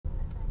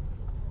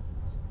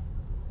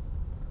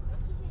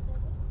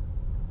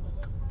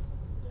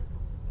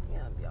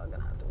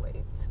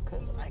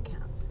because I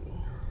can't see.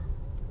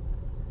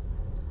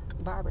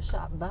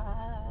 Barbershop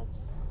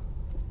vibes.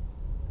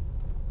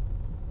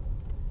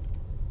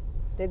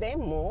 Did they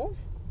move?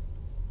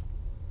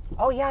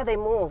 Oh yeah, they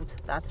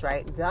moved. That's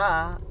right.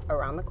 Duh.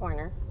 Around the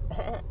corner.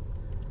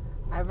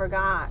 I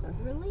forgot.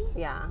 Really?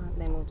 Yeah,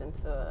 they moved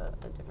into a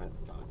different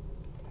spot.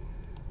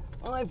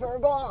 I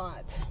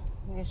forgot.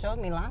 You showed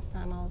me last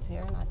time I was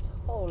here and I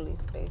totally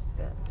spaced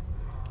it.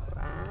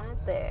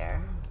 Right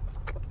there.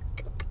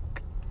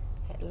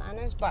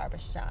 Headliners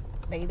Barbershop,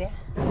 baby.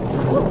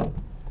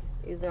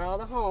 These are all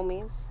the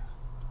homies.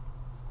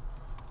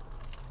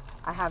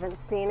 I haven't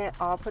seen it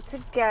all put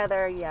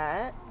together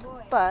yet,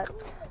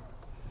 but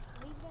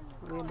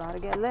we're about to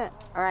get lit.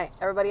 All right,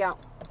 everybody out.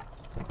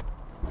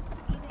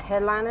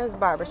 Headliners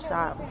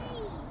Barbershop.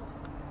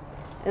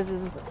 This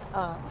is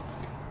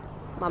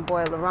my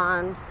boy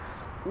LaRon's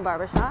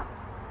barbershop.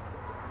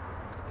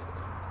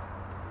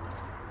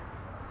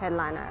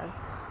 Headliners.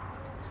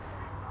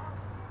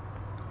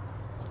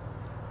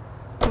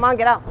 Come on,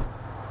 get out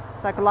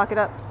so I can lock it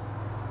up.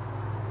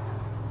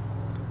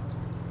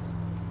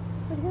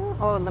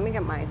 Oh, let me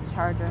get my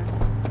charger.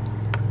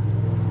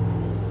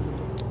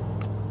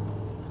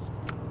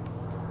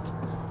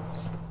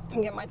 Let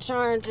me get my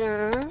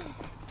charger.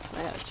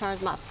 I gotta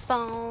charge my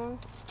phone.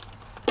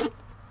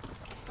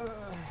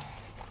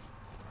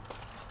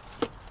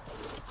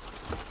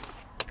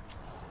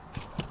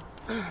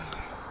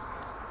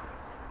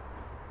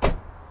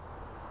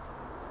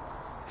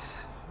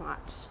 Watch.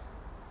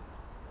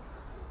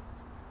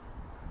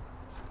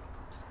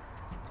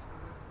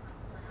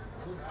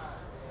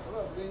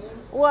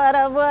 What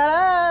up, what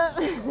up?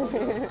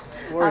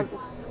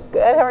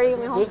 Good, how are you,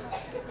 mijo?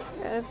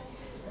 Good.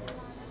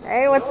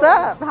 Hey, what's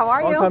up? How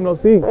are you? Long time no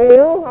see.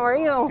 How are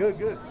you? Good,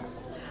 good.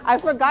 I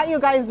forgot you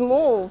guys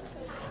moved.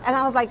 And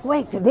I was like,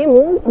 wait, did they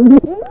move?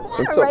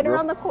 What's Right up,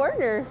 around the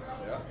corner.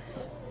 Yeah.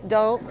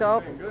 Dope,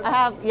 dope. I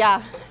have,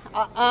 yeah.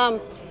 I'm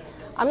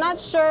not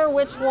sure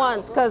which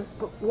ones,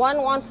 because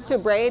one wants to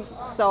braid,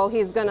 so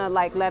he's gonna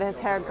like let his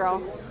hair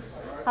grow.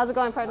 How's it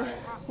going, partner?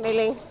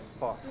 Mai-Ling.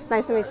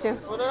 Nice to meet you.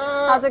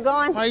 How's it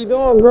going? How you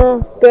doing,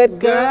 girl? Good,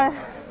 good.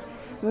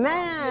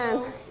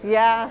 Man,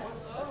 yeah.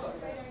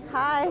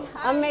 Hi,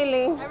 I'm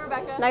Mai-Ling. Hi,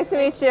 Rebecca. Nice to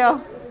meet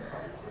you.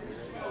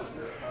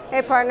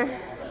 Hey, partner.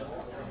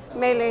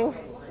 Mai-Ling.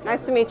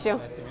 Nice to meet you.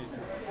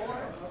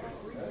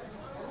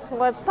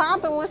 What's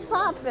poppin'? What's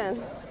poppin'?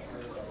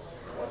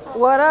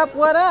 What up?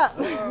 What up?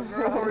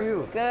 How are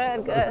you?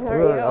 Good, good. How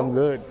are you? I'm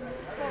good.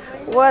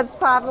 What's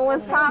poppin'?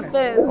 What's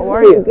poppin'? How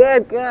are you?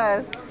 Good,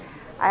 good.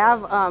 I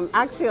have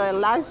actually a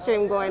live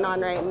stream going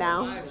on right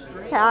now.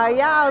 Hell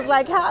yeah! I was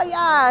like, hell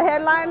yeah!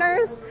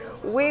 Headliners,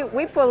 we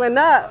pulling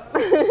up.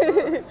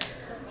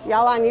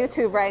 Y'all on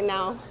YouTube right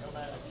now.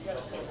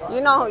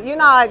 You know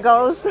how it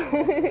goes.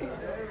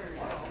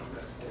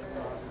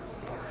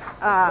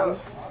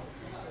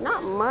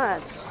 Not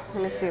much.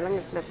 Let me see. Let me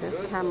flip this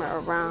camera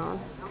around.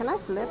 Can I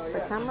flip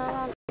the camera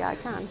around? Yeah, I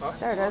can.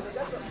 There it is.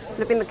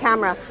 Flipping the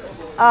camera.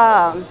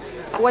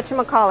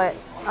 Whatchamacallit?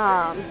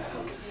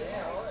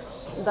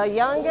 The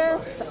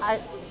youngest,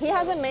 he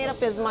hasn't made up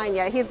his mind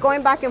yet. He's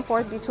going back and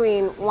forth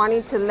between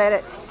wanting to let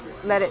it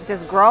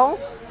just grow,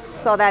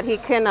 so that he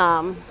can,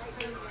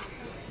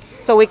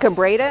 so we could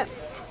braid it.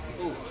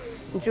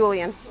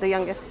 Julian, the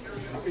youngest. You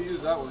can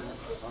use that one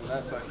on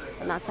that side.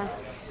 On that side.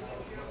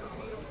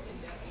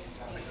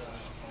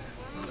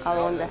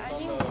 Other one there.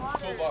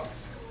 Toolbox.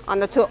 On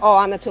the two. Oh,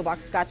 on the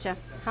toolbox. Gotcha.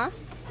 Huh?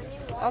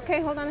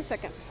 Okay, hold on a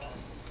second.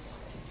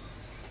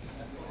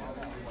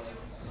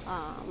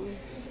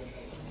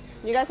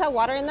 You guys have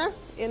water in there?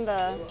 In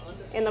the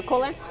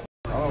cooler?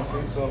 I don't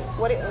think so.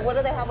 What do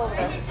they have over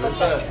there?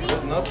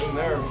 There's nothing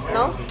there.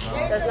 No?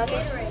 There's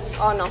nothing?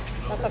 Oh no,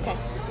 that's okay.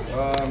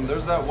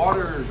 There's that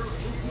water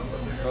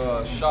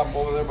shop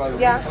over there by the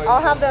Yeah, place.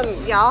 I'll have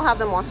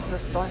them walk to the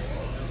store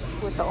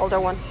with the older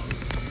one.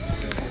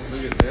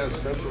 Look at, they have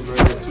specials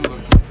right here too.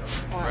 Look.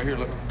 Right here,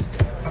 look.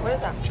 What is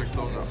that? Check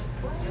those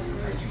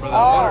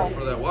out.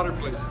 For that water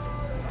place.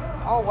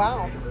 Oh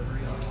wow.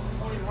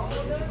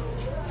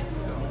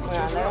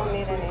 Yeah, they don't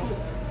need any.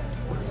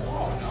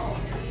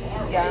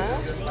 Yeah.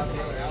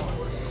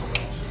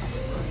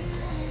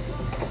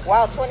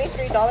 Wow,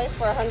 $23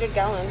 for 100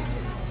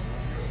 gallons.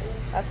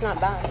 That's not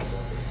bad.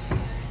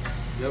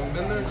 You haven't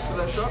been there to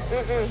that shop?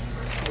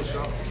 Cool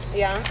shop.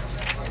 Yeah.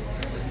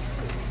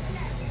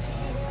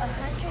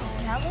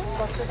 100 gallons?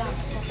 Go sit down.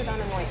 Go sit down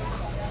and wait.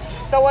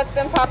 So what's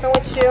been popping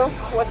with you?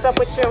 What's up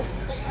with you?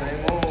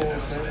 Same old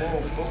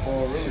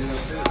football, really.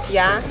 That's it.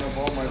 Yeah. Taking up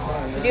all my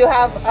time. Do you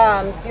have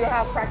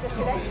practice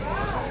today?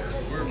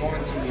 We're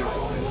going to.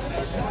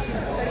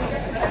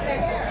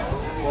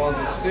 Well,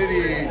 the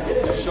city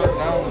shut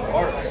down the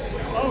parks.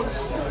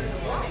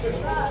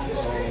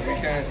 So we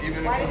can't,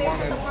 even Why if did we they shut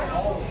the wanted, park?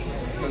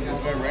 because it's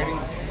been raining.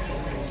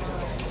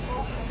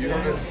 You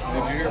heard it?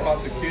 Did you hear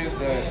about the kid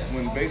that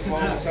when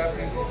baseball was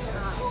happening,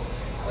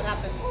 What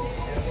happened?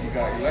 he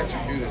got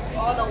electrocuted?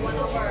 Oh, the one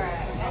over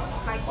at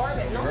High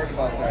Corbett, You no? heard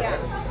about that? Yeah.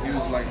 Right? He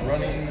was like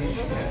running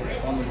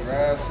on the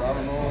grass, I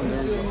don't know, and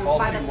there was a By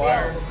faulty the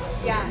wire. field.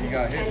 Yeah. He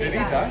got hit. And Did he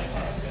die?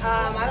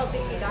 I don't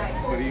think he died.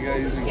 But he got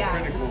he's in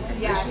critical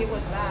condition. Yeah, he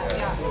was bad.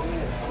 Yeah.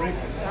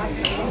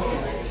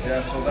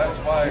 Yeah, so that's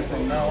why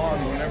from now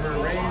on, whenever it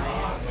rains,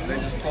 they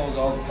just close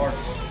all the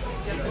parks.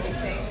 Just to be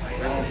safe.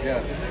 They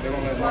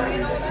don't let Well, nobody.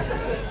 that's a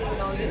good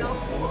thing, though.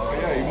 But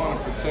yeah, you want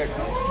to protect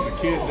the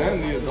kids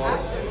and the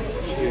adults.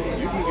 You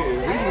can get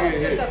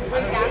hit. It's a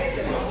freak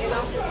accident,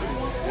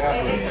 Yeah,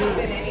 It could have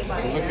been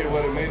anybody. look at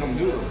what it made them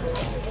do.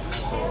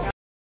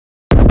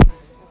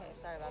 Okay,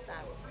 sorry about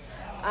that.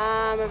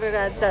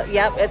 So,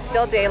 yep, it's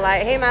still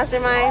daylight. Hey,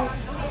 Mastermind.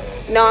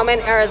 No, I'm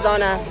in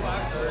Arizona.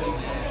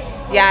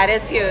 Yeah,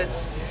 it is huge.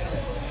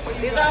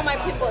 These are all my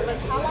people. Look,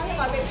 how long have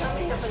I been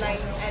coming here for? Like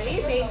at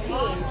least 18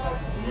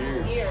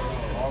 years.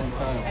 All the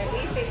time. At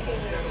least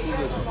 18 years. Who's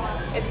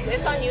this?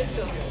 It's on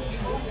YouTube.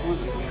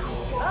 Who's it?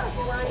 Us,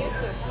 we're on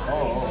YouTube.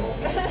 Oh.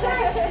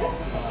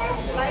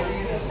 Like,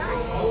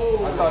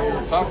 I thought you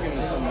were talking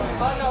to somebody.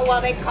 oh no, well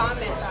they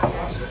comment on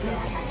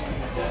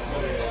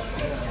it.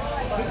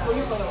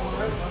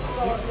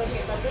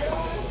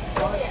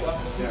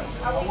 Yeah.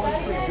 Are we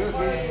done here?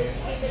 Or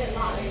keep it in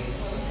mind?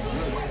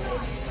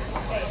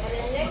 Okay, and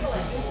then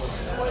Nicholas,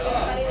 we're going to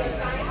cut it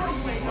inside. So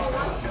we want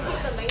to keep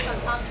the length on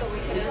top so we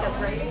can end up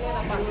braiding it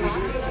up on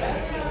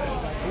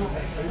top.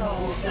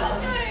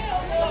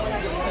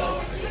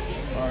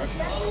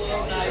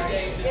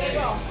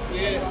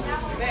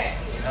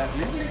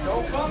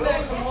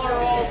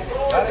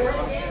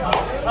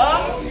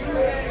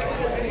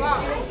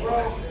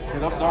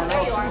 Get up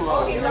Darnell too.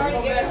 He's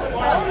already getting hooked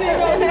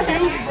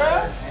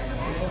up.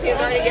 He's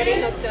already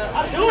getting hooked up. I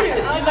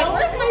was like,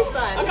 where's my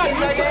son? He's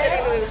already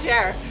sitting in the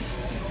chair.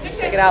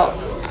 Check it out.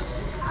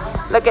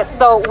 Look at,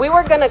 so we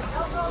were gonna,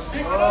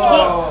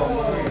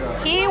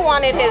 he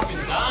wanted his,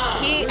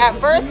 at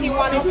first he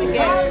wanted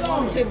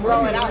to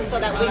grow it out so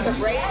that we could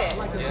braid it.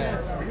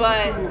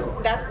 But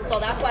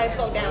that's why it's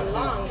so damn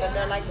long. But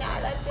they're like, nah,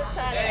 let's just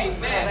cut it. I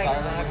was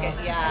like, okay,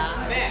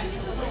 yeah.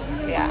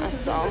 Yeah,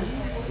 so.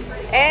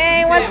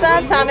 Hey, what's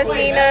up,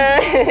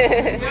 Thomasina?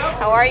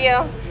 How are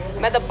you?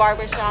 I'm at the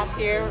barbershop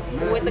here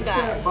with the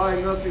guys.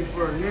 Buy nothing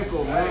for a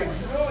nickel, man.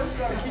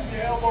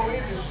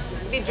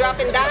 Be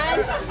dropping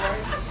dimes?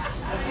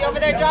 You over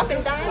there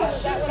dropping dimes?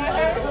 Is that what I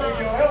heard?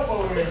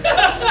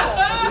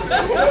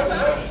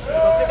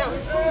 Sit down.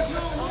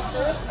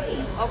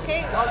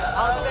 Okay,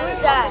 I'll send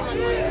that?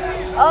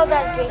 Manuel. Oh,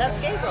 that's great. That's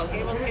Gabriel.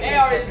 Gabriel's getting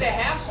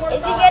Is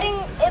he getting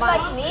it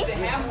like me?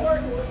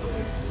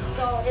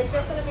 So it's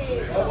just going to be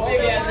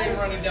Maybe as they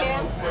run it down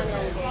Kim the court. and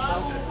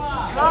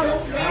then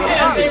Gabriel. Maybe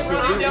as they run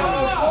it down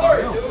the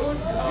court, dude.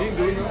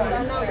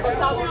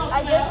 I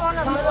just want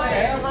a little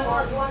bit.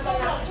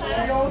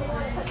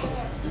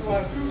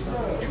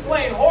 You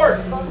playing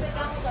horse. Go sit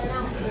down,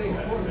 Darnell.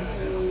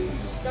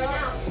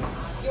 Darnell,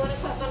 you want to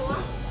cut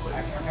Manuel?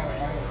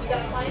 You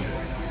got time?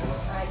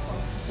 Alright,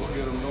 cool. We'll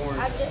get them north. I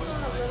just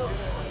want a little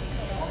bit.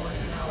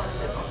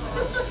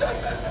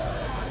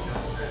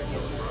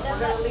 We're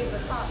going to leave the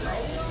top,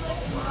 right?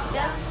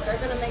 Yeah. They're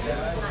going to make it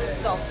look nice.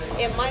 So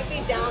it might be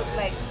down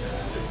like,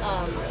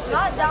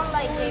 Not down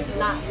like Gabriel.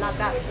 not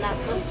that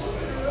much.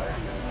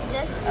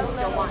 Just a You still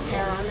little. want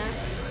hair on there?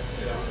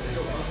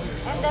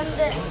 And then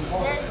there's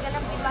gonna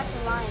be like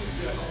a line.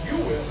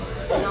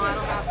 No, I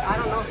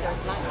don't know if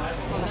there's lines.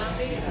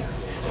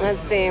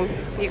 Let's see.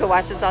 You can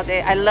watch this all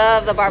day. I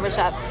love the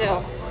barbershop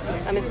too.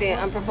 Let me see.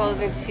 I'm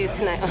proposing to you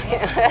tonight. Okay.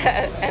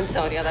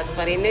 Antonio, that's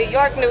funny. New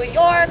York,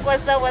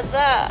 what's up, what's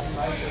up?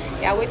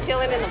 Yeah, we're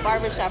chilling in the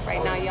barbershop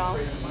right now, y'all.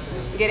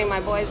 Getting my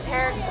boy's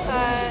hair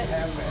cut.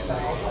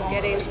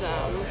 Getting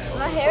some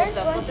My hair is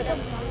stuff. going Go sit down.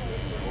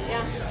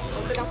 Yeah,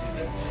 go sit down.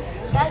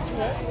 That's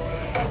good.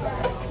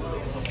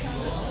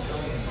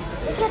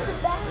 Look at the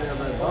back. Yeah,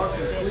 but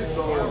Boston sleep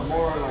though is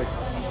more like I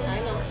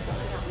know.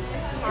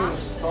 kind of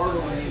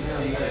startling here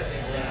and there.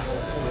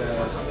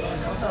 Yeah,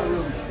 it's not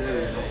really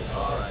scary.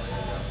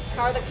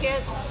 How are the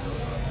kids?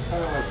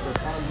 Kind of like the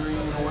hungry in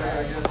a way,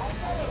 I guess.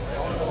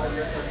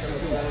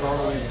 It's just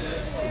startling.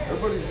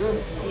 Everybody's good.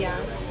 Yeah.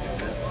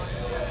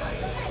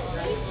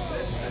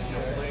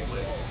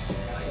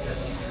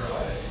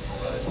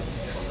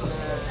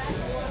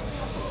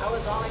 I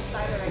was all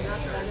excited right now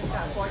because I just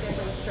got 4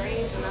 different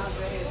strains and I was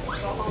ready to go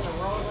home and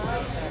roll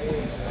up.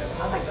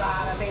 I was like,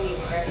 God, I think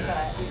he's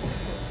haircut.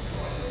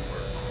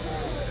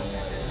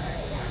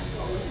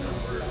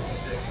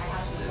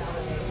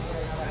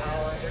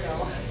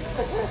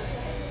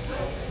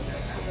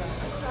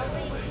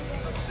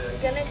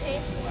 Gonna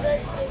change the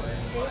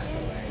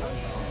decision.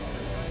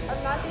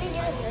 I'm not gonna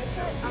get a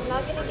haircut. I'm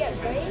not gonna get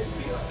braids.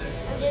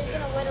 I'm just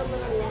gonna wait a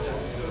little longer.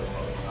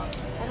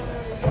 I don't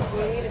know.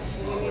 We need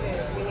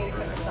to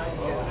cut the side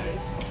here.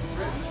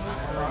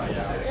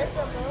 Just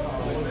a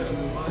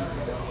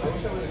little.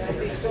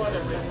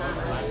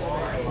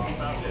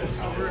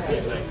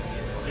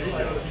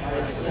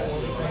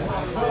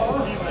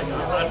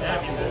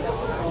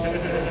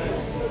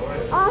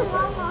 Oh,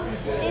 Mama.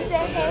 They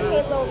said, hey,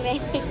 little man.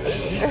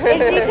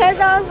 It's because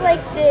I was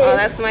like this. Oh,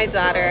 that's my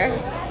daughter.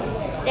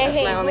 They're That's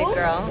my only who?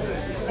 girl.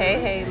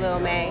 Hey, Lil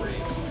May.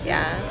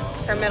 Yeah.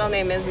 Her middle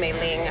name is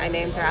Mai-Ling. I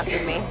named her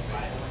after me.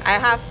 I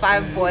have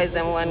 5 boys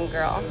and 1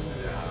 girl.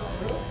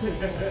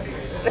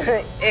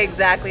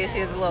 Exactly,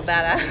 she's a little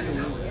badass.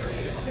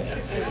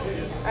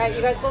 All right,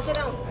 you guys go sit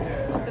down.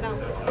 Go sit down.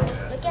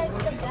 Look at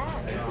the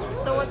back.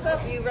 So what's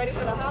up? You ready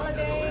for the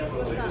holidays?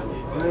 What's up?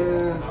 I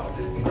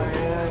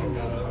am,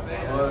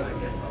 but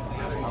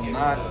I'm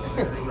not.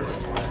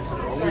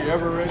 Are we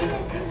ever ready?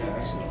 Yeah,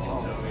 that shit's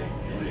long.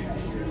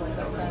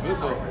 It's good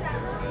though.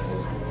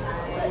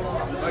 I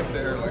like the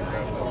hair like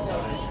that though.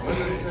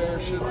 Women's hair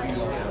should be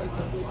long like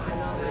that.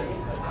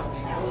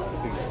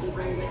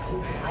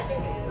 I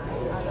think so.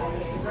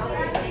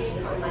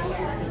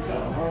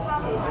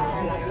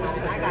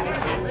 I got it.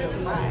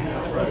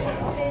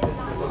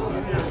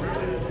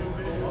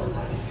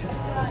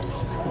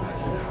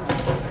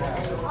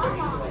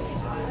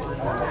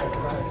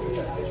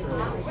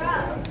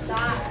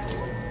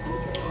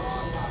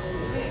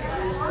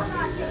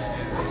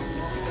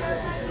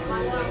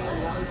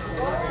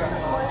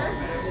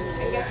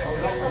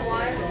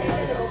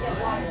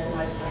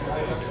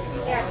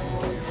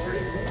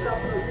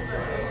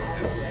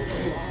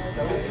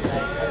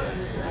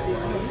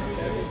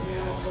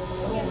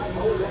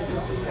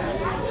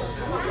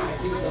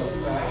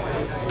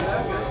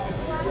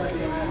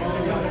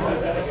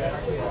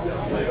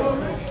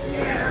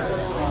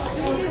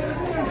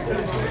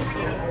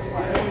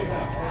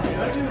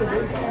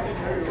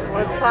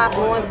 What's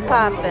poppin'? What's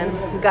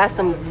poppin'? Got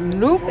some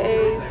blue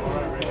face.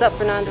 What's up,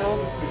 Fernando?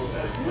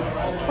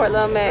 Poor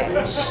little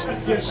Meg.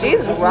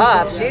 She's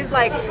rough. She's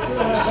like,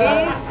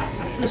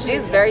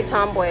 she's very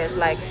tomboyish,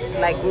 like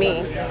me.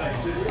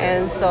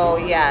 And so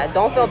yeah,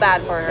 don't feel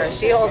bad for her.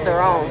 She holds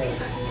her own.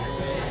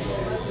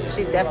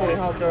 She definitely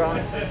holds her own.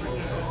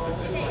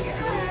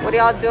 What are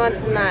y'all doing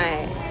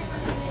tonight?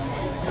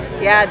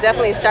 Yeah,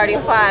 definitely starting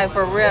 5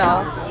 for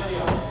real.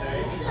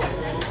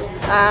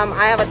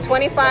 I have a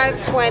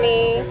 25,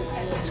 20,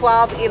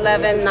 12,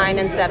 11, 9,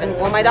 and 7.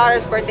 Well, my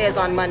daughter's birthday is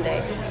on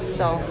Monday,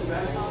 so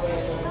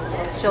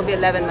she'll be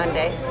 11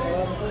 Monday.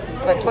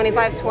 But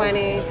 25,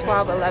 20,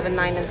 12, 11,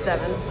 9, and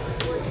 7.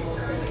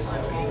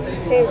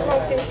 Team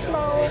smoke, team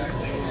smoke.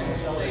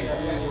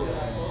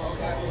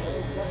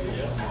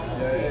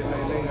 Hey,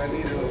 Mai-Ling, I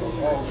need to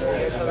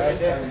apologize.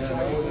 Last time, man, I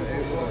wasn't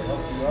able to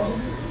help you out.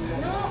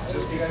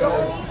 Just because I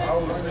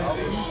was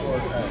short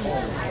at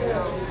home.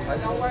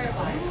 Don't worry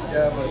about it.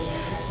 Yeah, but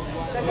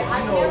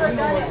I've never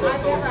done it.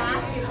 I've never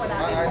asked you for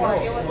that I before.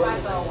 know, It was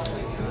like a...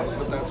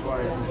 but that's why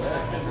I did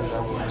that, because I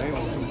wasn't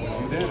able to when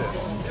you did it.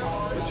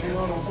 But you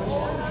know what I'm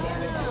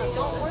saying?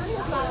 Don't worry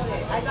about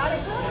it. I got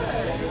it good.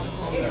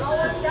 It all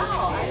worked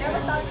out. I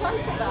never thought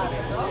twice about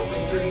it, bro.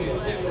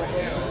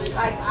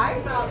 Like, I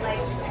felt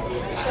like,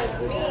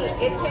 because me,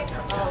 it takes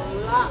a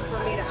lot for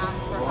me to ask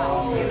for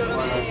help. You know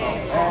what I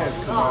mean?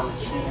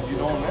 You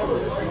don't ever.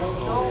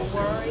 Don't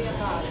worry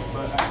about it.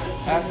 But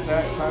at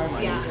that time,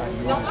 Yeah. I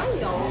knew. No, I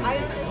know. I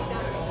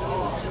understand.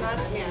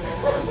 Trust me, I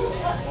understand.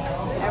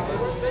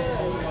 We're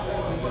good.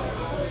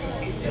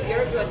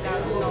 You're good now.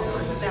 No,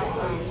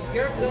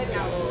 you're good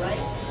now,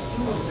 right?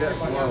 Yeah,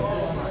 well,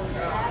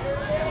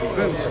 it's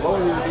been slow,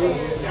 dude.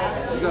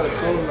 You gotta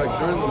come like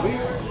during the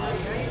week.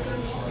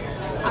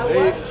 I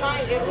was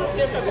trying. It was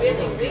just a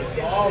busy week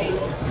this week.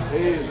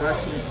 Today is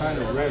actually kind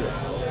of rare.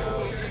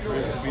 For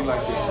it to be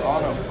like this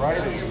on a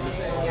Friday.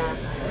 Yeah,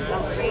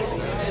 that's crazy.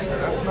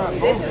 That's not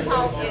This normal. is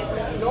how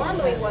it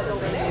normally was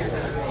over there.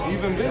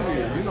 Even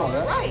busier, you know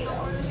that. Right.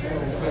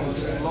 It's been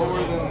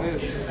slower than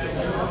this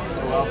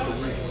throughout the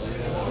week.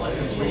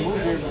 Since we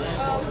moved here,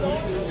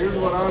 here's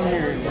what I'm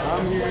hearing.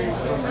 I'm hearing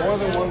from more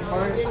than one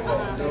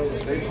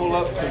client, they pull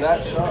up to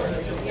that shop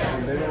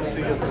and they don't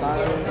see a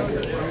sign.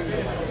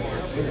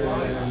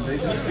 And they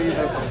just see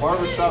that the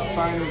barbershop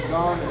sign is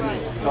gone and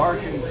it's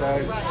dark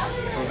inside.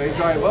 So they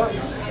drive up,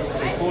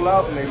 they pull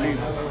out and they leave.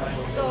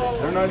 So,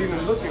 They're not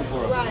even looking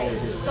for us over right.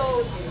 here.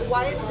 So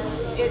why is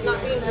it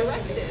not being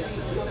directed?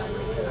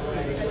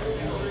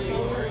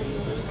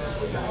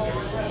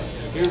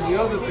 Here's the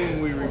other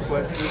thing we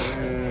requested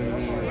and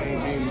it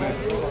ain't being met.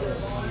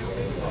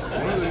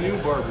 One of the new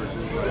barbers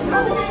is like,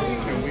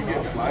 can we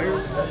get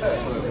flyers so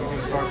that we can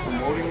start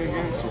promoting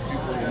again so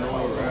people will know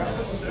where we're at?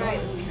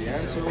 Right. The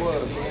answer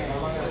was,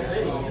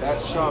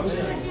 that shop's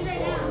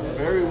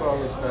very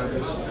well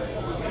established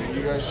and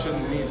you guys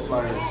shouldn't need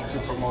flyers to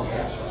promote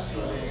that shop.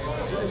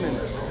 Wait a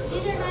minute.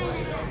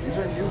 These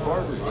are new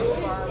barbers.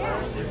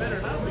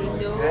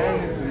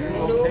 And it's a new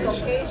New location.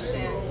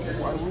 location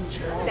Why wouldn't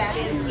you want that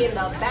is in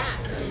the back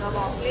of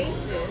all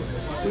places.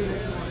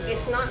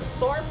 It's not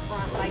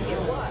storefront like it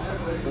was.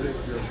 But if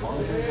your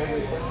barbers are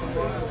requesting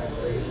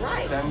that,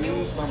 Right. that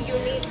means something. You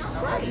need,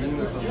 right. That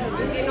means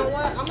something. You know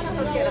what? I'm gonna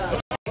hook it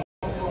up.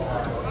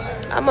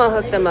 I'm gonna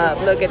hook them up.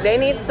 Look, if they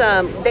need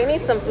some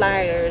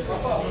flyers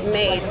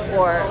made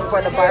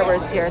for the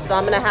barbers here. So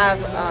I'm gonna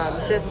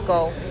have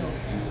Cisco.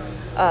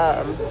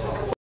 All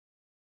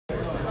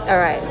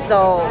right.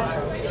 So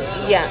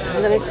yeah,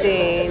 let me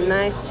see.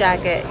 Nice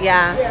jacket.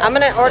 Yeah, I'm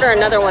gonna order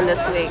another one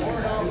this week.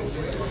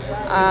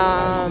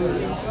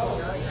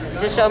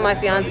 Just show my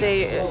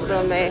fiance,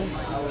 little May.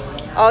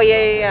 Oh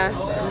yeah.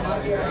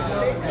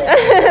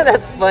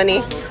 That's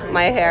funny.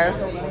 my hair.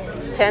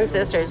 10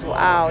 sisters.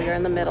 Wow, you're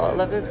in the middle.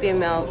 11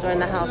 females are in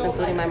the house,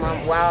 including my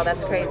mom. Wow,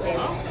 that's crazy.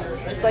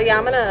 So yeah,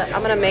 I'm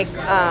gonna make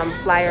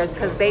flyers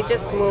because they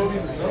just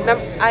moved.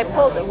 Remember,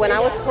 when I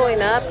was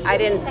pulling up, I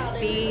didn't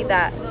see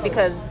that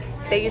because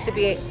they used to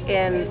be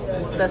in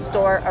the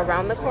store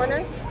around the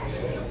corner.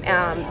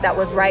 That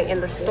was right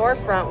in the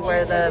storefront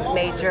where the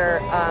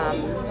major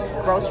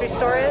grocery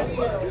store is,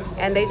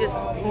 and they just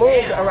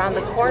moved around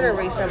the corner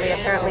recently.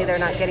 Apparently they're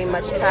not getting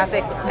much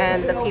traffic,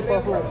 and the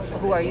people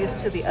who are used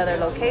to the other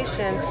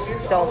location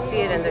don't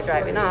see it and they're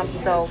driving off.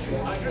 So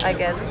I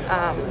guess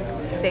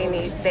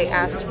they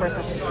asked for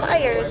some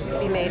flyers to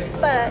be made,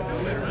 but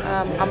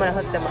I'm gonna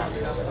hook them up.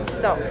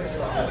 So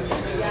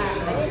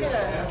yeah, I need you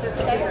to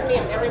text me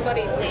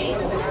everybody's names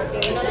and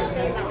everything, you know what I'm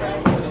saying?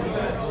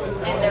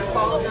 And their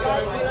phone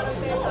numbers, you know what I'm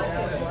saying?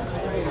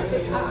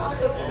 So I'll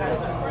put you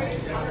guys up.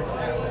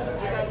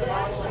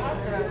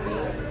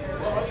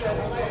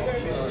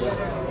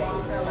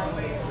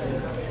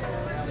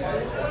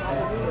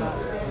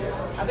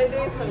 I've been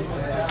doing some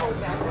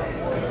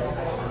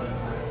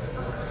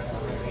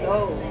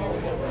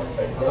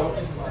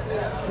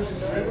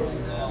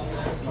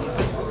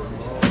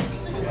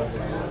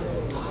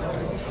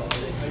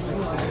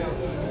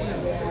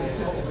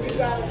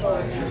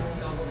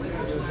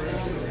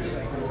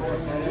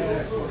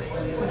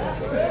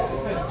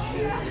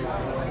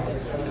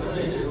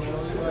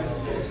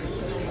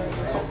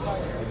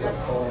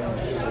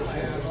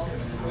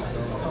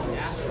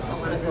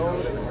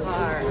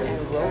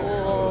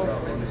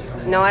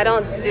No, I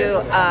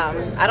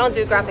don't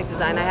do graphic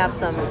design. I have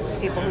some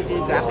people who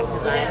do graphic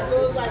design.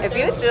 If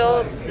you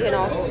do,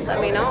 let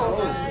me know.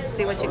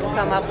 See what you can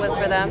come up with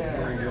for them,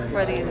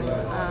 for these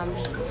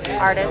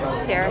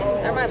artists here.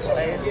 They're my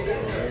boys.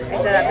 I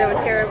said I've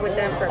been here with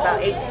them for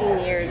about 18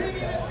 years.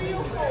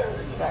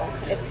 So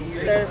it's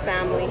their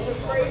family.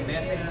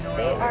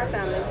 They are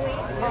family. We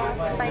are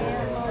family.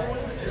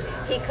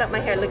 He cut my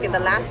hair. Look at the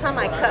last time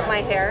I cut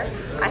my hair,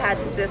 I had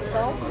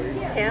Cisco.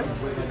 I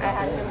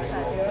had him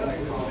cut.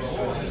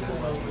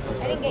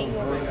 I didn't get you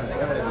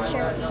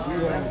sure.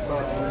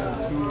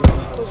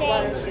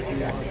 Change.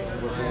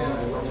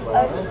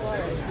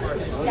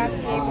 That's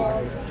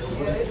Gabriel's.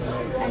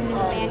 And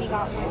Manny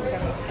got one.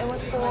 It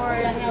was for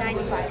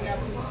 $95.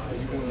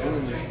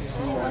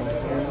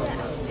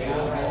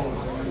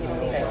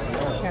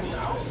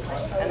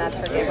 And that's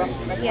for Gabriel?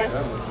 Yeah.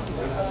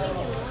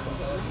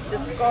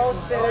 Just go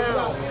sit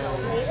down.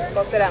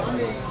 Go sit down.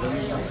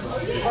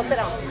 Go sit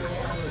down.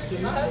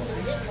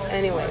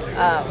 Anyway,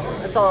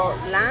 so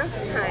last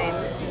time,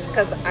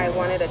 because I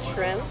wanted a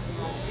trim,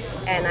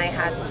 and I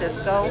had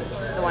Cisco,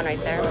 the one right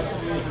there,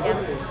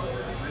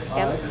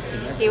 him.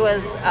 He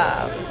was,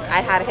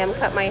 I had him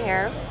cut my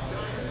hair.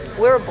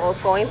 We were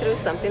both going through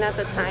something at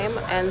the time,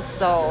 and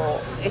so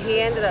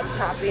he ended up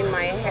chopping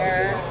my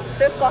hair.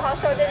 Cisco, how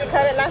short did you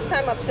cut it last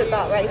time? Up to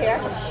about right here.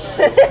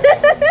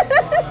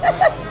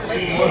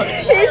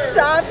 He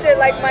chopped it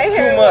like my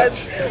hair was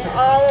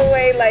all the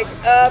way like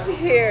up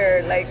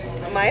here, like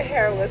my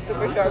hair was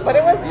super short, but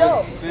it was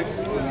dope. 6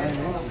 to 9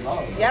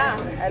 inches. Yeah,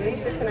 at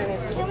least 6 to 9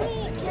 inches. Can we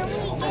get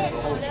ice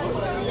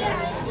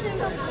cream?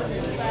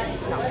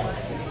 No,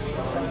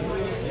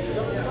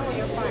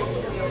 you're fine.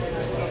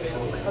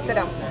 Go sit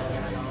down.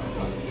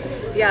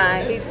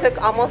 Yeah, he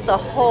took almost a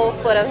whole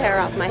foot of hair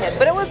off my head,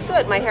 but it was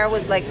good. My hair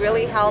was like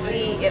really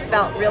healthy. It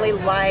felt really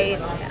light,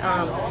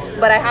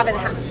 but I haven't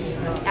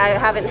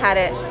had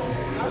it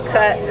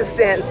cut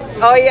since.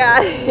 Oh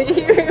yeah,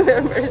 he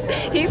remembers.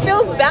 He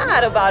feels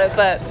bad about it,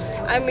 but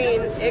I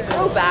mean, it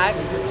grew back.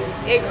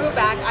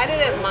 I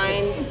didn't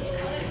mind.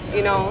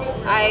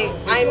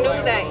 I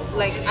knew that.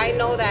 Like, I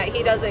know that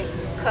he doesn't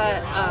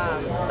cut,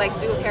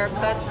 do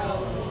haircuts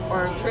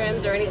or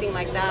trims or anything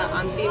like that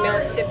on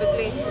females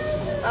typically.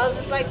 I was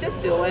just like,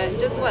 just do it,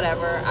 just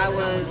whatever. I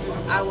was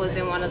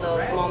in one of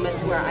those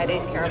moments where I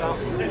didn't care about,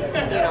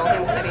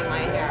 him cutting my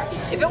hair.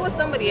 If it was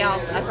somebody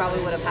else, I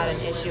probably would have had an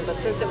issue. But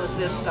since it was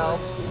Cisco,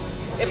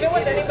 if it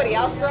was anybody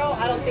else, bro,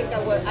 I don't think I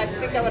would. I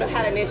think I would have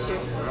had an issue.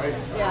 Right.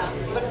 Yeah.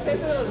 But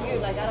since it was you,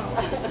 like I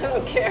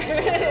don't care.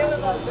 It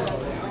was all good.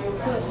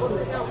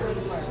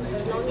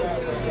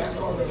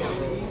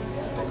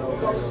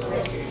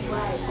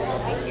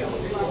 Thank you.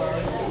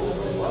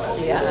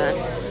 Yeah,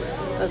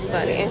 that's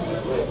funny.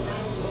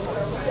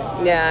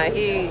 Yeah,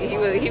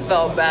 he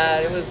felt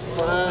bad. It was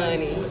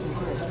funny.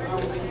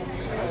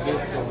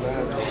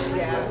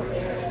 Yeah,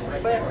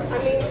 but I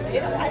mean,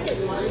 I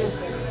didn't mind.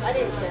 I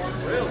didn't care.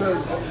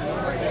 Because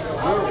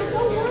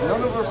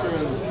none of us are in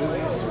the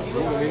business to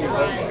ruin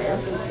anybody's hair.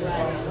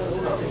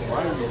 Why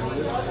do we do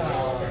it?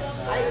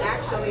 I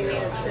actually need a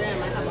trim.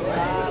 I have a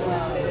lot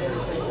of spin.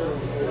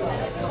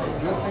 The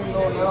good thing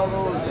though now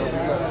though is that we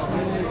got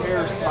 2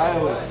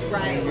 hairstylists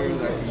in here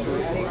that can do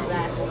it.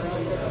 Exactly.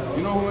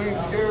 You know who ain't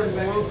scared and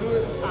will do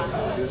it?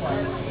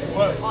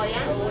 What? Oh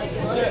yeah?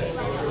 What's that?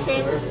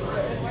 Trim.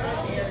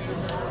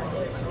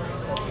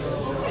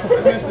 I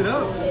messed it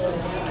up.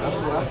 That's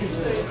what I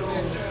said.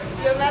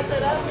 You mess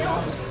it up?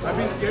 I'd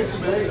be scared to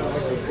mess it up.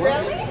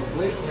 Really?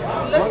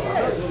 Look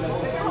at it.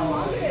 Look at how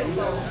long it is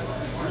though.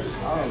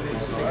 don't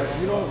think so.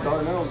 You know,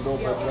 Darnell's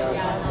dope at that.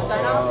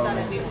 Darnell's done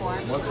it before.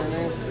 What's her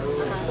name?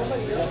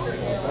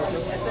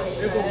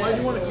 Why do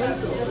you want to cut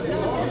it though?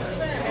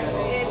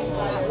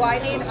 Well, I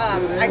need,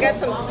 I got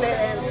some split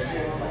ends.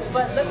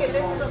 But look at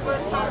this is the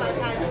first time I've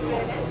had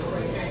split ends.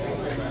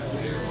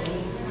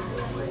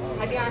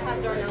 I think I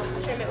had Darnell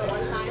trim it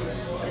one time,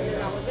 and then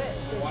that was it.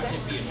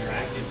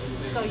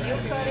 So you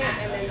cut it,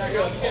 and then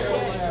Darnell trimmed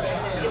it, and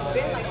then it's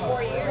been like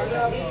 4 years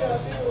at least.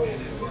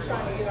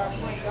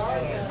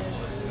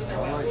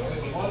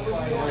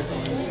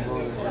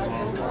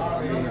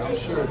 I mean, I'm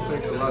sure it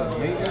takes a lot of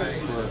maintenance,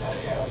 but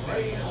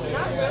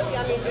Not really.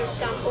 I mean, just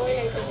shampooing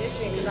and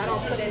conditioning because I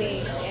don't put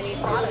any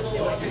product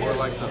in it. more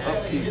like the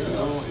upkeep, you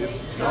know, if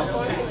Shampoo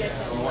and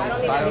conditioning. I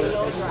don't even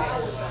blow dry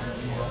it.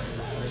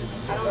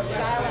 I don't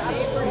style it. I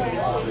mean, you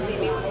always see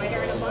me with my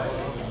hair in a bun.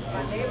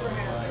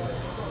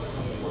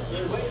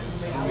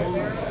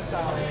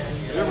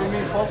 you ever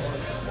meet Paul?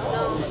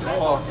 This is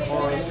Paul.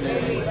 Paul is me.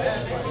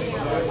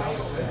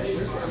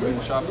 I've been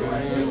shopping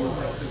with him.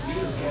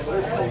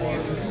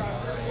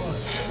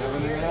 Never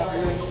knew that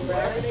here.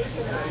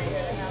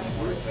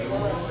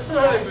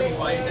 I've been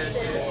fighting that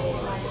shit.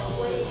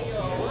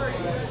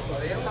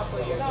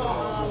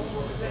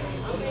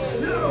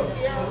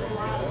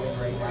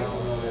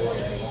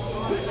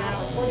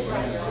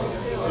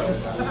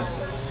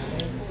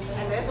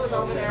 And this was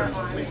over there on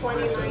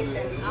 29th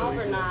and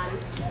Alvernon,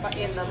 but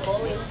in the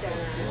bowling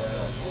center.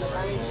 In the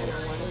bowling center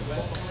one.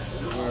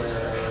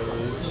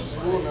 It's a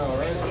school now,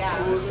 right?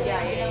 Yeah. It's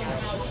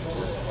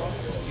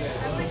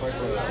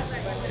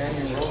like a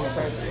canyon roll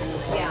type school.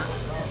 Yeah.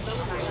 Some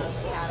kind of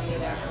academy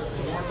there.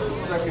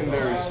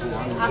 Secondary school.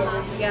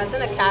 Yeah, it's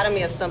an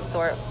academy of some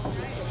sort.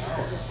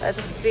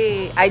 Let's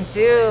see. I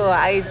do,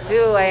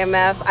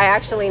 AMF. I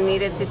actually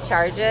needed to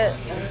charge it,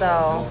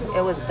 so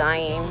it was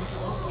dying.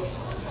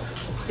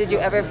 Did you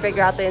ever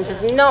figure out the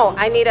inches? No,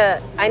 I need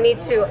to,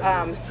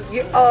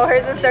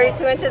 hers is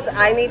 32 inches.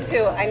 I need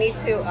to,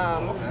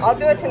 I'll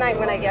do it tonight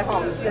when I get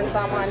home since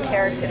I'm on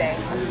hair today.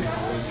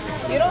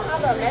 You don't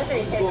have a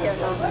measuring tape here,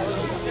 no?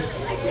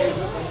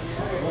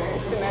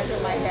 To measure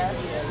my hair.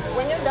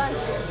 When you're done.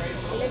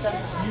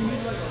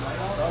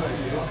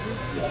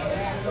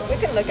 We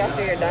can look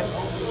after you're done.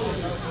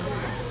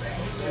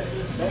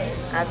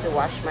 I have to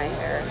wash my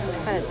hair. It's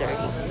kind of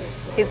dirty.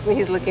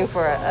 He's looking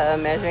for a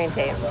measuring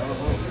tape.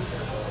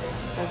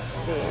 Let's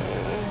see.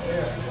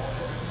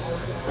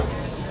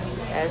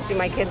 See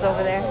my kids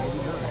over there?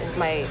 Let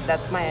me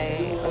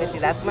see,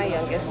 that's my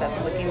youngest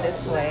that's looking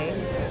this way.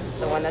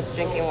 The one that's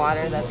drinking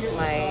water, that's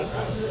my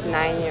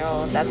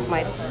 9-year-old. That's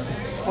my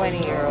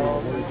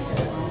 20-year-old.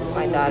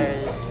 My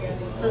daughter's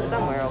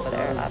somewhere over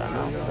there, I don't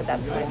know, but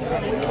that's my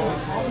 20-year-old.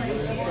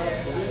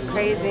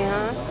 Crazy,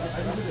 huh?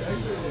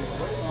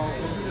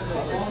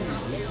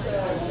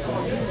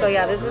 So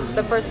yeah, this is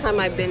the first time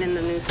I've been in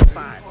the new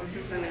spot. This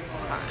is the new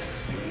spot.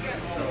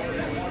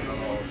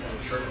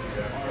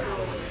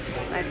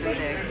 It's nice and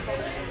big.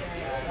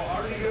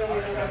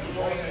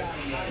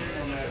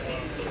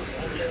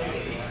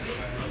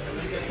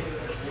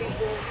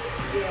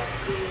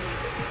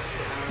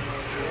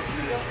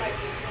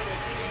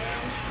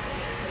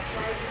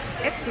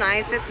 It's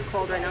nice. It's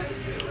cold right now.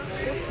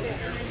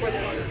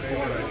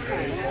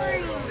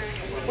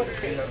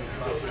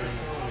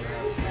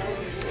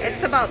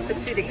 It's about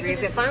 60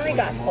 degrees. It finally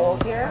got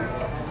cold here.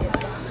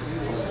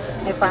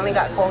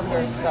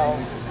 So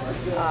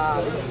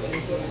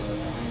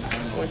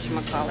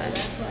whatchamacallit,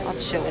 I'll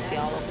chill with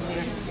y'all over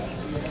here.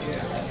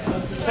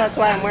 So that's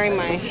why I'm wearing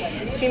my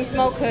Team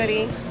Smoke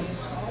hoodie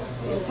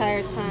the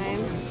entire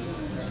time.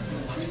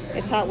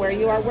 It's hot where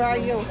you are. Where are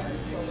you?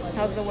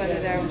 How's the weather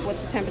there?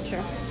 What's the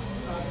temperature?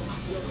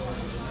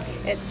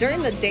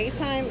 During the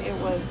daytime, it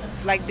was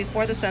like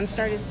before the sun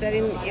started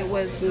setting, it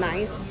was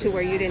nice to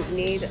where you didn't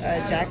need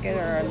a jacket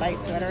or a light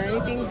sweater or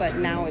anything, but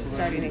now it's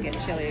starting to get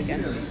chilly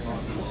again.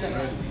 What's up?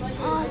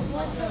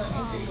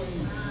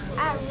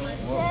 At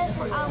recess,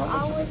 I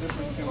was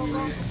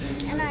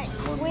cleaning and I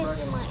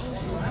wasted my ink.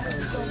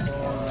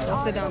 Go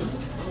sit down.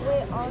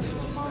 Wait, also,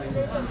 Mom,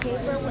 there's a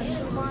paper with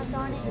coupons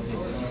on it,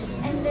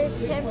 and there's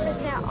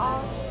 10%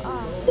 off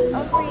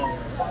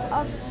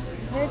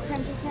there's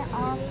 10%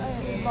 off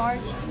a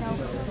large snow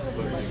cone, so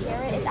people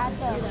share it. It's at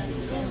the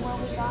thing where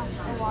we got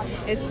the water.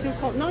 It's too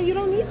cold. No, you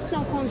don't need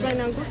snow cones right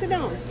now. Go sit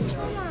down. Next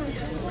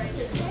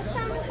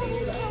time we come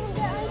in, can we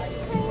get ice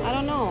cream? I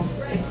don't know.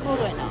 It's cold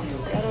right now.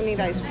 I don't need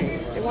ice cream.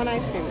 They want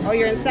ice cream. Oh,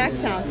 you're in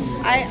Sacktown.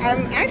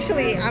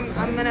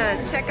 I'm gonna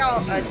check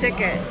out a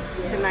ticket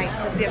tonight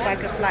to see if I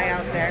could fly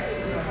out there.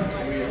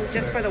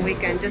 Just for the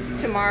weekend, just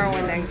tomorrow,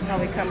 and then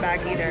probably come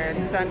back either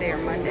Sunday or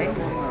Monday.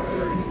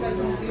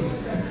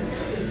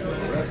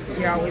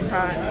 You're always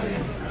hot.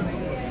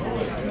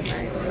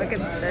 Nice. Look at,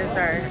 there's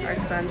our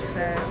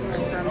sunset.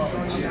 Our sun's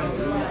going down.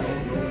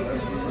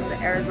 It's the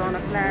Arizona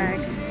flag.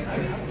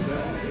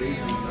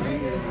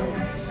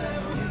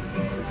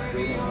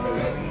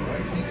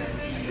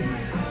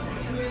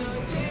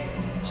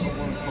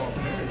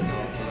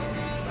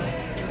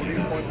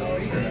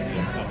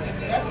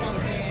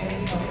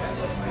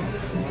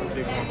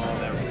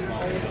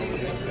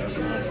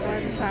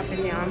 What's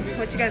poppin', y'all?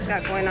 What you guys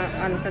got going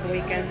on for the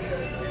weekend?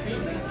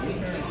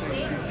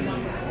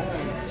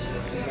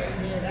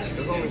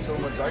 There's only so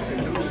much I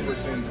can do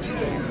within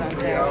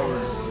 2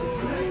 hours.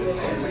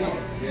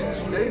 Yeah,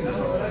 2 days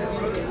ago.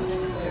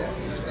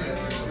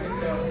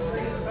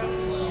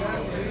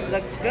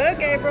 Looks good,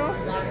 Gabriel.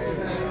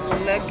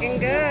 Looking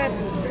good.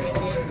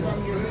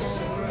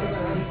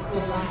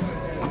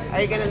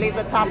 Are you gonna leave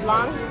the top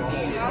long?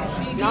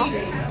 No?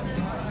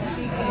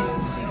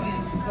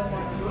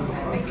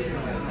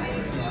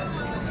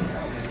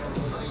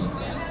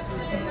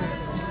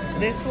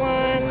 This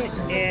one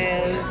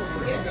is,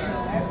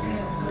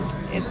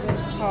 it's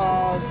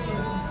called,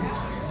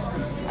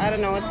 I don't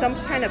know, it's some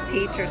kind of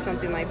peach or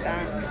something like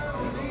that.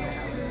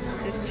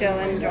 Just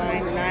chilling,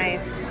 drawing,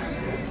 nice.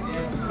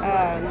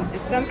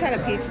 It's some kind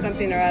of peach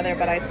something or other,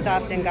 but I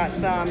stopped and got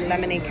some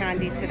lemony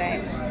candy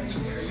today.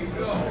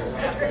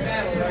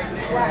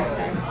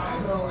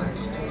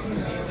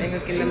 They're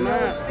hooking them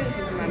up.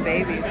 My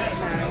babies.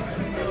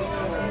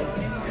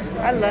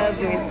 I love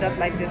doing stuff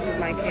like this with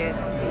my kids.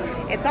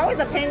 It's always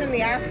a pain in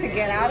the ass to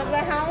get out of the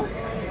house,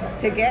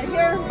 to get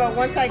here, but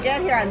once I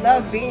get here, I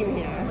love being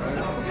here.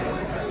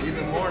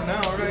 Even more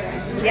now, right?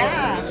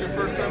 Yeah. This your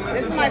first time in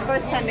This is my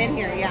first time in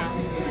here, yeah.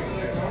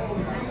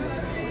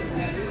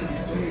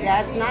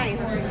 Yeah, it's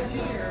nice.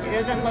 It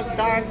doesn't look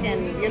dark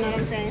and, you know what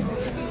I'm saying?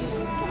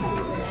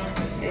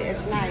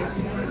 It's nice.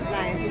 It's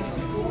nice.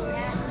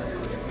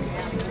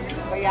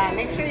 But yeah,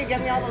 make sure you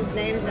give me all those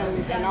names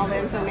and all the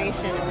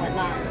information and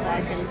whatnot so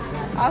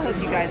I'll hook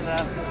you guys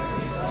up.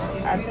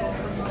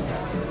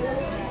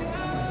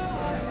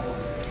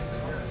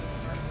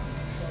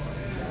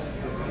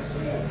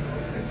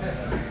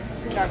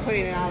 Start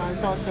putting it out on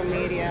social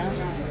media,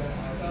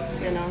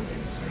 you know.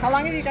 How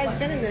long have you guys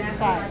been in this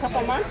spot? A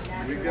couple months?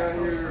 We got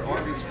here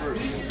August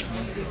 1st.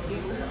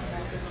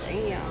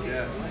 Damn.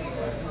 Yeah.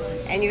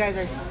 And you guys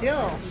are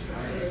still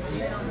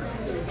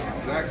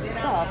Exactly.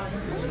 up.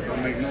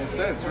 Don't make no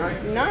sense,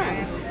 right?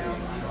 None.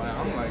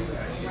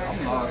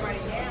 I'm lost.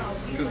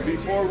 Because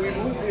before we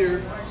moved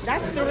here,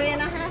 That's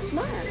 3.5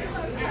 months.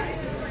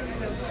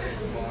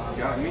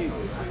 got me.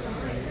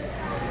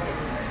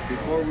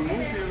 Before we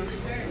moved here,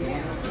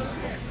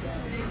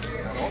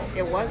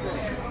 It wasn't.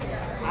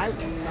 I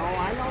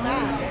know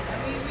that.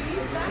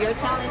 You're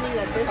telling me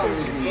that this I was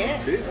is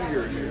it?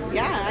 busier here.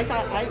 Yeah, I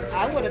thought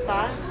I would have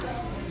thought.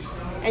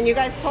 And you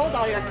guys told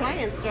all your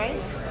clients,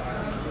 right?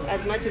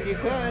 As much as you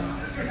could.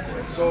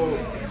 So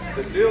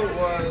the deal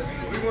was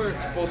we weren't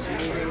supposed to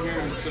move in here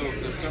until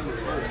September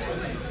 1st.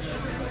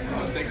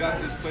 But they got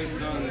this place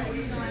done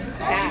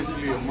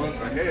obviously a month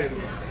ahead.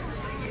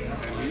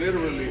 And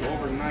literally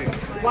overnight.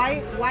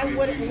 Why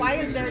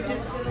is there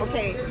just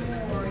okay,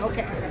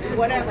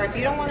 whatever. If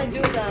you don't want to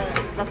do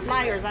the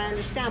flyers, I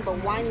understand, but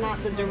why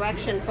not the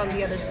direction from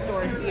the other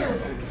stores here?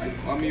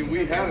 I mean,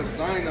 we had a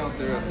sign out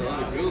there at the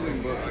other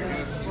building, but I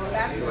guess the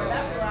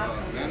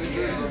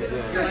managers of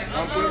the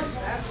complex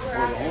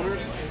or the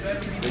owners,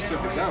 they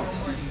took it down.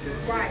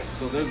 Right.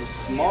 So there's a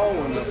small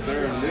one up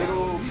there, a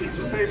little piece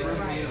of paper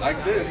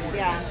like this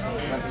Yeah.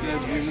 that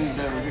says we moved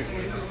over here.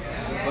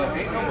 But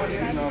ain't nobody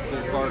getting off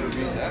their car to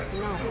read that.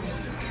 No.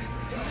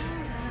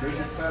 They're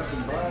just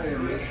passing by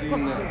and they're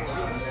seeing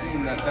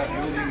that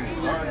building is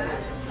dark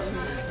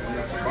and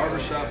that the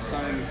barbershop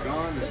sign is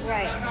gone. And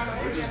Right.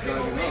 they're just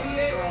driving up.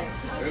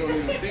 They don't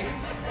even think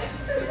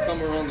to come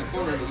around the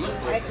corner to look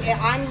for it.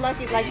 I'm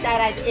lucky like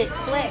that. It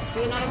clicked.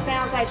 You know what I'm saying?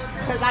 I was like,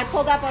 because I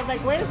pulled up. I was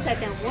like, wait a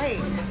second, wait.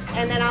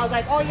 And then I was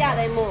like, oh yeah,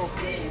 they moved.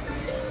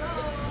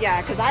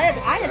 Yeah, because I had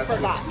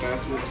forgot.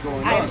 That's what's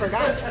going on. I had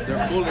forgot.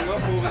 They're pulling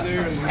up over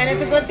there And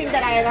it's a good thing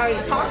that I had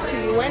already talked to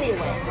you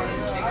anyway.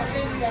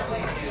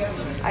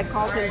 I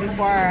called him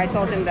before. I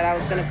told him that I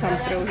was going to come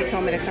through. He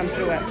told me to come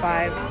through at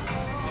 5.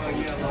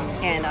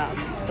 And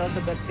so it's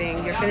a good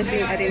thing. You're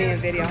finishing editing a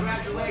video.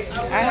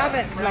 I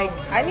haven't,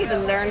 I need to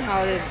learn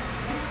how to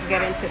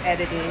get into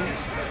editing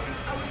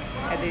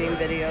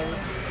videos.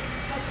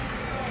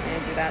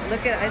 And do that.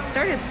 Look at, I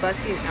started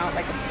busting out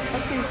like a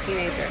fucking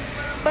teenager.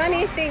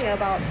 Funny thing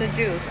about the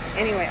juice.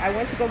 Anyway, I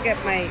went to go get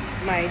my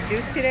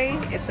juice today.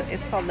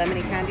 It's called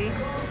lemony candy.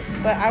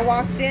 But I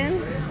walked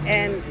in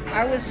and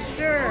I was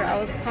sure, I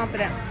was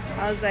confident.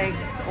 I was like,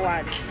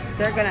 watch,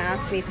 they're gonna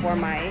ask me for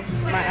my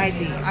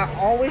ID. I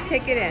always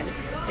take it in.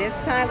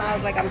 This time I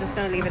was like, I'm just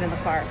gonna leave it in the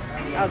car.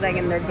 I was like,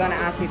 and they're gonna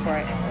ask me for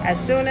it. As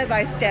soon as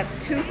I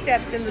stepped 2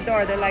 steps in the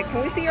door, they're like,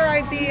 can we see your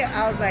ID?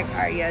 I was like,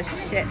 are you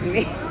shitting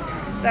me?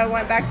 So I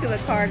went back to the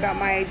car, got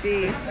my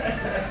ID.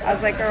 I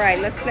was like, all right,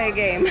 let's play a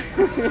game.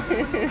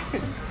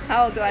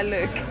 How old do I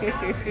look?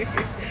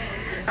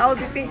 How old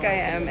do you think I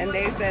am? And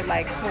they said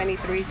like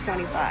 23,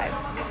 25.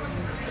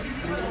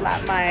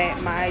 Slapped my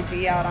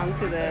ID out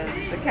onto the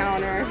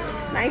counter.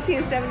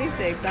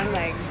 1976. I'm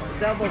like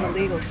double the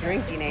legal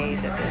drinking age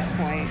at this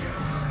point.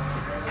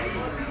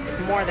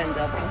 More than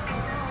double.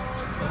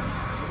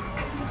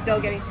 Still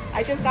getting.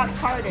 I just got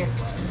carded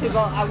to go.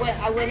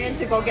 I went in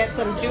to go get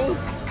some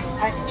juice.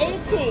 At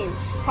 18,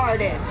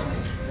 carded.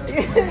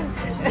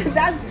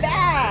 That's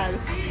bad.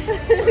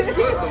 That's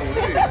good though.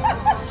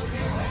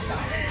 Hey.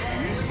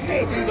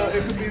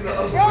 It could be the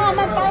other Bro, I'm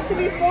about to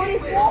be 44.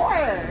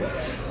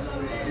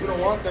 You don't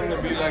want them to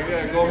be like,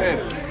 yeah, go ahead.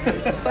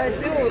 But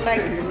dude,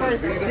 like for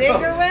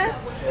cigarettes,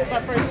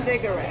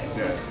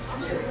 Yeah.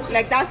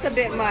 like that's a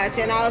bit much.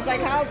 And I was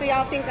like, how old do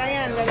y'all think I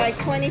am? They're like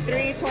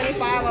 23,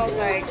 25. I was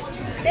like,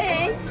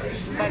 thanks,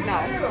 but no.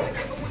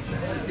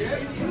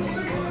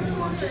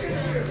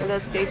 The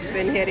state's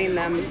been hitting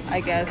them.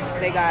 I guess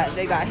they got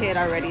hit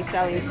already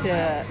selling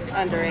to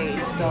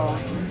underage. So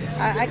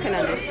I can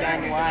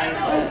understand why.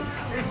 But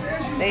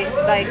they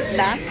like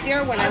last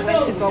year when I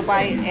went to go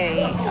buy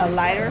a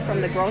lighter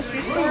from the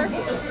grocery store,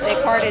 they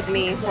carded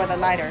me for the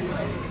lighter.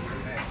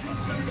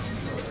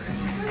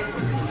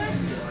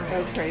 It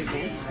was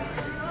crazy.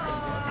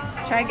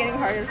 Try getting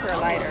carded for a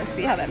lighter.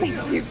 See how that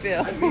makes you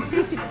feel.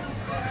 It's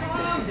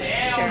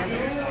terrible.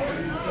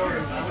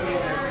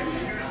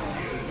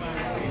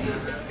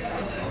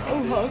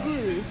 Oh,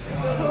 hungry.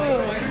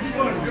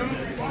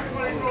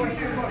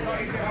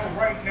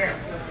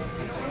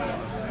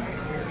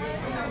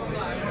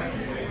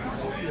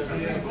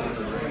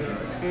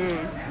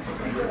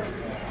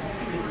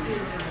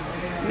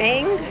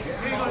 Ming?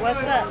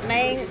 What's up,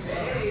 Ming?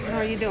 How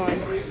are you doing?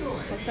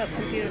 What's up,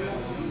 computer?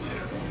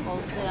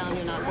 Oh, sit down.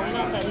 You're not going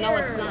outside. No,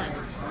 it's not.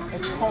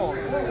 It's cold.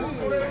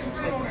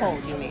 It's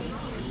cold, you mean.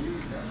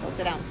 Go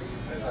sit down.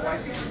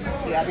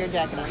 You have your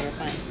jacket on. You're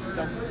fine.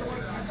 Go.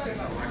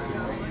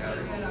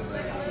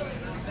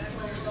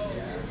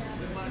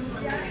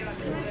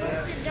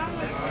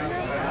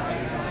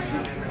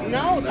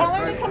 No, tell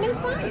her to come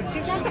inside.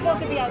 She's not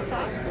supposed to be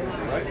outside.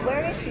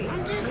 Where is she?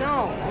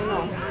 No,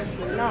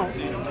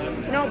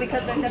 no,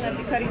 because they're gonna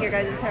be cutting your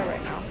guys' hair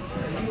right now.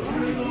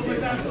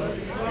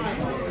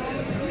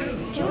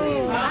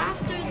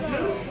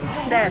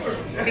 Step,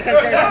 because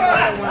there's more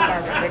than one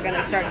barber. They're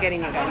gonna start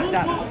getting you guys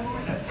stuck.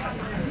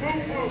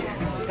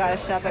 Got a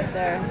shop up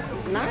there.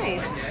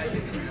 Nice.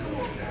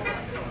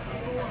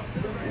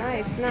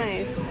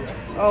 Nice.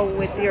 Oh,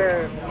 with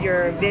your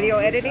video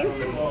editing?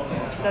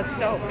 That's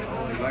dope.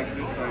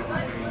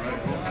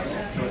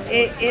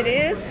 It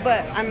is,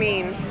 but I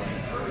mean,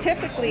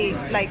 typically,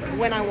 like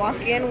when I walk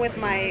in with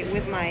my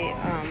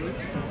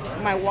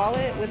my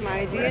wallet with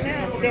my ID in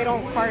it, they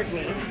don't card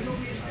me.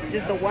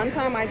 Just the one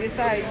time I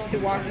decide to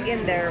walk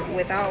in there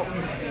without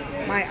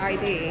my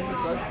ID,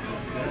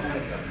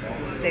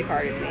 they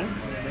carded me.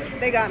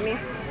 They got me.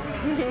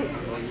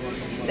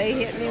 They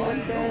hit me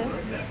with the,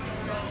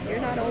 you're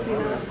not old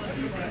enough.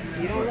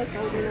 You don't look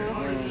old enough.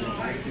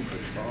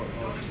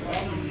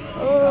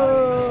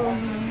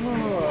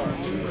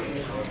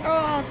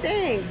 Oh,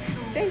 thanks.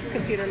 Thanks,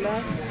 computer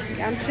love.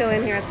 I'm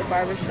chilling here at the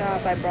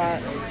barbershop. I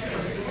brought,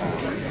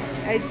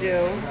 I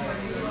do.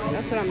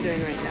 That's what I'm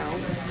doing right now.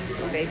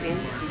 I'm vaping.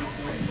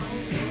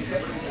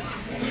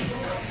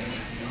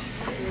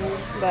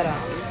 But,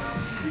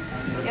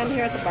 I'm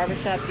here at the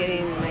barbershop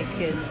getting my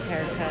kid's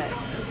haircut.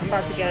 I'm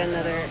about to get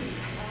another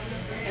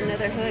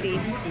hoodie.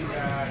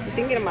 I'm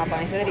thinking about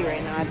buying a hoodie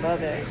right now. I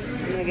love it.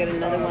 I'm gonna get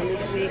another one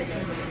this week.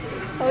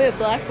 Oh, a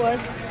black one.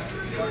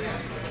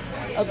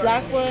 A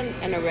black one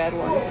and a red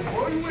one.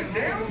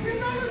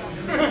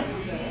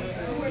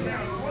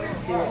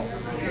 See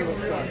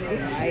what's up. I'm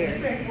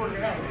tired.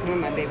 Oh,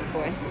 my baby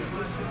boy.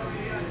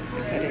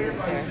 Cut in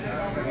his hair.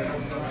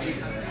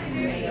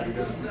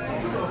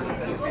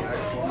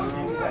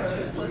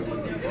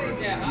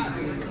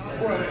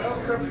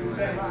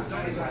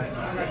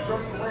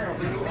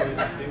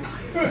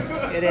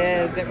 It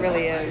is. It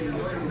really is.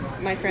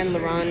 My friend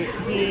LaRon,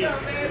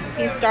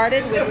 he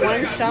started with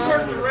one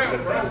shop.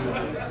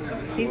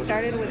 He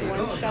started with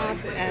one shop,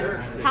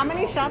 and how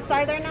many shops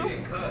are there now?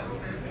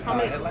 How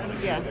many?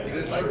 Yeah,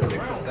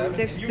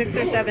 six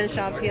or seven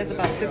shops. He has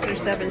about 6 or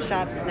 7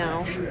 shops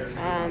now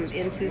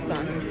in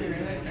Tucson.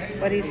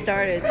 But he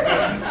started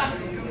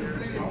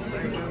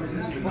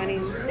 20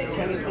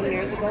 some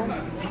years ago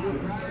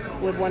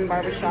with one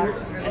barbershop,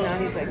 and now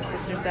he's like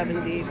 6 or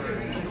 7 deep.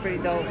 It's pretty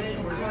dope.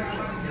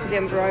 The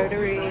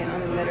embroidery on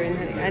the lettering.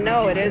 I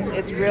know it is.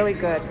 It's really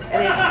good,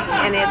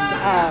 and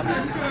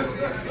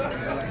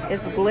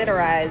it's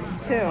glitterized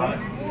too.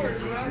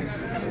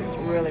 It's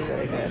really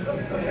good. I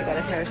got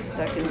a hair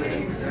stuck in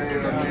me.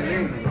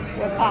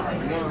 What's up?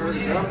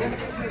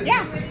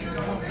 Yeah.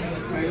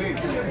 Mai-Ling,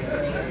 can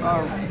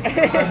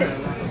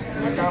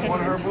you grab one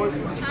of her boys?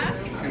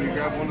 Can you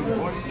grab one of the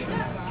boys,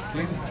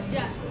 please?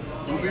 Yeah.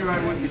 We'll be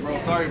right with you, bro.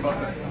 Sorry about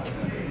that.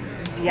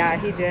 Yeah,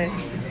 he did.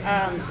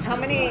 How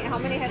many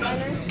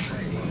headliners?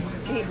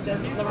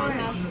 Does LaRon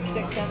have?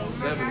 6,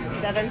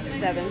 7?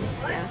 7.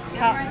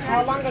 Yeah.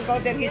 How long ago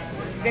did he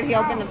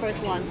open the first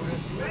one?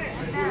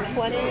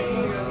 20.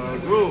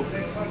 Rule.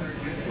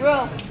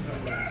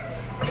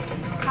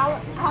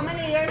 How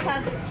many years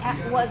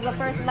was the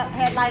first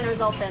headliners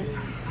open?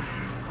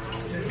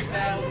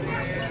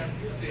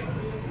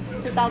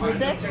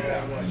 2006.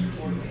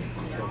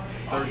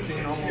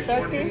 13, almost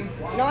 13?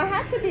 No, it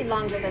had to be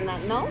longer than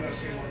that. No.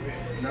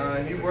 Nah,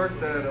 he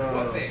worked at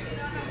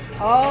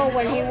Oh,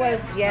 when he was,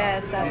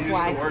 yes, that's he used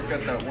why. to work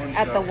at that one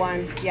At shop. the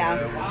one, yeah.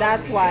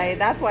 That's why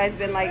it's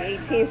been like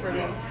 18 for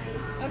me.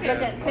 Look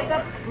at, pick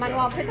up,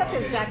 Manuel, pick up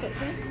his jacket,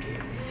 please.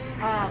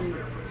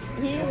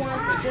 He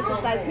wants just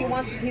the sides.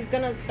 He's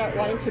gonna start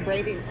wanting to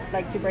braid it,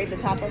 like to braid the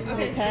top of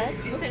his head.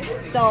 Okay.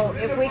 So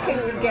if we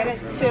can get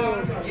it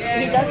to,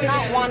 he does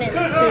not want it to the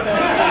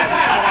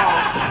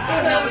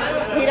at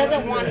all. He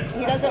doesn't want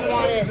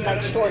it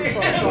like short.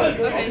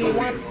 He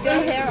wants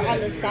still hair on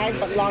the side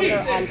but longer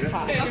on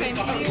top. Okay. Do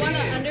you want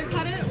to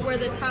undercut it where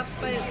the top's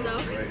by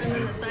itself and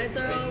then the sides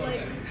are all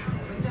like?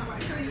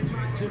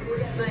 Just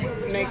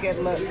make it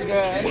look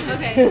good.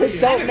 Okay.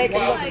 Don't make it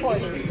look like,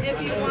 corny.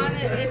 if you want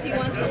to like braid it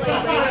on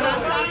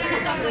top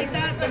and stuff like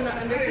that, then the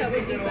undercut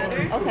would be better.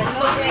 Okay.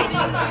 But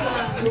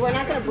I think, We're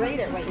not gonna braid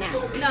it right now.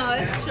 no,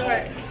 it's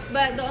short.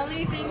 But the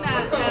only thing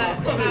that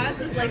has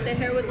is like the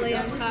hair would lay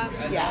on top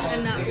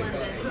and not blend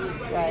in.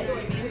 Right.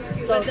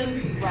 So But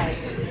then, right.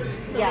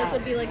 so this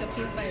would be like a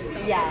piece by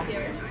itself Yeah.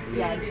 here.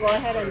 Yeah. Go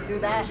ahead and do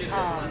that.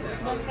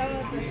 But some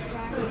of the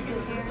side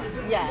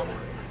here. Yeah.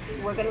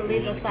 We're gonna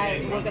leave the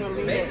side. We're gonna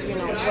leave it. You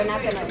know, we're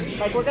not gonna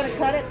we're gonna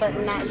cut it, but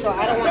not show.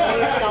 I don't want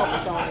any scalp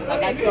showing.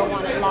 Like I still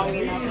want it long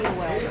enough to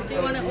wear. Do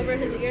you want it over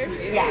his ears?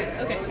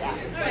 Yeah. Okay.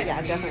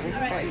 Yeah, definitely.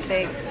 Right.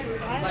 Thanks.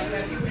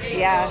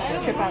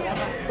 Yeah. Trip out.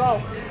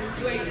 Go.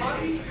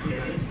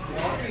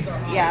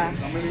 Yeah.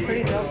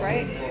 Pretty dope,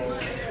 right?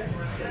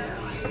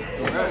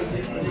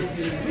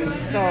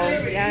 So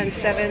yeah, and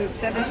seven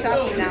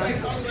shops now,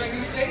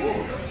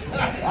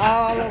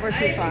 all over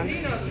Tucson.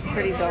 It's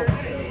pretty dope.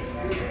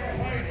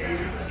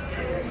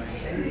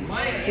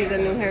 She's a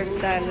new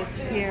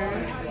hairstylist here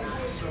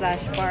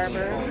 /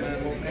 barber.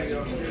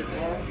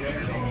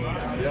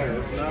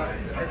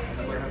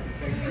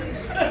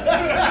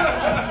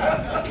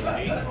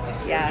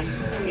 Yeah,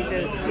 he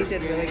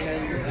did really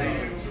good.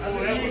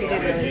 He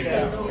did really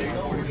good.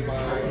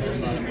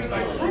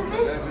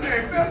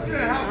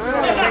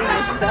 Bring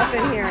my stuff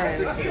in here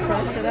and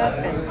crush it up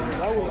and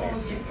roll it.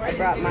 I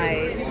brought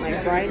my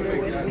grinder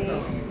with me.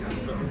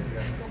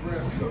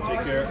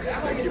 Take care.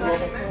 Thank you, bro.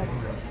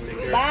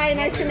 Bye,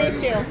 nice to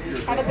meet you.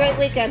 Have a great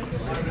weekend.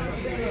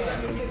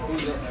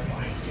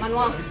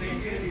 Manuel.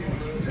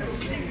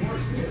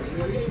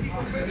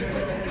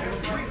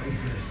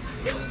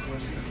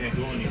 Can't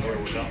go anywhere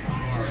without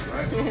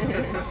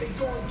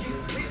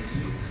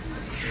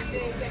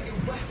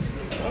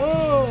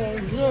Oh,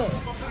 good.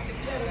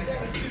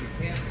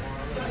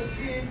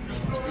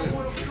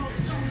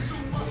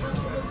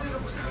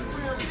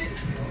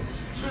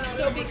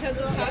 So because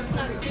the top's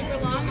not super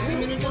long,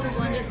 I'm gonna just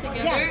blend it together,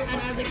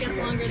 and as it gets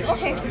longer, then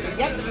Okay.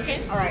 Yep. Okay.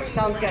 All right.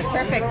 Sounds good.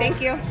 Perfect. Thank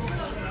you.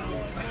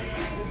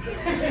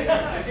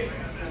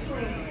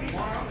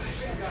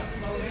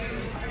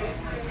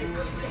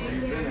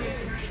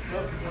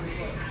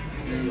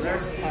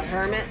 A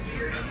hermit.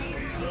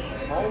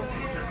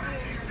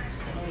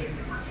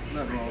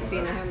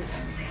 Being a hermit.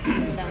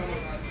 Sit down.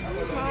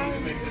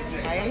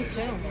 I am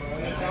too.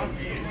 I'm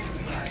exhausted.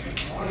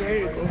 I'm ready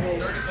to go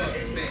home.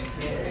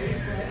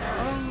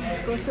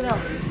 Oh, go sit down.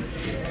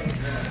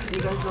 You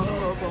guys know the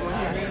rules when we're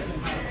here.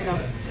 Sit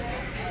down.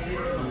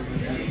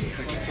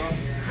 Take this off.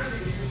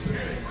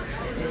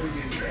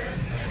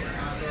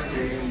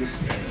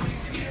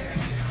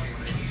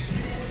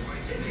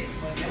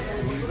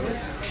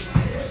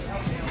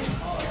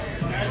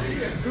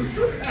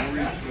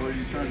 What are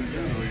you trying to do?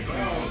 Are you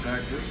trying to go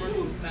back this way?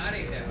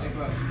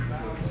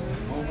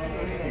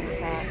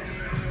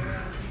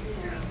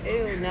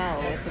 Ew, no,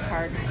 it's a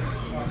Cardinals.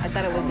 I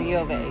thought it was a U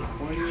of A.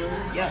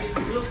 Yep.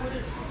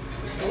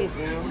 It needs a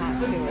little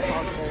hot too. It's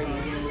all dirty.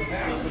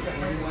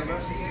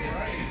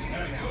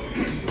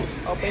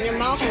 Open your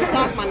mouth and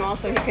talk, Manuel,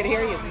 so he could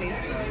hear you, please.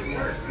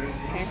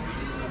 Okay.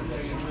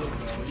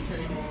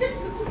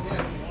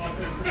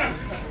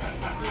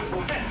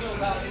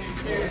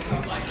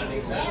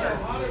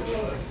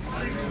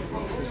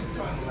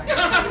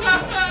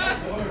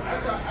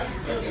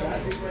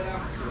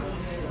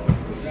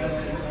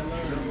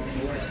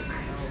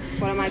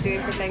 What am I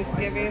doing for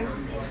Thanksgiving?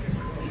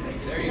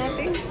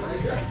 Nothing.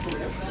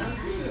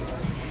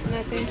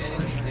 Nothing.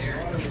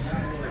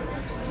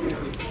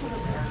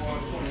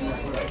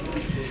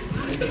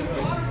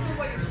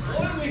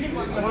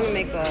 I want to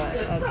make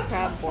a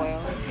crab boil.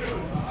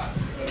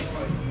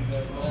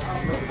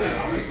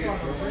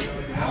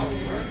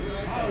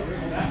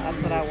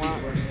 That's what I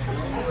want.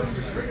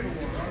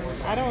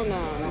 I don't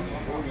know.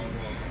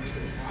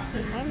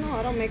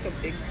 I don't make a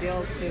big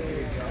deal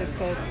to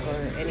cook or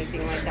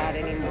anything like that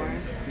anymore.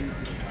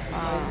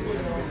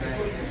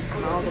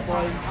 And all the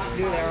boys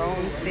do their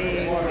own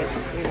thing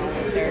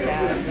with their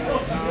dads and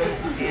whatnot,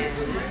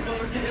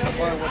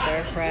 or with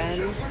their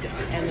friends.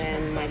 And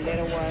then my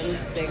little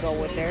ones, they go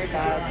with their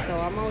dads. So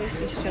I'm always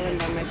just chilling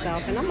by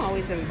myself, and I'm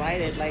always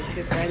invited like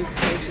to friends'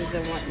 places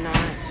and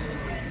whatnot.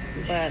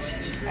 But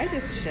I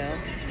just chill.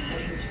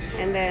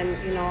 And then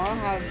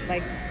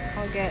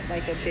I'll get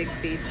like a big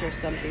feast or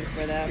something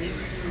for them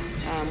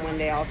when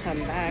they all come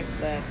back.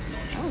 But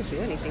I don't do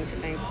anything for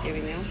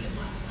Thanksgiving now.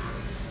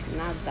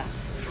 Nada.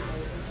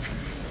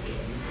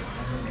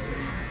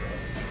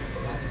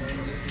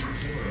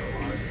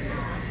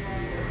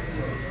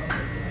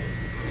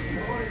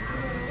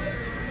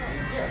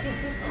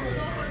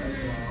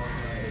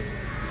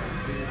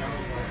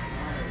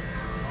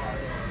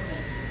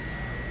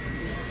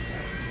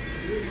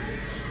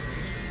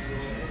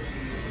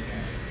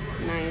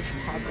 this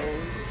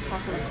tacos.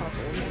 Tacos. I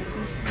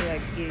feel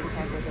like eating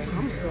tacos right now.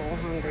 I'm so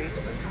hungry.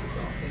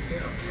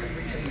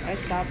 I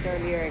stopped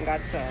earlier and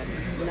got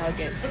some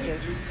nuggets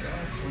just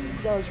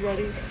because I was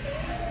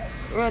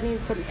running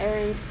some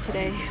errands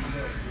today. I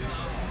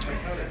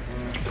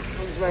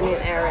was running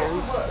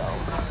errands, so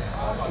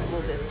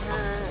move this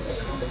hand.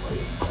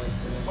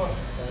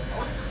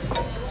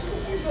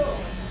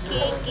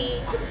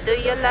 Kiki, do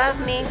you love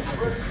me?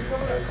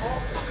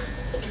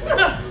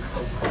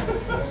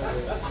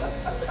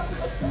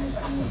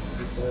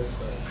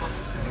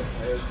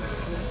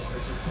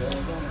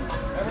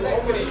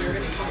 Open it, you're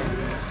gonna eat it.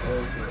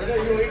 And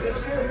you eat this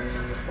too?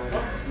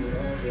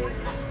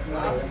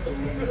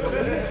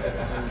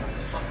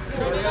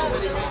 Somebody else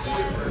said he may eat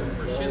it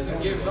for shits and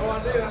gigs. No, I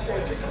did. I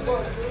said, this is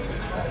what.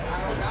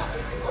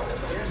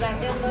 Let's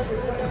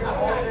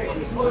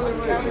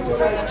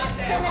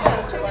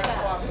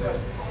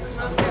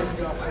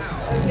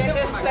get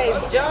this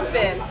place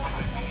jumping.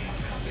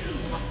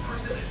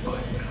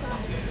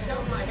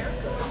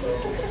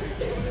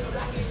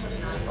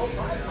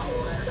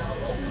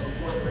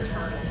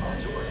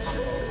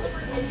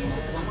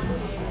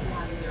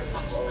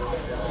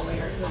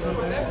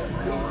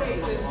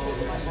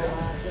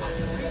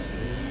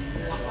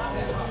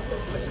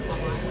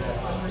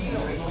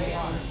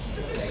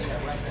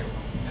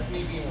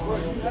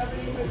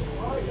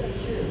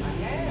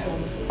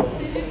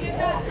 Did you give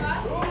that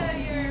sauce to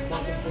your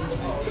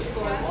mother-in-law?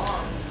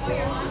 Oh,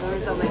 your mom?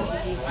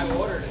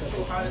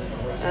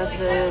 That's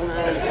him.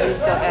 Are you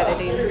still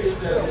editing?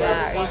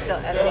 Yeah, are you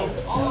still editing?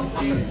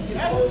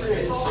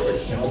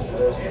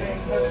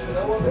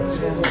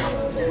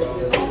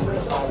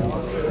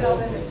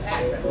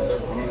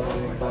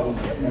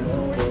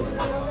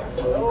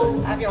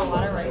 I have your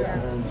water right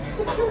here.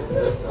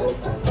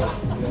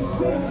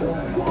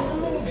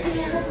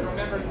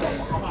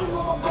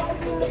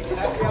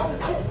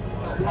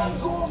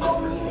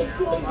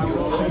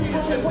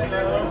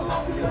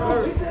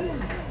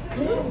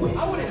 I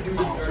wouldn't do you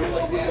dirty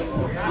like that.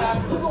 Not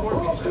after the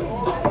scorpion show.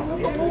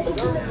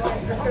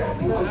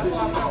 That's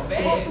why I felt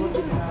bad.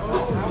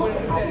 I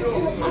wouldn't do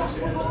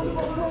that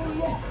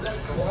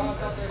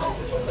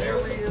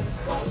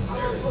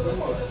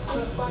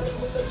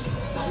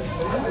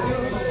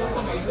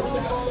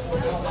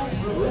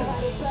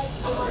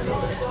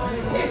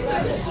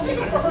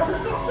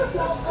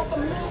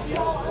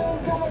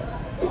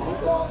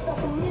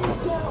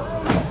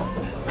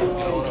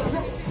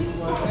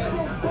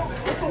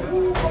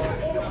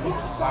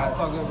Alright, it's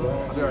all good, bro.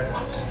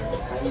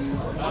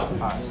 I'll be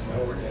right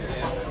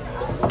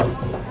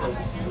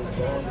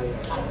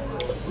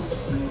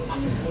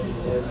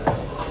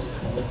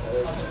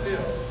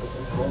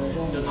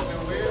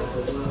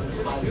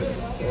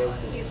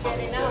He's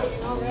getting out, you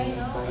know, right?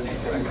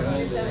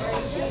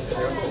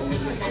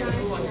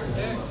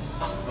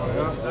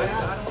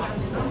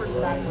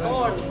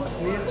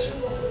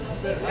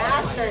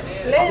 Master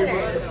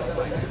Splitters.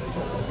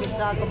 We can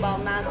talk about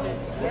Master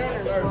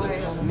Splitters, boy.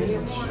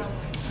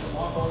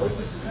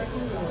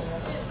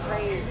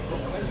 Crazy.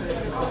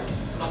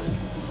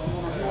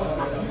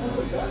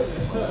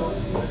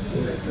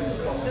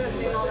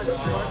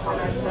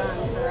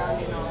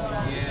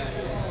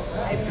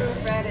 I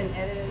proofread and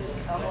edited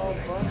a whole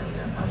book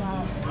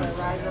about the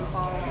rise and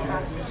fall of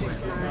Factor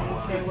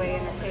 6ix9ine, J-Way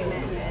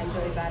Entertainment, and the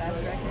Enjoy Badass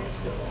Records.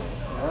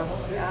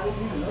 Yeah.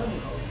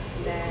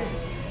 Then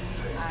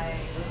I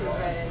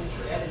proofread and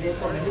edited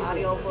an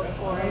audio book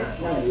for it.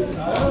 That was a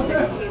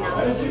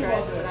 16-hour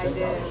stretch that I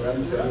did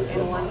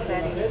in one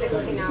setting,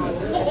 16 hours.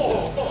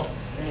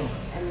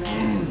 And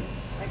then,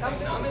 like, I'm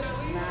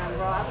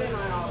bro, I've been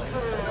on all kinds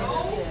of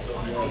shit.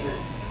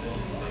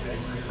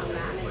 I'm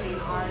managing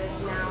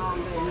artists now.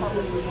 I'm doing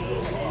public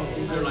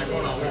engagement. They're like,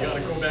 hold on, we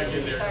gotta go back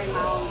in there. Starting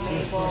my own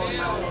label,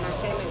 my own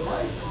entertainment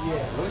work.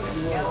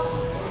 Yep.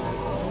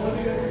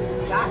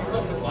 Got to.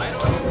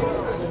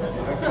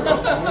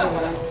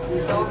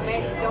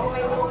 Don't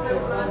make no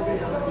sense on.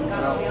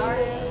 Got all the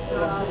artists,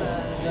 got all the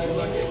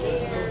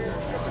engineers,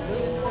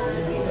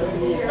 producers,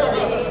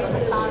 security,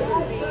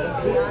 photography,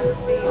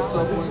 videography, all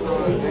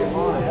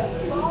of it.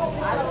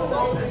 I haven't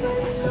spoken.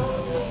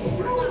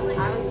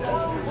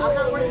 I'm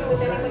not working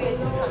with anybody in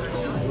Tucson right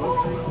now.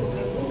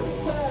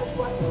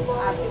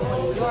 I have people in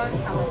New York,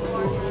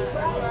 California,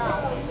 everywhere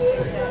else.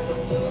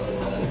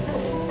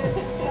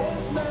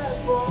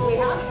 We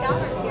have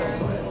talent here.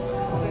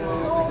 You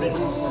know, I think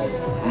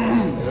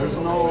There's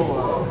no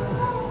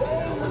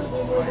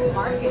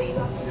marketing.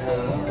 The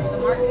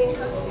marketing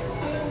sucks here.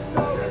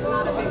 It's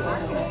not a big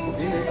market.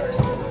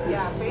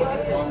 Yeah,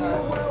 Phoenix is good.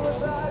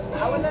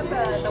 I was at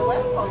the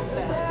West Coast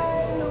Fest. I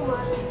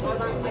was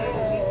on stage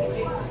with BPG.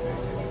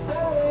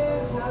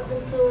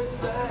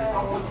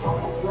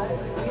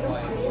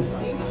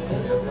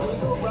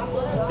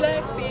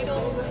 Black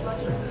Beatles.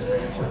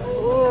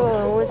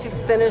 Ooh, once you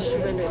finish,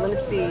 let me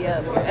see.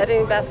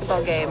 Editing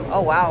basketball game.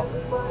 Oh wow,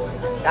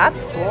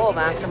 that's cool,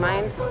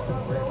 Mastermind.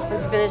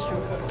 Once you finish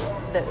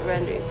the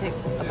rendering, take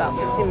about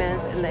 15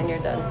 minutes, and then you're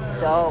done.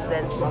 Dope.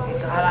 Then smoking.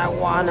 God, I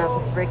wanna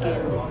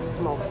freaking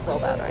smoke so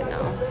bad right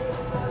now.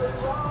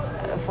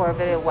 for a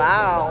video.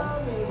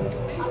 Wow.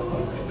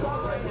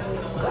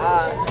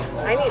 God,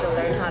 I need to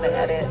learn how to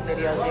edit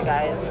videos, you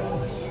guys.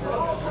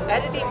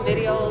 Editing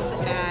videos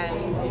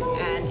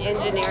and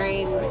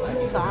engineering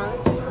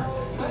songs,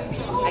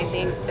 I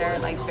think they're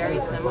like very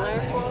similar,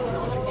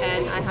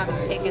 and I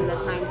haven't taken the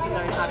time to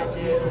learn how to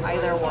do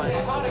either one.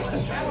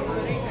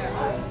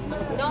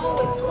 No,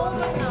 it's cold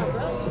right now,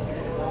 bro.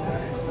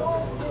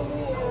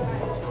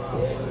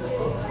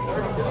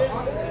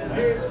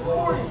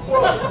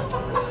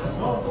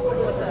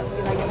 What's up?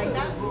 You like it like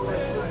that?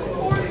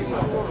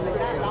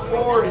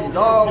 $40.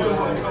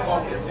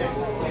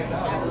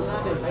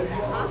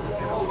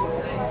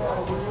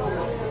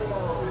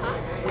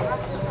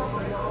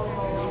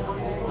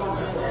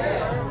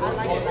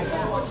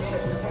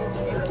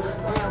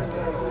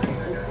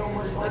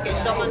 Okay,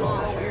 show my mom.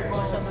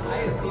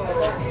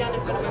 Stand in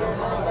front of me.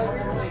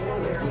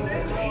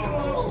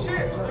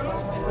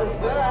 Looks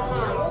good, huh?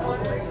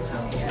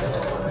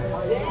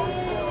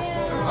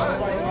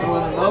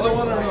 Doing another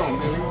one or no,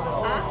 maybe?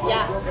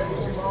 Yeah.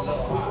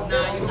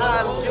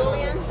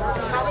 Julian,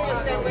 probably the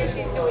same way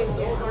she's doing.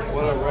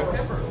 What I read?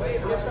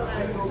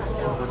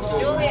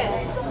 Julian.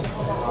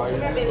 Oh, you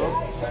Here, baby. go?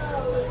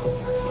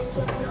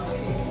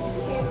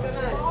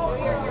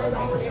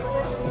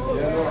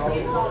 Yeah, no, I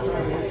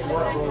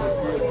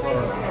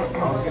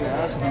was going to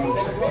ask you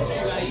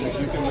if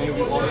you can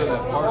maybe order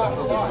that part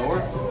for the door,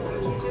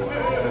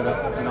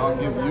 and I'll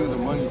give you the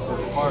money for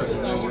the part, and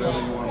then whatever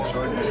you want to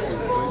charge me to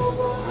replace it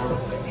or whatever.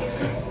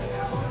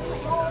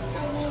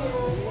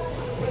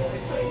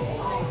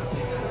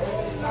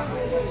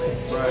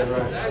 Right,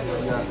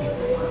 yeah.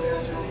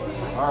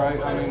 All right,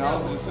 I mean, I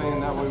was just saying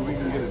that way we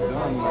can get it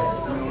done,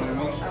 like, you know what I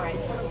mean?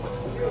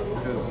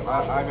 Because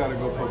I got to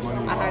go put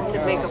money in I my had to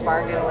account. make a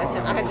bargain with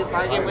him. I had to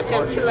bargain with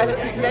him to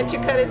let you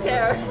cut his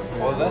hair.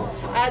 What was that?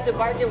 I had to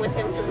bargain with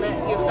him to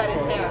let you cut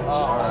his hair.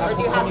 Or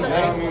do you have somebody?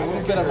 Yeah, I mean,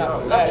 We could have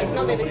done Okay, that.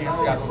 no, baby. He's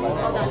got the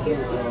money. Hold on.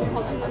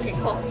 Hold on. Okay,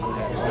 cool.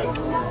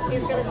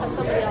 He's gonna cut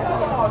somebody else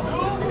hair.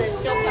 And then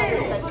she'll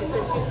probably cut you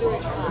since she's doing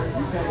this.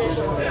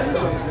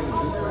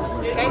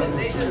 Okay?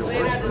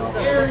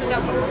 Sit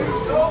down.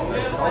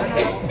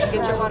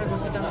 Get your water, go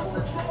sit down.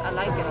 I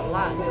like it a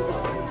lot.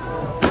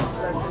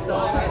 That's so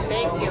good.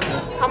 Thank you.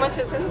 How much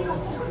is it?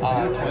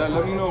 Yeah,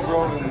 let me know,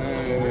 bro, and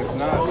then if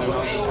not, then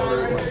I'll just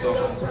order it myself.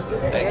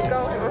 There you go.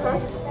 All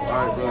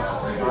right, bro.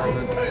 All right,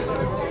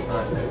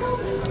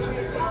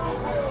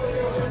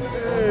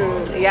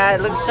 then. Yeah,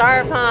 it looks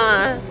sharp,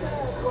 huh?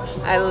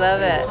 I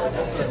love it.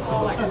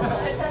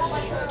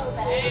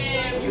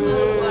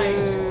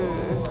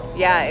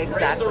 Yeah,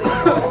 exactly.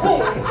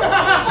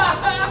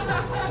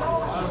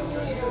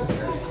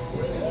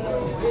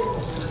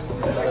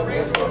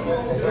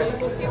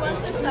 You want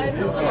this size a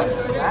little shorter?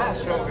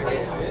 Smash over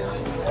here.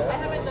 I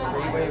haven't done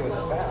mine. Freeway was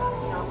bad.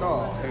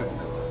 Oh, hell.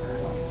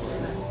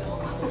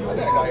 I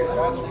think I got your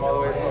fast from all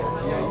the way from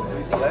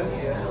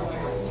Valencia.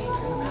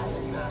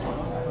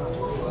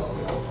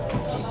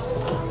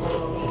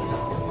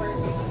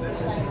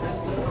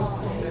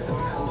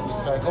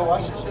 Should I go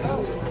wash this shit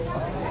out?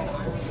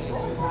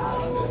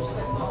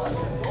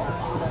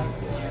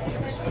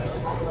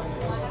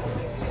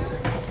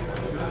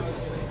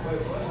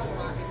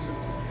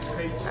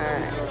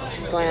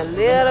 Alright, going a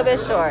little bit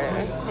shorter.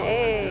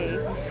 Hey,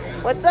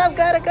 what's up,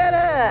 Gutta?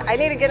 I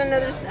need to get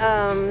another,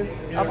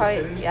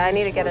 I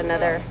need to get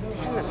another,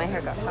 damn it, my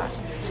hair got caught.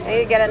 I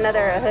need to get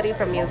another hoodie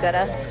from you,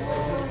 Gutta.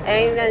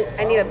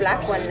 I need a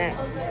black one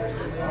next.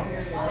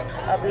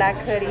 A black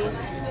hoodie.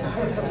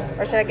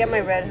 Or should I get my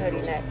red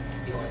hoodie next?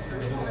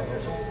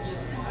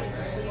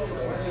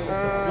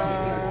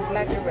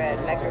 Black or red,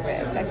 black or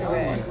red, black or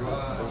red.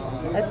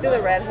 Let's do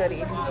the red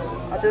hoodie.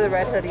 I'll do the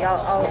red hoodie.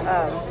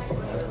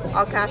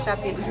 I'll cash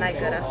out you tonight,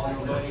 Gutta.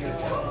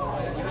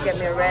 Get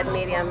me a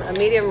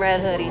medium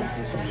red hoodie.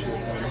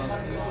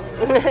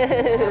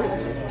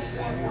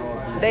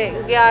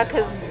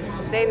 Cause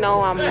they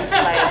know I'm like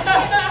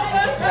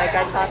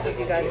I talk with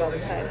you guys all the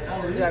time.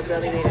 Do I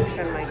really need to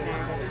trim my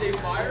hair?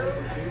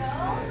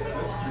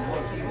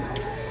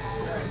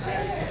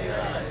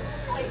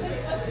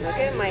 Look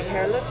at my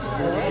hair, looks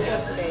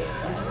gorgeous today.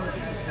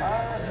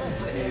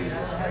 Already,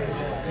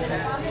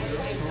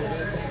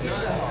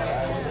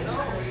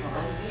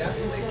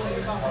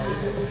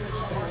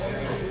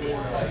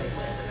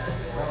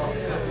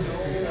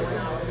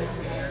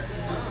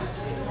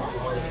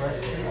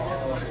 right?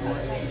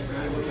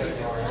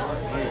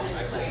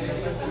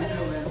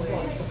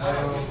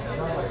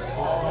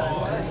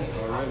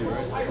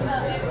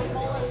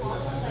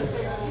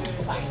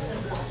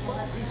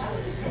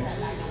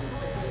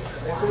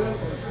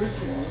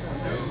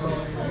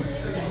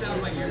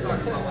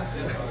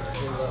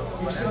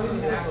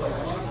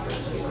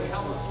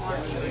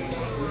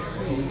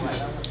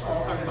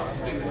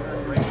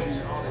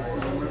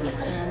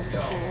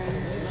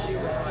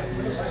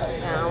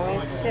 Now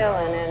we're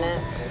chilling in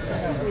it.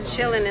 We're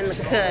chilling in the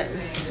cut.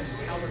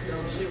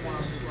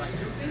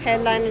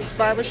 Headliners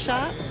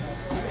Barbershop,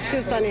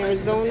 Tucson,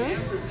 Arizona.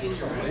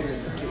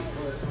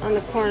 on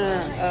the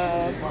corner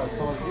of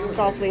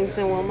Golf Links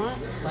and Wilmot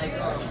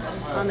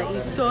on the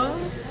east side.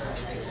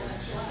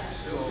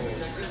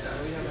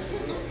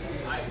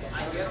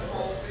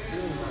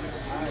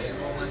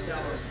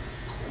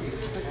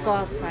 Let's go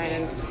outside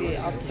and see.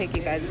 I'll take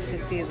you guys to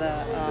see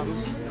the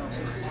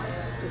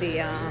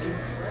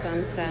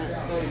sunset.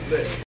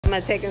 I'm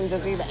gonna take them to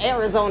see the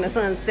Arizona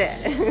sunset.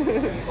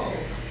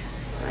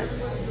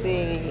 Let's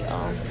see.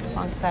 Oh,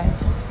 wrong side.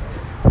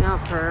 How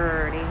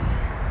pretty.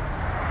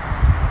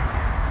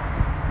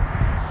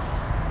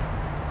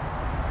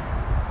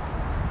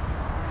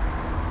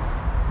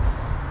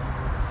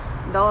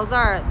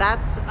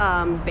 That's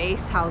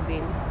base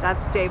housing.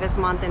 That's Davis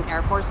Monthan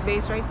Air Force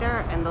Base right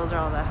there, and those are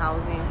all the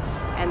housing.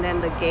 And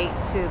then the gate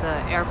to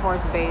the Air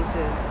Force Base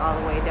is all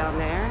the way down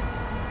there.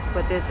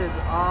 But this is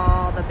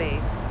all the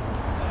base.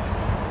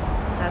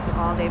 That's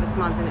all Davis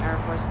Monthan Air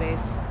Force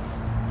Base.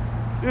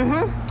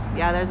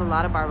 Yeah, there's a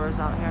lot of barbers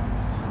out here.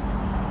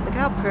 Look at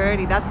how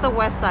pretty. That's the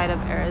west side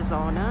of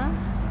Arizona,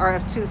 or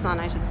of Tucson,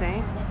 I should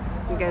say.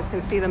 You guys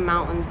can see the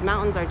mountains.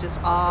 Mountains are just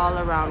all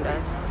around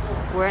us.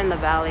 We're in the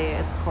valley.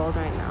 It's cold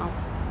right now.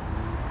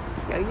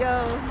 Yo,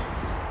 yo.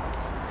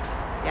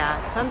 Yeah,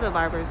 tons of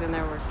barbers in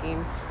there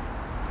working.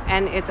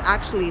 And it's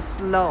actually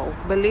slow.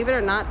 Believe it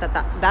or not,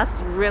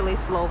 that's really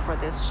slow for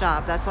this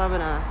shop. That's why I'm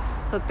going to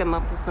hook them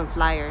up with some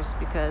flyers,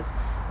 because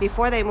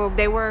before they moved,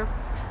 they were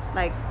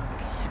like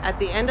at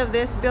the end of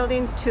this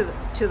building to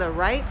the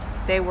right.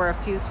 They were a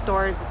few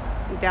stores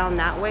down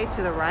that way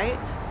to the right.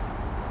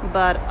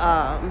 But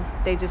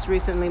they just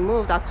recently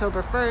moved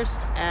October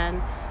 1st,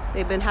 and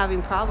they've been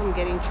having problem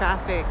getting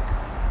traffic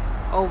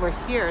over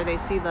here. They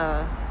see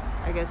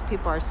I guess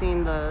people are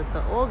seeing the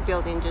old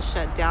building just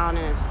shut down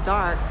and it's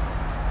dark.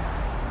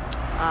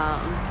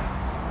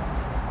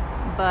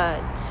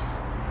 But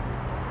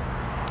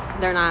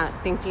they're not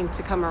thinking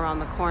to come around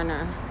the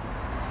corner.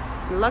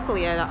 And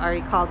luckily, I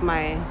already called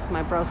my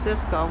bro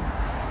Cisco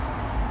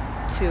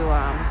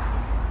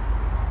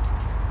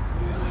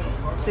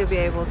to be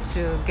able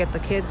to get the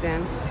kids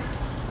in.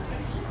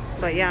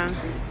 But yeah,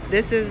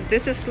 this is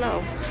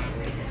slow.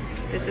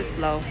 This is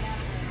slow.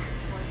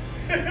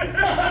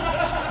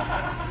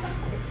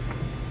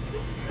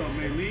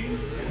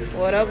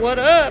 What up, what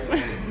up?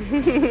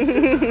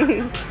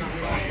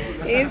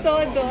 He's so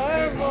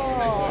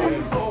adorable.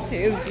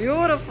 He's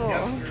beautiful.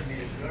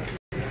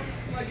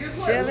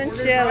 Chillin',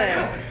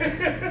 chillin'.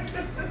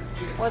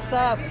 What's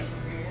up?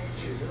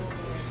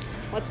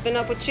 What's been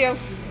up with you?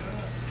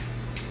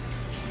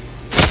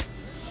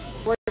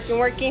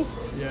 Working?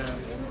 Yeah.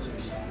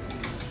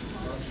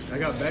 I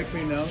got back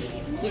pain now.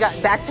 You got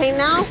back pain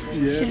now?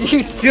 Yeah.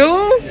 You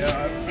do?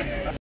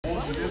 Yeah.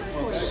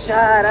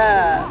 Shut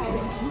up.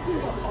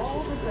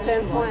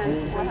 Since when?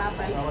 What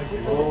happened?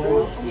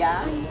 Yeah?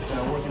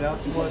 I'm working out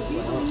too much. I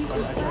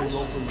try to go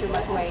from Too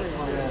much weight.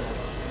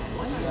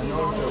 I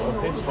noticed a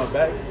pinch in my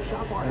back,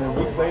 and then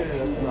weeks later,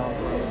 that's when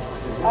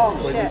Oh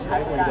shit,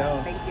 I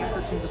forgot. Thank you.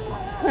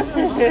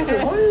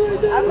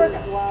 I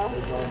forgot. Well,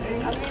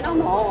 I mean, I'm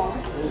home.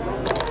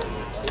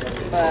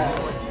 But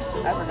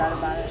I forgot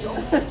about it.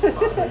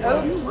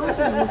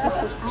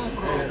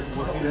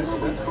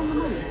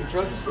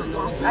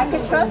 I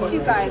could trust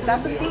you guys.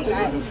 That's the thing.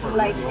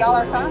 Like, y'all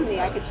are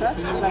family. I could trust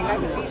you. Like, I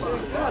could be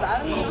good. I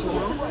don't know.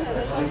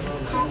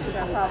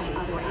 That problem.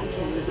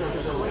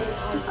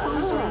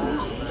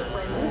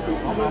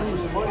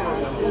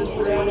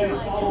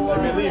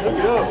 Really hook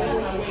it up.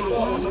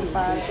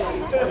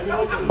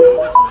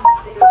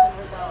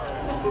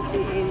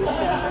 87.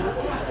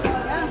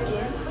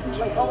 Yeah,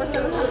 like over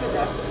 700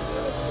 there.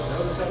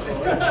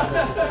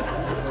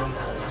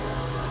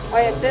 Oh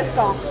yeah,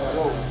 Cisco.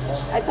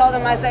 I told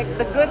him, I was like,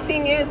 the good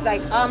thing is,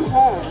 like, I'm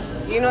home.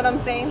 You know what I'm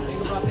saying?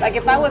 Like,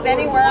 if I was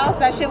anywhere else,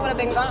 that shit would have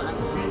been gone.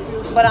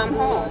 But I'm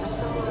home.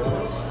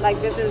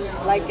 Like, this is,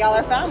 like, y'all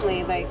are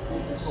family. Like,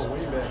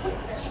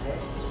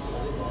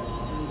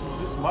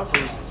 This is my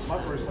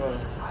first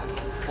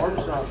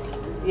barbershop.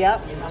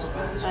 yep,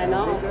 I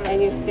know.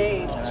 And you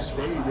stayed. And I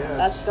stayed, yeah.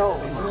 That's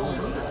dope.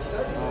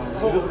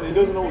 It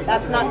doesn't always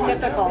That's happen not that way.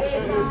 typical.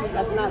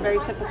 That's not very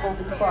typical.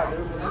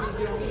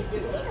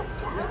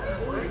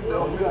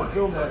 Oh, you gotta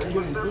film that.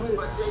 You're gonna do it?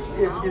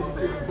 Yeah, it gives you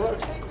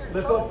 $50.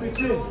 Let's all pitch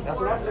in. That's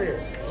what I said.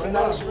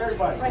 $10 for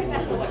everybody.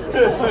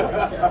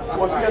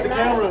 Once you got the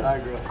camera. All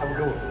right, girl. Have a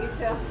good one. You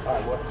too. All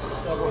right, what?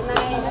 Good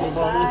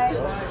night.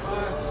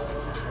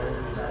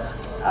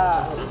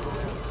 Bye.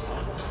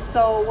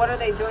 So what are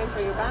they doing for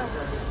your back?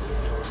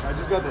 I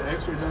just got the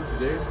x-ray done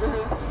today.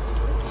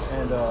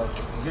 And the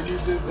good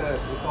news is that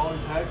it's all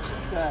intact.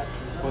 Good.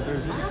 But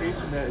there's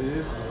indication that it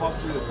is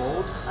possibly a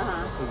bulge.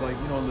 Because, like,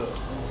 you know,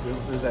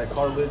 there's that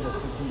cartilage that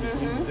sits in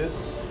between the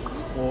discs.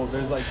 Well,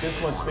 there's like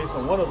this much space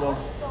on one of them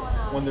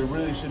when there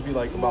really should be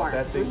like about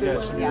that thick. Yeah,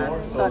 it should be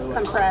more. So it's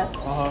compressed.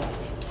 You're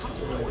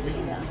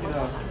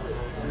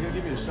gonna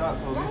give me a shot.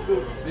 So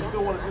they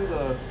still want to do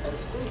the,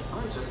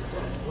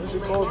 what is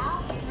it called?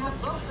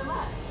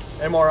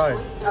 MRI.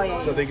 Oh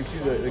yeah. So they can see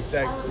the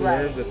exact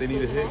nerve that they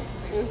need to hit.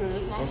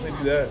 Once they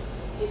do that,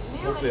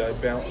 hopefully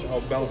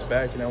I'll bounce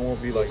back and I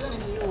won't be like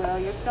Well,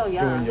 you're still doing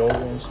young.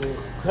 yoga and shit.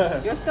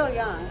 You're still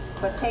young,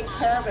 but take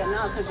care of it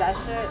now because that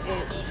shit,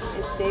 it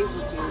stays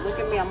with you. Look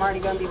at me, I'm already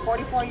gonna be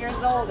 44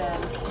 years old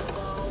and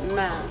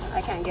man,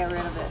 I can't get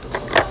rid of it.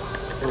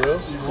 For real?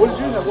 What did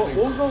you have? What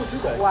was wrong with you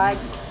guys? Why?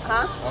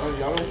 Huh? I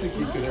don't think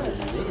you could ever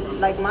be rid of it.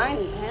 Like mine,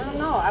 hell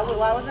no. I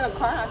was in a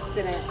car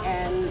accident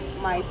and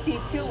my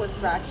C2 was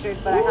fractured,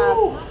 but I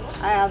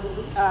have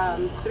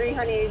 3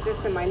 herniated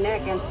discs in my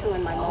neck and 2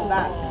 in my low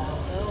back.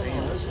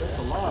 Damn, that's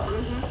a lot.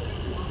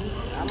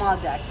 I'm all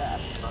jacked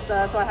up. So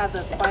that's why I have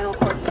the spinal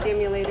cord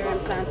stimulator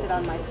implanted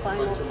on my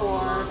spinal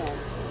cord.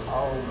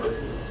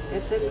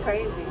 And it's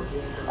crazy.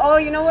 Oh,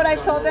 you know what I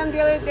told them the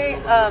other day?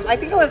 I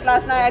think it was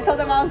last night. I told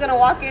them I was gonna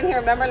walk in here.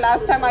 Remember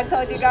last time I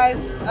told you guys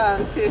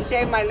to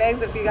shave my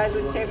legs? If you guys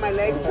would shave my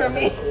legs for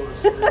me.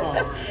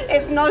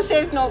 It's no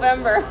shave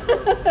November.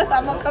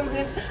 I'm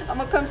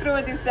gonna come through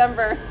in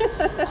December.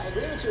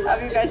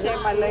 Have you guys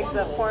shave my legs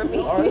up for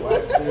me?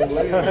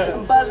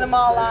 Buzz them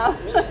all off.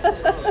 You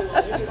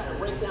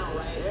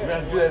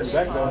gotta do that in the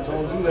background.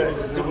 Don't do that.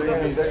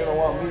 They're gonna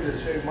want me to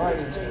shave mine.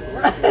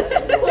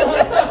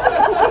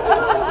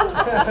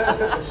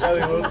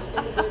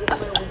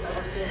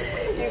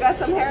 You got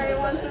some hairy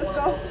ones,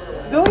 Cisco?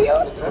 Do you?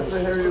 That's the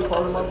hairiest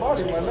part of my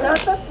body, my Shut neck.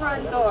 the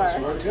front door.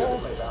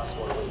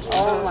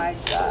 Oh my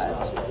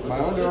God. My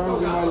underarms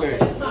and my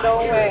legs. No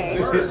way.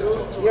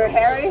 You're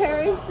hairy?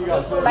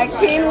 Like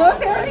Teen Wolf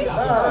hairy?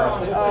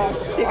 Oh,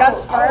 you got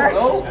fur?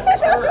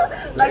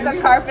 Like the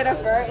carpet of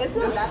fur? It's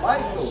not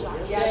that.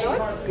 Yeah, no,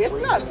 it's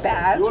not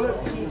bad.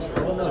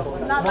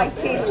 It's not like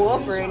Teen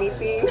Wolf or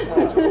anything.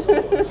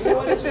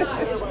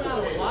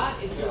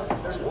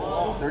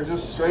 They're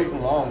just straight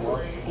and long.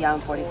 Though. Yeah,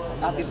 I'm 40.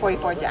 I'll be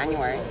 44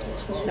 January.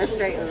 They're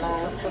straight and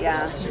long.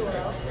 Yeah.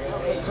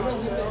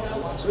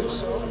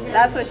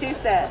 That's what she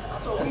said.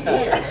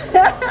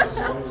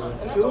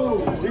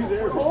 Dude, these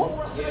are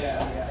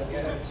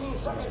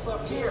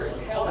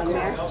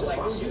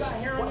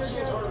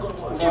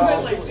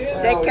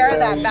Take care of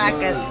that back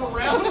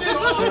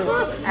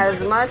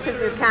as much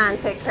as you can.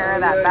 Take care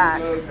of that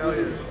back.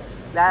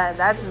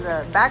 That's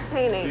the back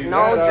pain ain't no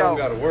I don't joke.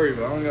 gotta worry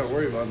about. I don't gotta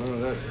worry about none of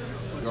that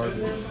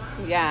garbage.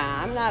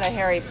 Yeah, I'm not a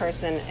hairy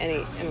person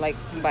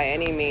by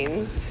any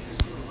means.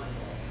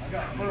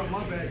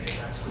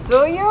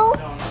 Do you?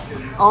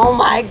 Oh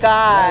my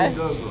God.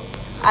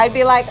 I'd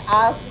be like,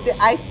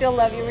 I still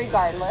love you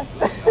regardless.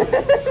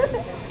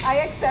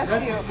 I accept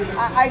you.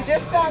 I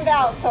just found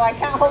out, so I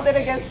can't hold it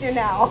against you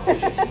now.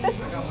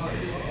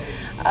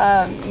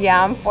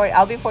 Yeah,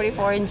 I'll be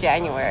 44 in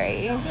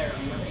January.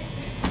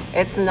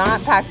 It's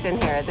not packed in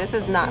here. This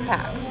is not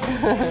packed.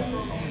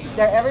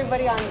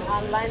 Everybody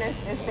online is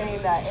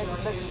saying that it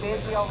looks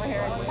busy over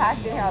here. It's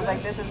packed in here. I was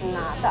like, this is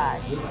not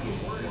packed.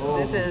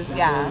 This is,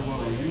 yeah.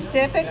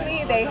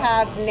 Typically, they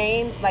have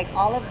names, like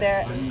all of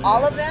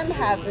them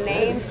have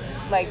names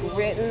like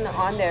written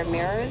on their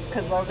mirrors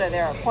because those are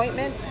their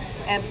appointments.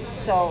 And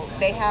so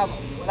they have,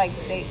 like,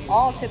 they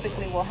all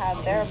typically will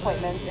have their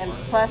appointments, and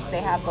plus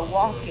they have the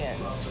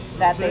walk-ins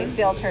that they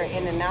filter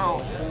in and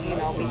out,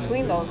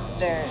 between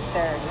their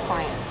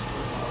clients.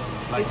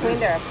 Between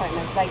their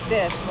appointments, like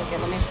this. Look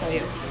at, let me show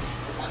you.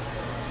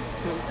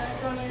 Oops,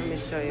 let me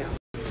show you.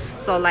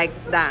 So like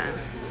that.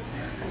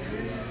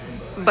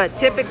 But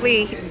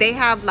typically they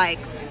have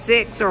like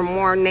 6 or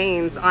more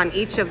names on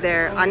each of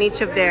their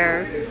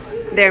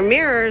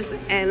mirrors.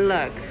 And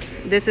look,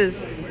 this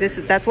is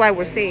that's why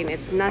we're saying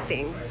it's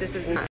nothing. This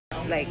is not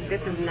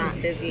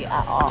busy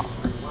at all.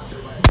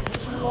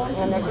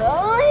 And they're going,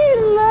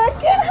 oh,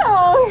 look at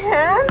how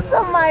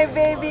handsome my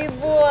baby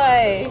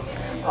boy.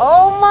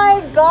 Oh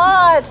my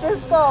God,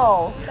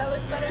 Cisco.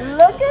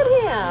 Look at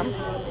him.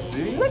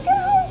 See? Look at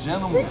how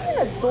Gentleman. freaking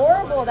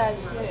adorable that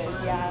shit is.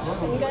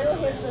 Yeah. And you guys know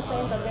here's the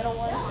same, the little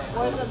one.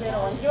 Where's the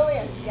little one?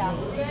 Julian. Yeah.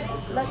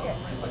 Look at.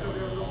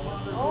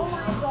 Oh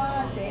my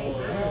God, thank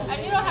you.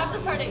 And you don't have to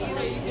part it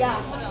either. You can Yeah.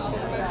 just put it on the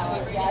first one.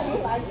 Yeah, he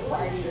likes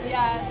parties.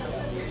 Yeah.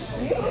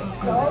 You look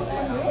so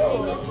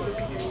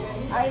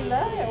cute. I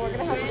love it. We're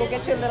gonna have to go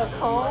get you a little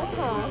comb,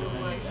 huh?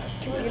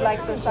 You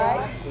like the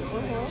sides?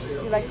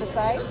 You like the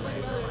sides?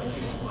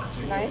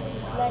 Nice.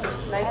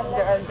 Nice.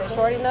 Is it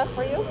short enough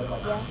for you?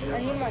 Yeah. I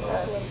need my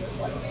chocolate.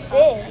 What's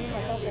this?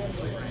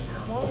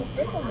 Mom, is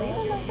this a Leave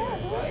it like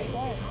that, do it.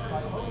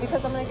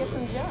 Because I'm gonna get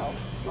some gel.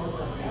 Oh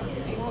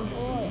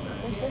boy.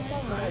 Is this a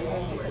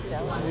You put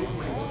gel in it.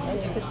 And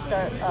you could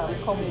start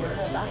combing your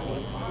hair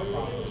backwards.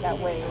 That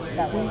way when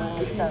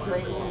you start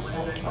braiding,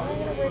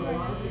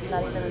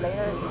 not even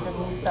later, you just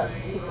start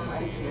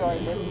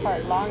growing this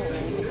part long, and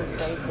then you can just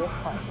braid this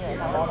part here.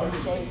 Not all this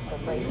shape, but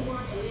braid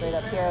straight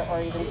up here,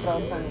 or even throw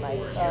some like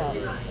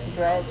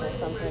dreads or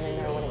something in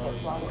there when it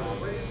gets long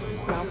enough.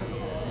 No?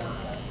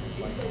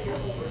 Are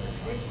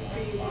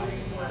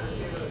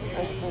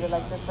you leave it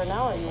like this for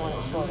now, or you want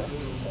it shorter?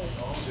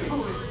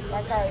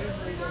 That's how I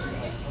usually do it.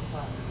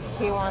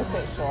 He wants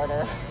it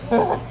shorter.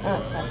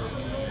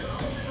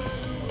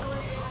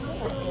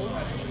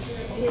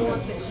 He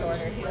wants it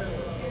shorter.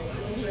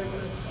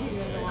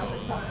 doesn't want to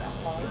talk that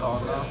long. Oh,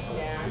 no.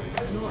 Yeah.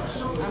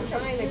 I'm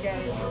trying to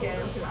get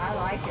into. I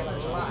like it a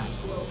lot.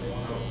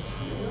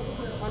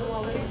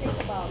 Manuel, what do you think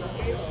about the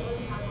table?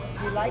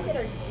 You like it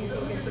or do you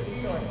think it should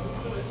be short?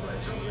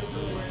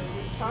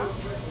 Huh?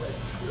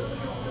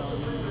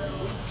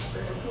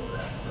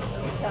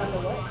 You tell me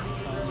what?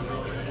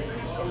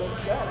 It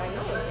looks good. I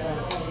know it does.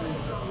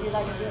 You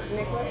like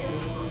Nicholas?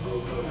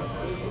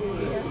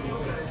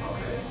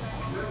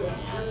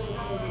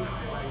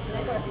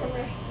 Nicholas, come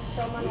here.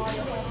 Show Manuel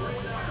your hair.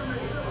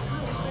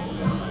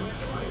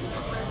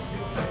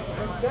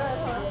 It's good,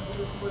 huh?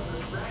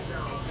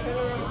 Turn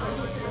around so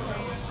you see your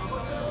hair.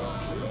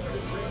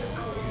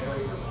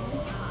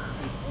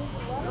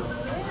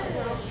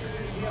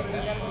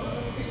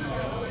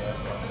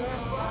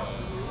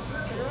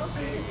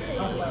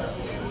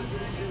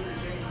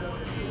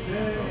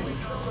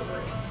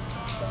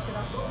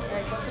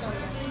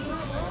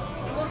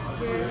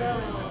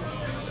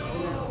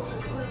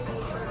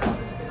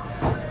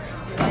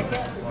 You like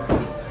it?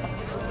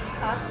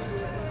 Huh?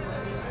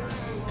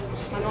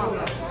 Manuel.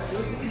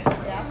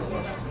 Yeah.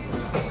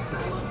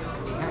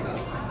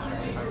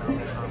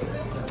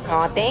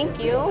 Oh,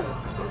 thank you.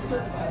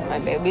 My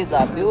babies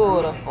are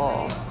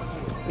beautiful.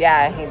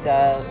 Yeah, he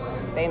does.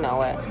 They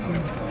know it.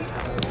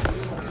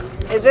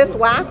 Is this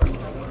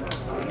wax?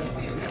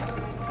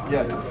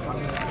 Yeah.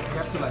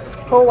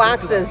 Who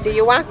waxes? Do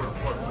you wax?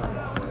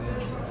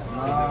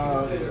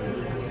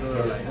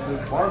 The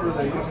barber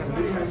that used to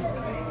be here,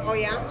 Oh,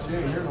 yeah? she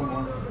ain't here no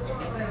more.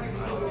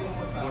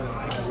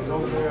 She's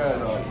over there at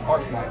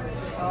Parkmont.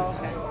 Oh,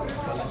 okay.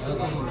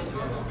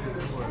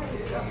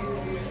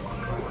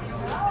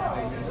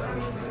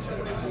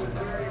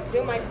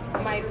 Dude,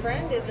 my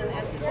friend is an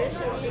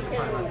esthetician. She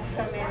can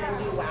come in and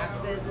do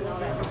waxes and all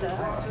that stuff.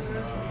 I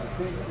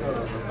think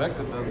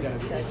Rebecca does it.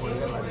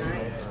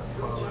 Nice.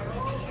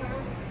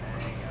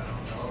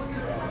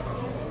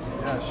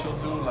 Yeah, she'll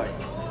do like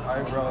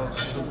eyebrows,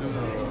 she'll do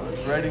the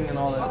threading and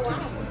all that too.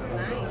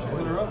 Nice.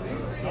 Put her up.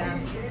 Yeah.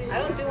 I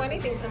don't do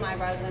anything to my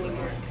eyebrows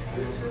anymore.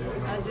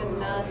 I do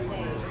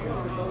nothing.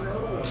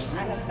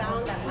 I have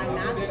found that my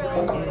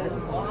natural is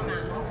bomb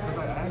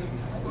ass.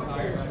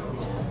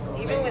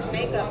 Even with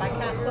makeup, I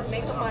can't put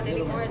makeup on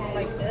anymore. It's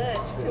like, ugh,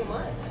 it's too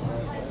much.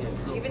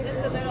 Even just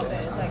a little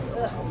bit, it's like,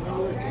 ugh.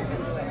 I can't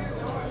do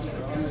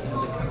it.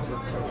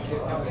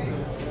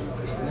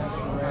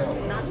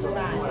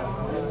 Natural.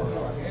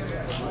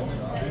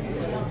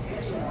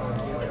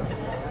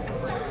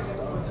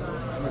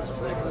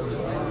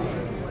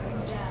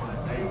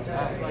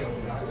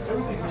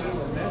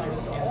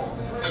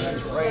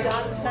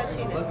 Stop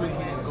touching it.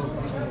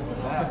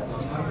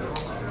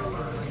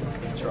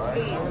 Try.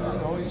 You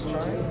know he's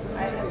trying.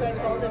 That's what I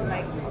told him,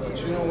 like, But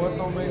you know what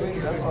though, Mai-Ling?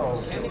 That's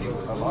how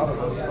a lot of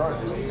us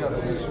start. You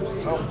gotta mix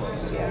yourself up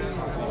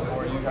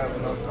before you have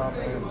enough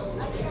confidence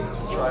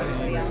to try to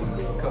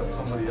even cut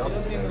somebody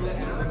else's hair.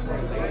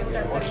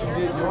 Once you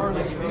get yours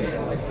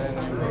decent, then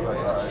you be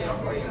like, alright, I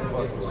can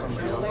fuck with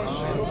somebody else's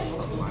shit.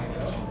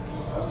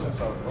 That's just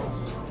how it goes.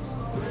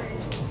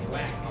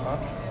 Huh?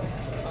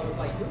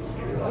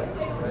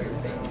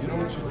 You know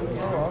what you do,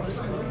 bro?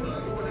 Honestly,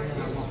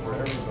 this is for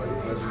everybody,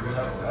 whether you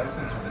have a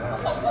license or not.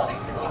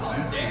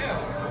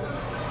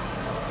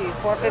 let's see,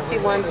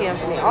 4:51 p.m.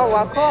 for me. Oh,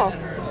 well, cool.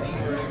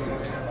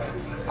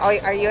 Oh,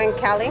 are you in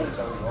Cali?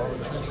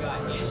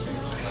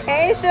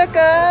 Hey, Shook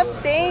Up.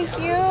 Thank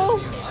you.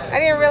 I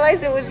didn't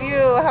realize it was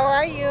you. How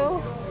are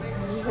you?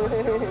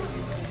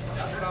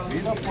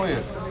 Mira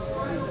pues.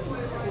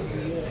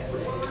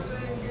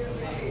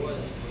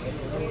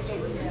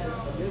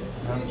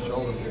 And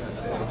shoulder.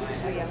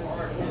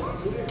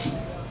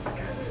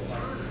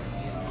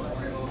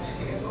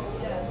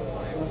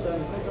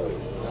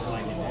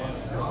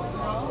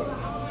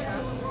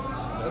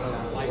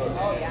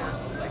 Oh, yeah.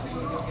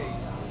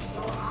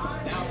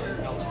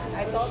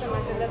 I told him,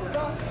 I said, let's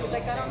go. He's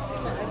like, I don't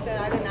think that. I said,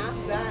 I didn't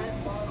ask that.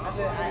 I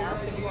said, I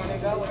asked if you want to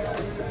go with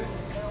us.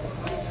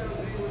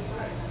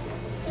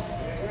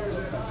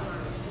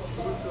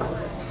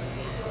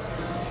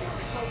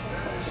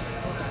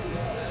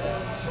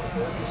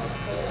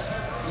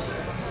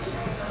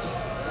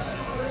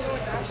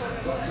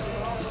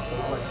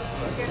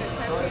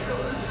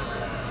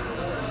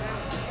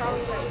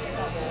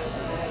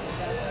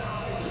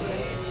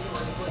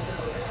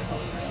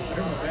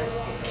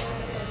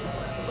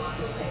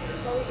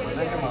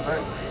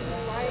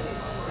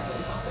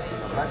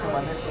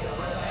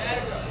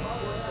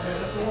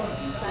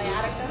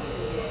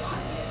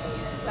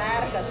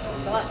 Sciatica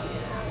sucks.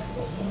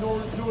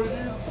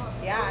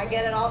 Yeah, I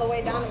get it all the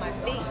way down to my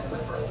feet.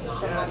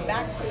 From my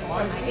back to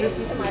my hips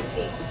to my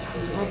feet.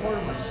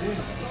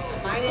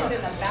 Mine is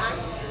in the back,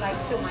 like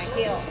to my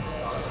heel.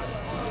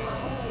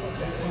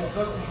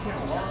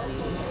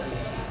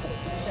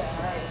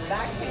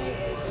 Back pain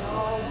is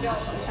no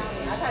joke, I'm telling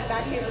you. I've had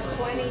back pain for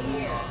 20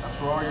 years. That's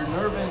where all your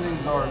nerve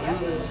endings are, dude.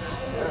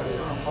 Yeah, it's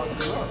gonna fuck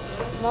you up.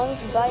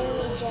 Mom's buying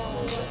me jam.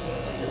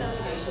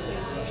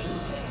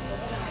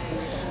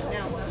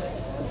 Now,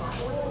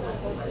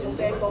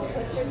 then go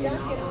put your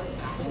jacket on.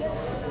 When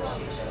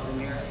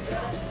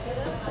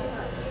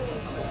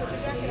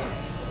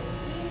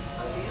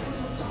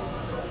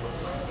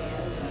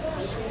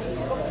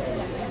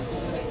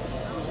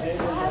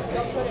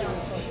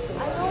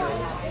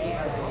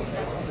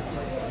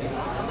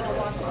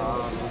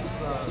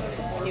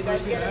you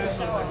guys get in the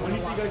shower. When do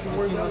you think I can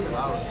work on it?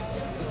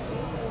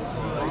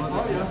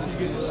 Probably after you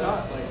get the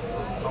shot. Like,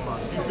 do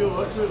you feel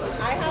up to it? Like,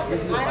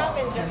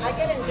 I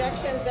get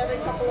injections every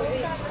couple of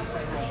weeks.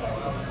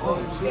 oh,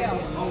 Still.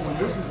 oh, when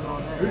yours is on,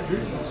 yours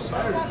is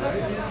Saturday,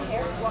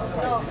 right? Well,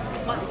 no,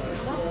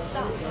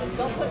 stop.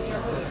 Don't put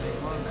your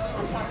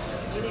on top.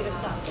 You need to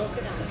stop. Go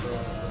sit down.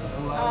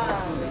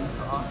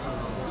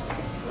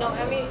 No,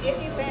 I mean,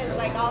 it depends.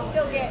 Like, I'll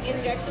still get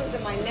injections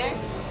in my neck,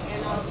 and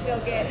I'll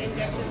still get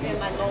injections in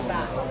my low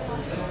back.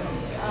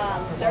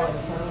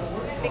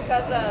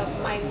 Because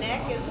my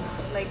neck is,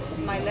 like,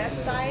 my left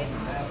side,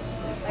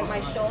 like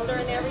my shoulder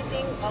and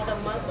everything, all the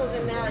muscles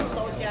in there are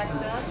so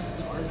jacked up.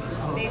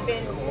 They've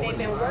been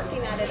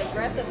working at it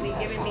aggressively,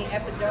 giving me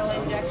epidural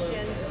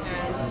injections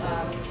and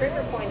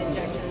trigger point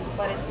injections,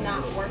 but it's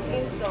not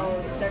working.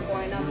 So they're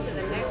going up to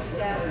the next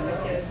step,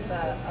 which is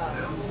the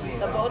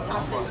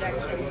Botox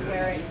injections,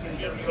 where it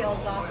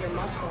kills off your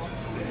muscle.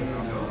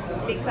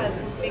 Because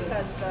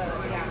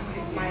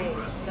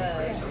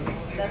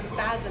the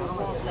spasms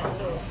won't let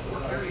loose.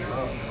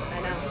 I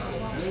know.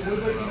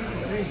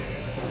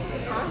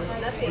 Huh?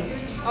 Nothing.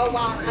 Oh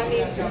wow. I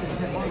mean,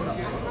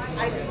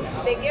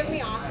 they give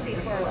me oxy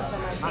for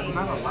my pain.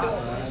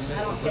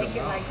 I don't take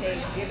it like they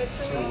give it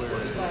to me,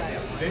 but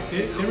They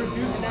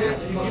refuse to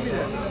give me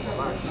that.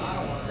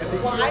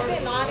 well, I've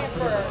been on it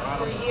for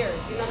years.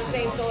 You know what I'm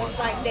saying? So it's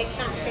like they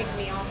can't take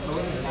me off of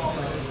it.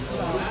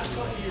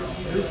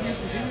 They refuse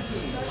to give it to me.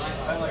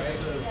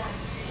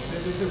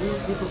 They said, we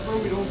prefer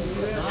we don't do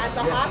that. At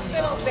the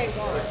hospitals, they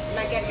won't.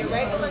 Like at your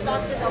regular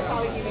doctor, they'll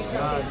probably give you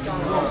something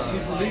stronger.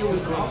 She's Leo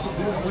was the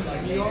opposite. I went to the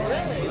ER.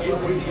 Really? They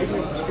gave me a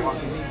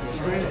prescription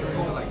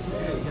for like 2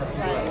 days.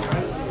 Right.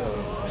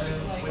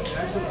 When the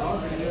actual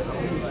doctor did, I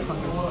was like,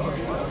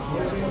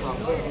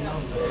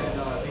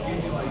 and they gave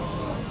me like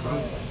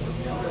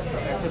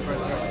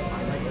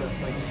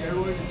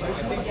steroids.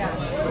 Yeah.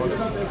 So it's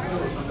not that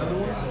good. It's another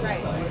one.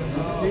 Right.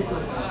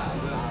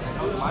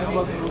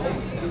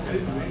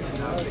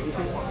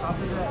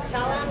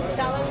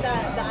 Tell them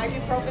that the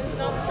ibuprofen's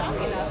not strong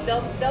enough.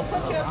 They'll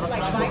put you up to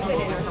like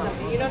Vicodin or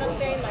something. You know what I'm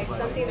saying? Like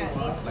something at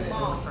least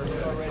small.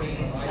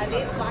 At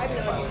least 5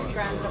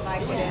 milligrams of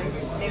Vicodin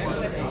mixed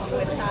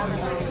with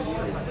Tylenol.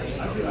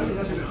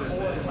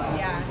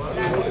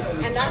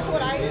 Yeah, and that's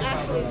what I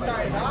actually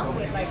started off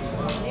with like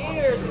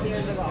years and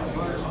years ago.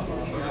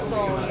 So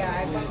yeah,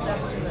 I bumped up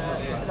to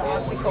the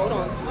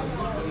oxycodones.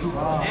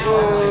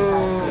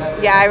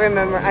 Yeah, I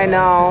remember. I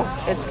know.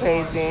 It's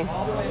crazy.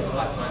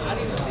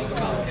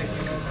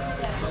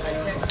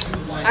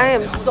 I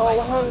am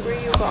so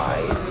hungry, you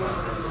guys.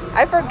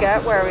 I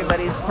forget where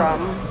everybody's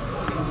from.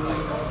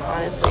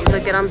 Honestly.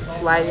 Look at, I'm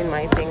sliding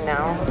my thing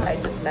now. I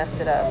just messed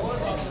it up.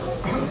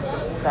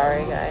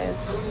 Sorry, guys.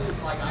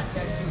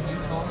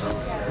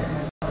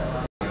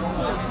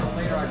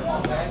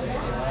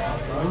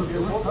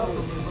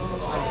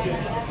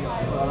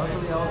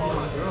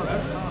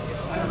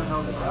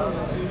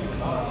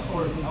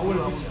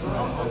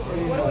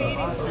 What are we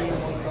eating tonight?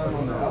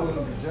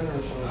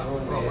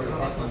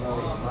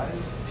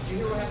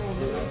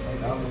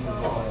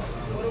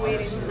 What are we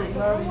eating tonight?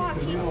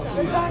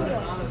 Lasagna.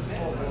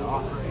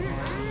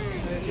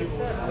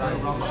 Pizza.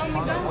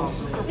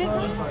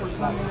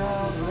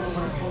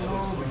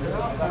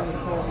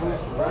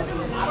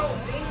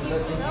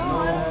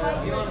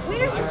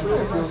 Where's the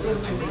truth?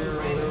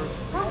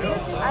 I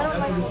don't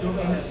like this.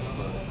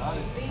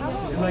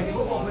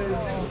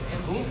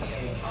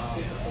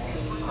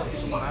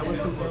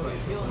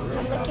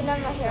 I'm looking at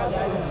my hair.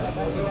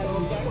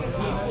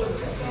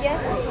 Yeah.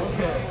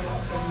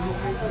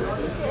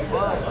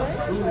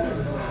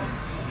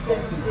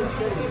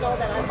 Does he know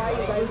that I buy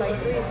you guys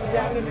like 3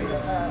 jackets a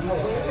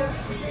winter?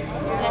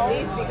 At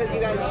least because you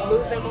guys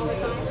lose them all the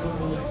time?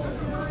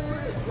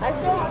 I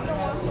still have the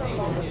one from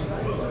home,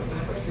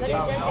 but it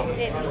doesn't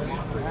fit me.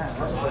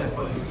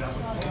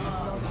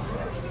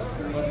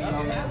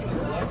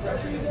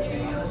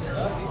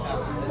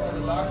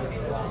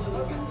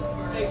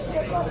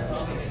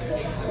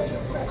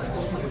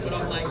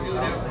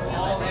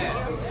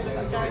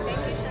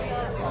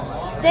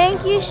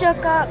 Thank you,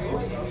 Shook Up.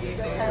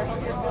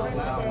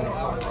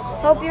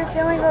 Hope you're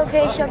feeling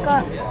okay, Shook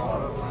Up.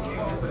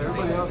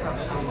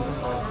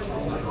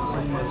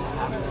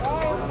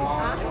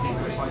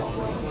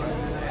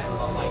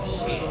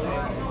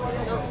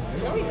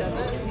 No, he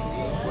doesn't.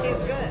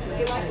 He's good.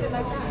 He likes it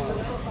like that.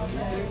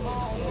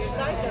 Your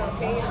sides are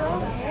okay. So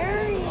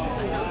hairy. I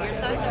know, your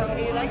sides are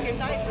okay. You like your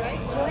sides, right?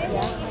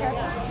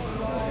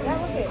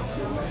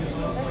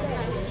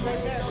 It's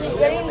right there. He's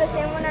getting the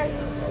same one as.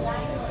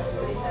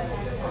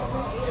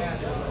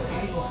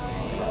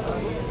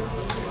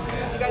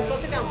 You guys go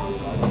sit down.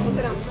 Go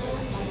sit down.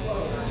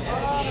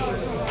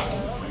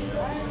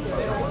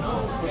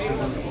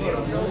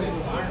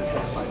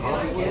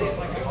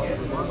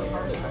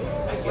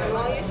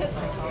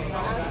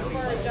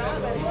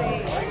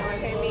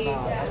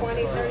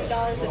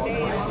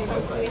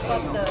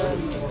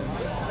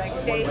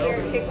 stay here,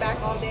 kick back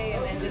all day,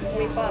 and then just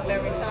sweep up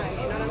every time.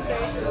 You know what I'm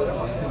saying?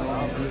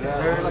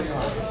 They're like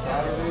on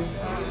Saturday.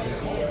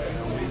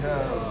 We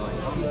have like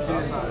 2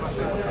 kids that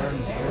take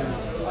turns doing.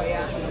 Oh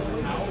yeah.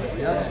 We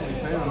actually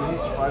pay them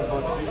each $5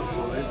 each,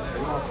 so they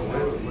walk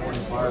away with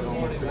 $45,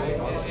 almost $50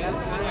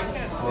 That's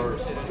nice. for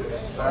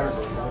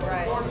Saturday.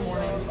 Right.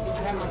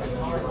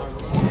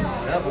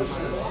 Yeah, but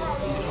shit,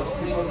 those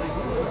people they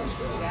do it.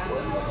 Yeah.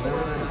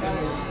 Whenever they're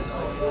doing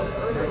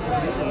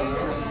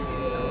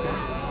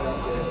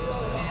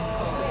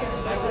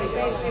That's what I'm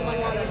saying. Someone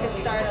want you can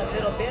start a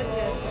little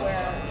business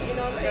where, you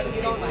know what I'm saying,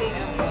 you don't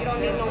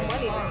need no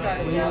money to start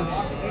a business.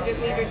 You just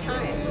need your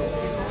time.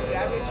 You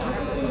have your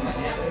time.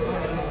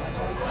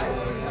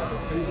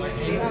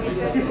 See how you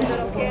said 2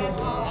 little kids?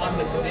 On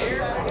the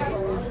stairs.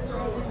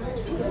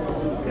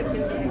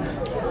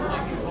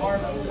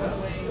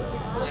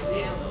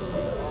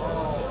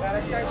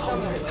 Gotta start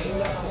somewhere.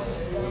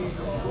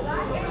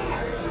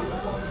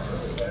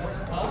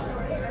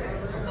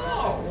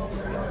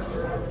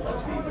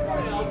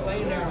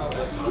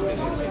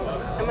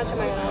 How much am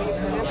I gonna owe you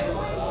for him?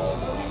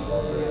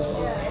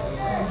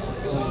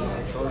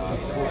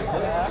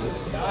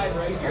 Died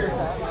right here.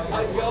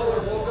 I go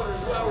and woke up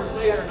 2 hours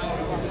later and I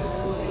was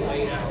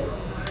laying out.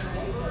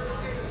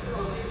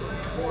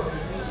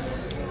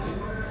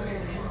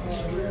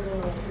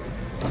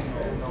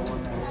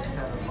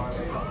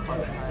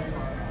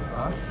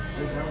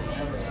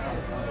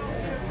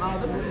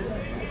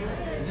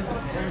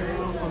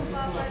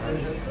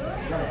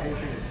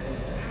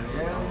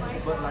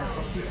 But like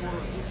some people,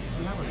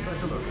 you have a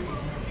special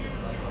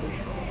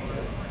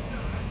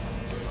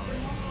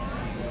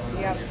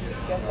You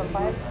have some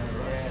pipes?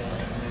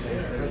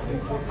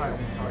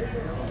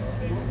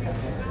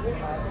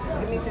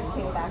 Give me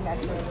 15 back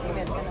actually. Give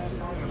me a 10.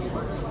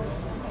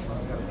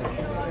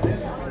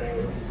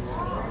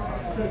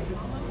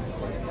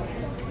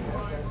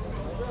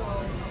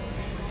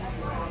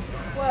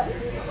 What?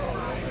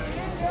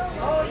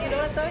 Oh, you know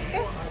what, ¿sabes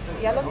qué?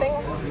 Ya lo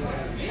tengo.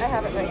 I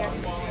have it right here.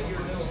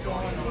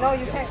 No,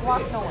 you can't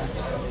walk nowhere.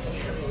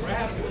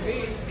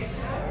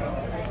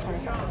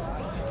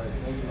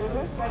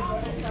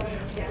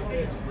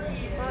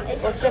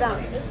 Go sit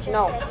down.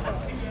 No.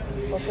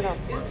 Go sit down.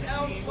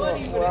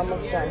 We're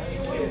almost done.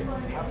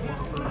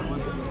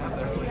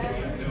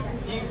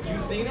 You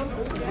seen him?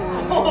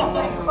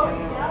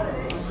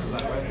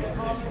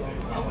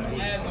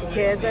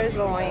 Kids are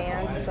so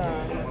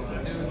handsome.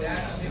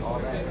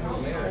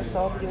 They're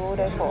so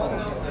beautiful.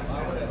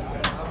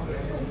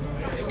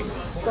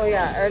 So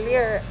yeah,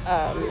 earlier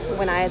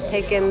when I had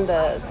taken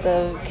the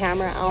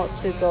camera out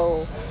to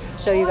go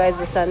show you guys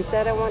the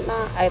sunset and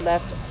whatnot, I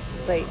left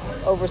like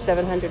over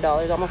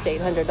 $700, almost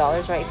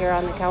 $800 right here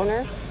on the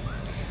counter.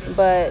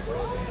 But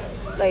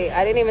like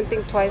I didn't even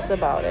think twice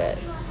about it.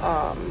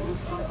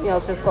 You know,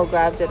 Cisco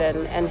grabbed it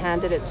and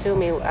handed it to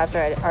me after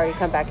I'd already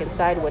come back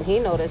inside when he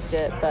noticed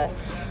it. But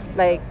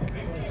like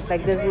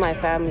this is my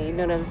family, you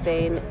know what I'm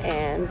saying?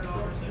 And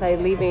like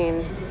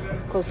leaving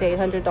close to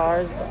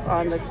 $800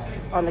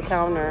 on the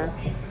counter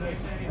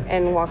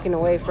and walking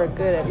away for a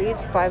good at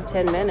least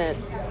 5-10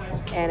 minutes,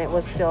 and it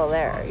was still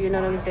there. You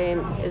know what I'm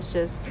saying? It's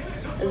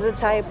the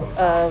type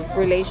of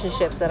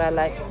relationships that I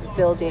like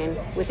building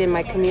within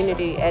my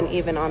community and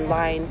even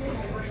online.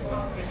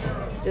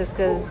 Just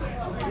because,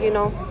 you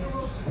know,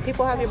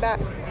 people have your back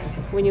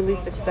when you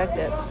least expect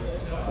it,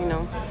 you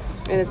know.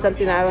 And it's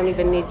something I don't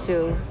even need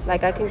to,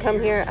 like, I can come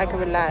here, I can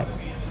relax.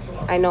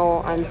 I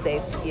know I'm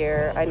safe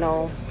here. I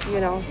know, you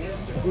know,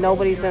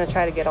 nobody's going to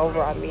try to get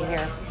over on me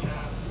here.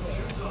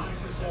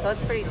 So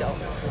it's pretty dope.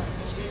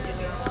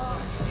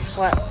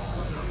 What?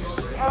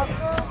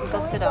 Go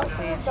sit down,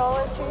 please.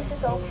 Dollar Tree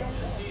is open.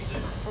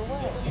 For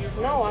what?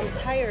 No, I'm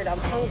tired. I'm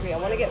hungry. I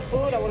want to get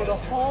food. I want to go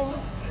home.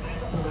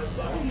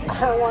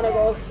 I want to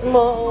go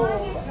smoke.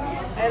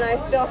 And I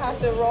still have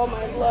to roll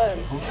my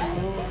blunts.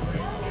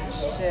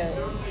 Shit.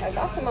 I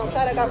got some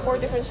outside. I got 4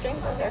 different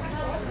strings out there.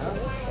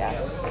 Yeah.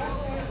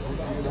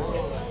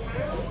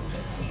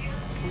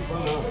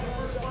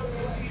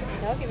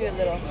 I'll give you a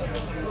little.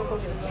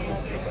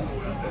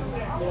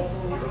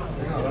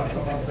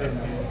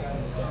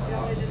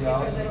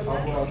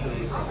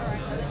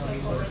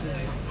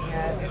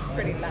 Yeah, it's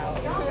pretty loud.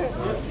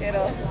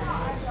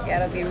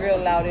 It'll be real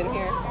loud in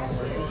here.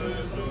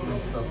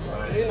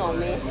 You know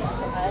me.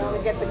 I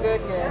only get the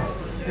good.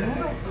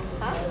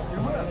 Huh?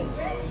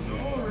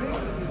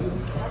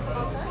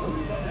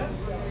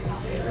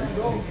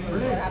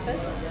 What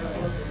happened?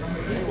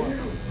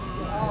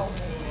 Oh.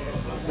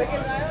 Look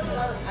at that.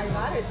 I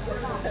got it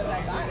because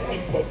I got it.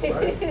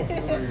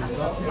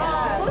 Yeah,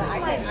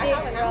 I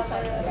have an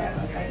outside.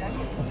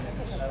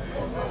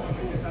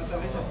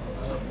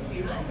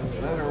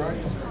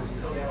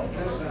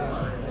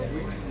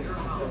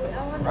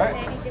 Right?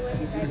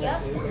 Yep.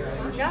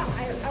 No,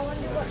 I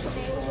wonder what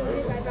today was with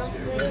his eyebrows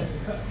today.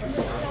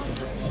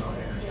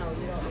 No,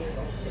 you don't need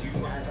to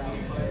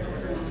eyebrows.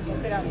 Go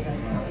sit down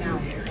now.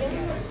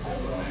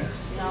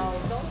 No,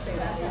 don't say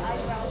that.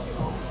 Eyebrows.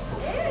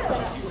 Ew.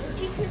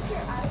 She kissed your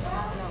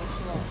eyebrows? No,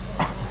 she won't.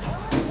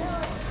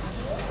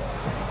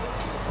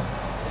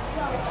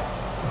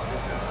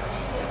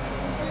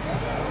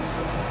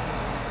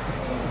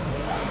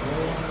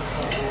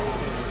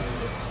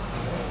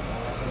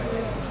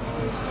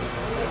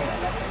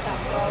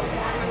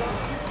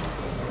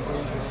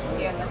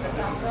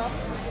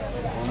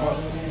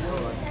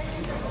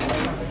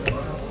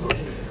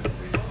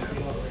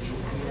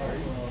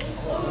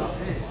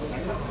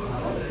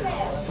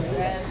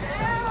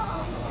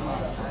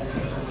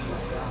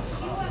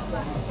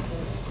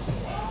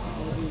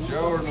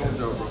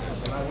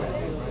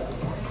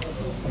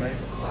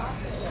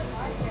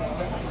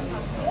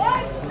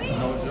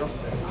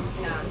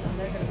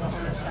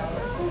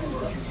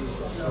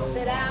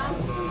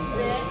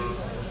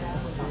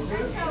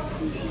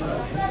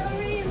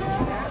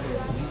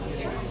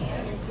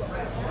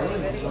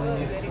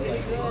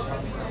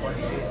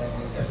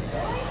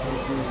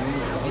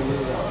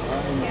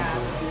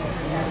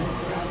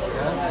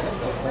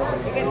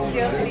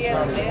 still see it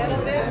a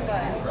little bit,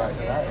 but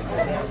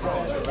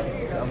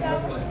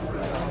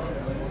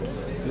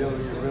Be able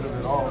to get rid of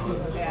it all.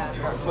 yeah.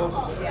 Not close.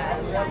 Yeah,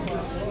 it's real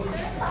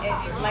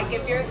close. Like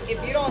if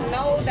you don't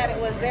know that it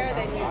was there,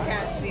 then you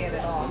can't see it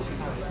at all.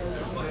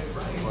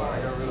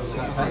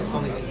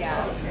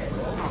 Yeah.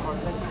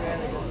 Looks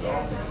really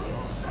good.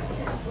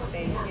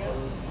 Thank you.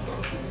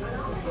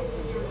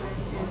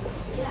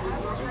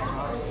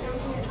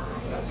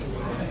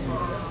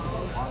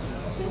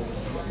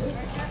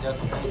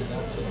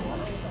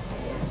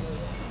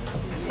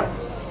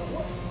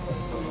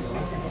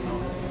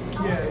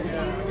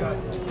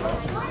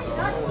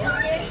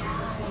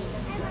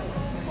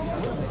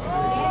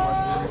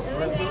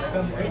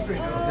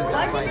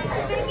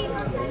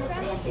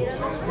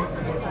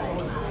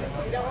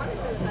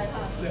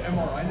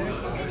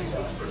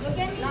 Look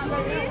at me,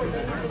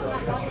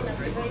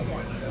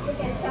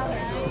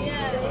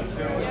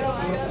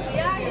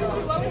 Yeah, you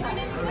too. What was your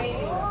name?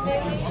 Mai-Ling.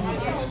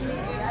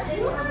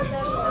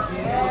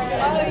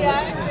 Oh,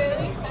 yeah,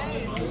 really?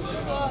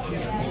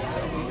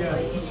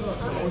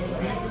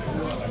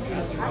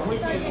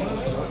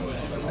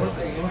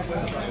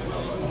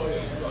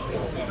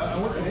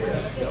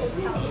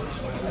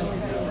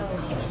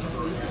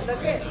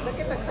 Look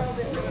at the curls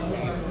in your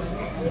hair.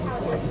 See how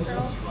this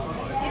curls?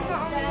 He's the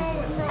only one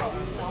with curls.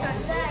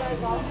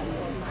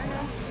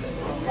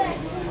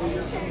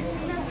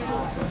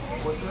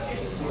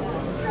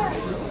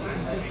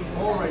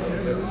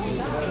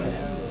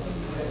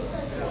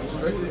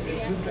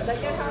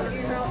 Look at how his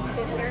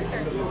hair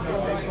starts to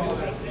grow.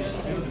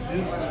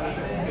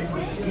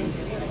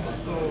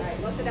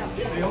 Look it up.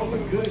 They all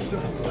look good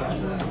except for the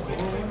last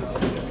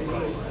one.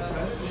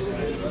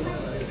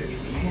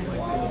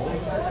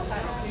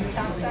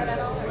 Top side at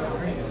all,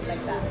 or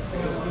like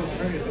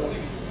that.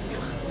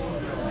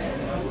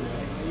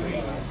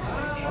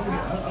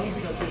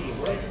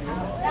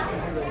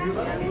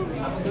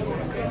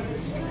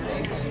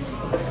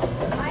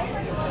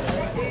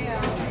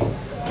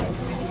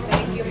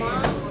 Thank you,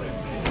 Mom.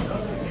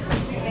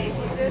 Thank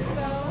you,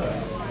 Cisco.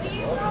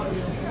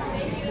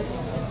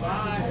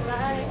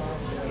 Bye.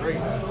 Great.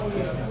 You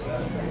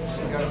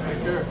guys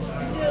take care.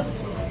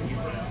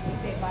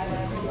 Say bye to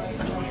everybody.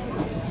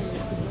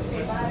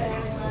 Say bye to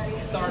everybody.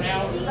 Start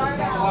out,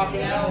 start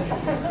walking out.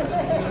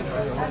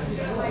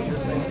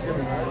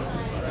 Thanksgiving, right?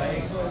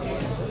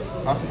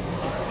 Huh?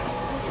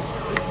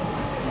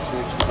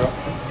 Appreciate you, bro.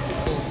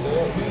 Stay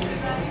up, man.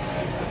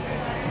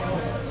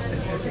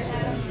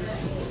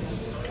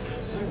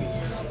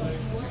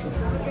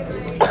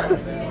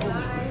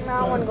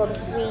 Now I want to go to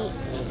sleep.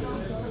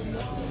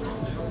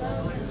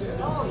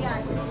 Oh,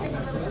 yeah. Can you take a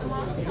little bit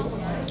more?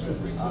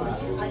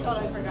 I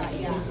totally forgot,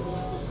 yeah.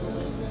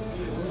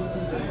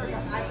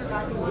 I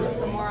forgot he wanted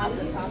some more off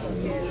the top of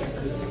his.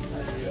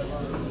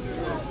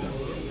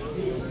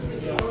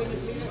 Or we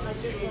just leave it like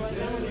this, so like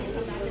that when you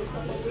come back in a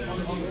couple of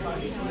weeks.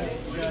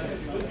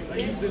 I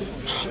think we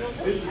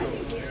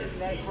should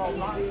let it grow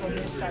long so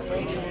we start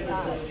braiding it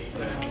out.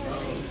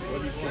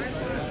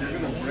 You're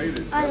gonna braid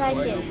it. I like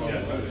it.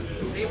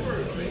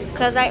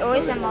 Because I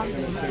always am on.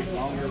 It'll take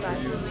longer for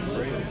you to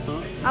braid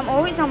it. I'm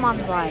always on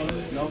mom's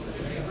live. No?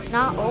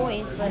 Not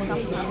always, but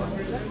sometimes.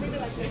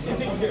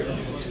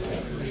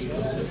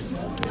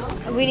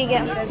 We didn't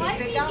get.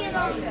 Sit down and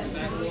wait then.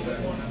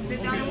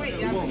 Sit down and wait.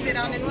 You have to sit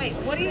down and wait.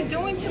 What are you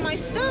doing to my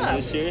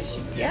stuff?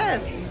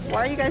 Yes.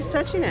 Why are you guys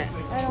touching it?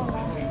 I don't know.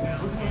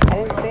 I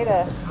didn't say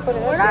to put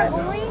it We're up not yet.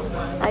 going.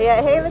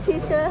 Yeah. Hey,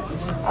 Letitia.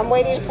 I'm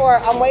waiting for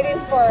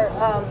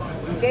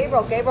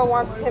Gabriel. Gabriel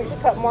wants him to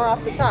cut more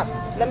off the top.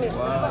 Let me. All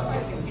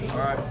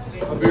right.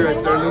 I'll be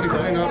right there. Let me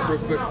clean up real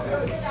quick. I'm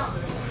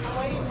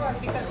waiting for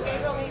because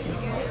Gabriel needs to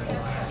get his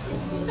hair.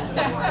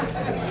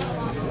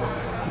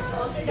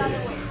 Go sit down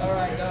and wait. All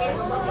right, dog.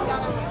 Gabriel, go sit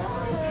down and wait.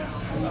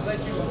 I'll let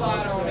you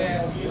slide on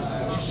that.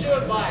 You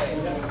should buy it.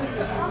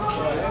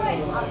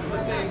 The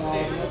same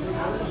shit.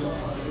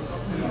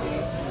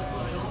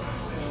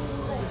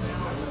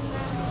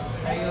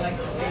 How you like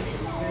the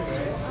Lakers?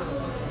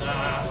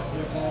 Nah.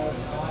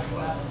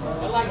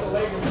 I like the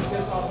Lakers to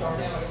piss off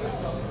Darnell and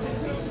Cisco.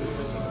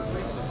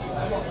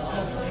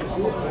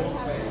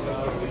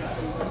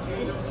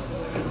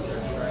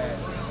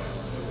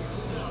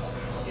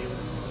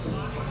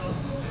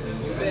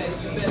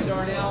 You bet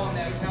Darnell on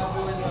that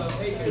Cowboys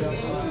Patriots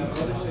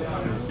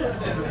game.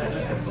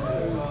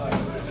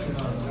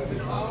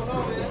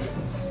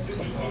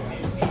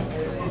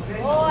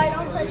 Oh, I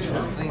don't touch you.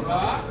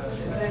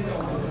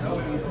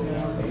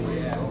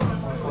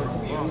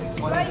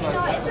 But you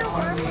know, if it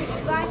were for you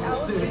guys, I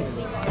would just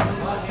sleep.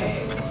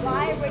 Well, I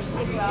already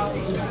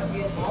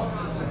did well.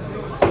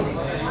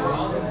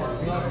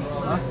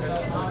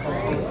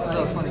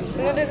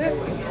 No, there's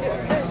no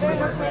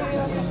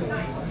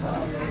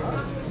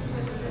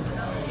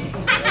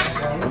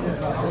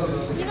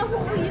You know who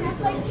you look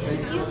like?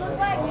 You look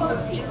like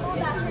those people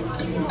that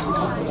turn evil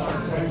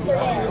on their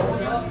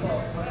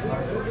head.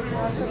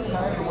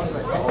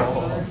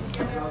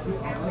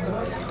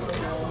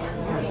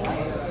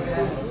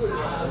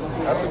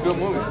 That's a good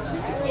movie.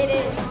 It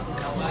is.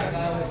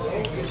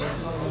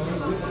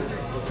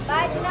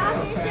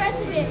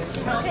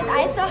 Because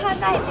I still have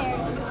nightmares.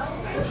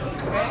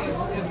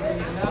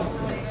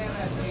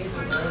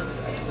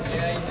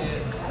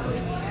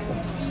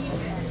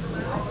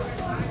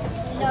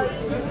 No, you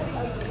just.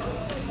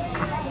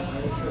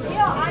 You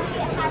know,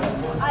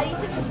 Adi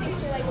took a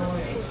picture like this.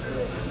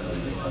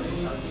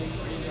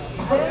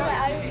 Where was my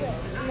Adi?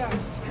 No.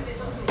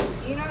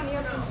 You know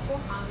Neil from school?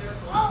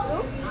 Who?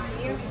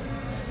 Neil.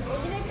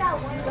 Isn't it that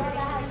one girl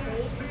that has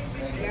braids?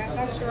 Yeah,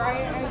 that's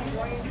Shariah and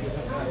Dwayne.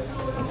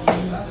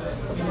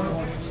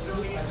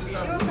 She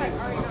looks like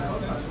Ariana.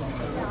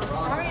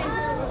 Ari and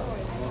her look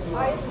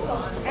like.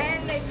 And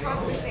they talk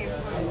the same.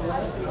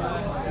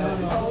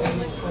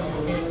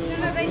 So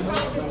no, they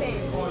talk the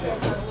same.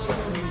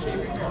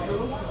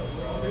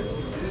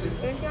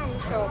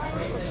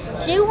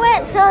 She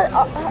went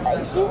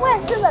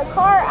to the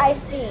car, I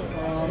think.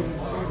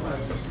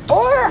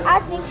 Or I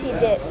think she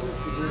did.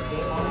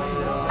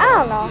 I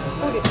don't know.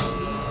 Who did?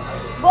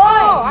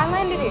 Boy, Oh, I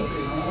landed it.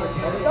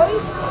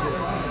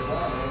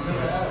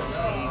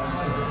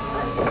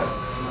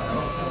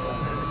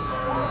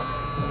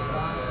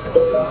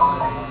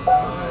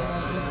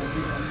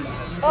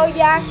 oh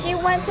yeah, she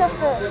went to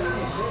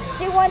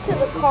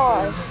the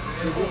car.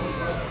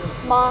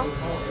 Mom.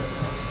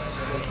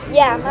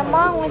 Yeah, my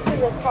mom went to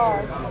the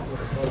car.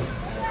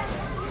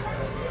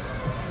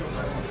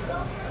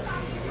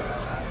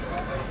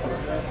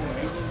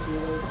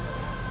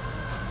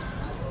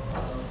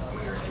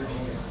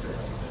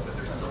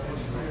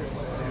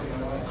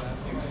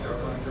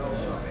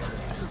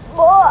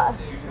 Boy.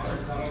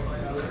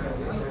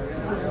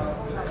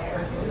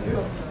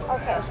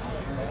 Okay.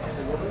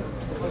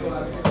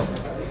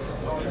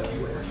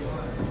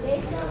 They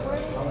said where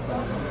did you go?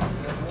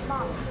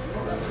 Mom.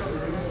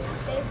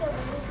 They said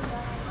where did you go?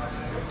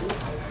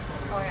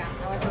 Oh yeah,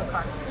 I went to the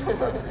car.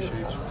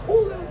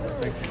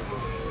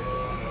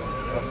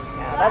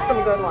 Yeah, that's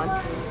some good one.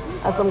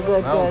 That's some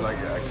good, Smells good. like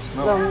it. I can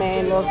smell Little it.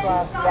 man, little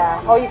slab.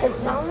 Yeah. Oh, you can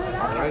smell it?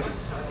 Okay.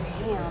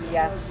 Damn,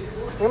 yeah.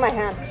 Look at my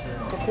hand.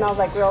 It smells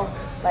like real,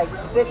 like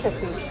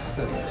citrusy.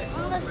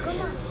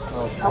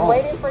 I'm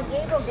waiting for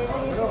Gable. Gable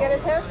needs to get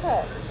his hair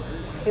cut.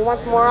 He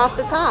wants more off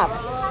the top.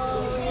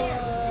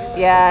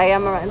 Yeah, I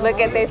am. Look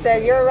at, they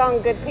said, you're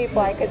around good people,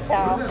 I could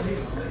tell.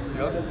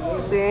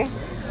 See?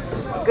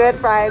 Good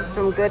vibes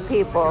from good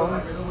people.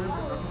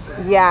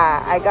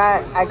 Yeah, I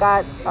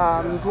got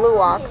blue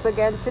ox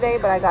again today,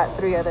 but I got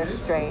 3 other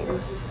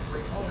strains.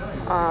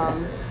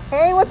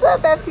 Hey, what's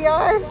up,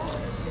 FTR?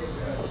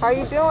 How are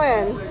you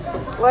doing?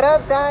 What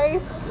up,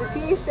 Dice?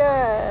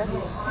 Letitia.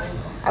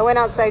 I went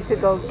outside to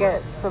go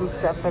get some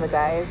stuff for the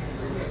guys.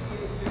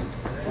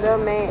 Lil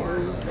Mate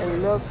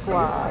and Lil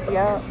Suave.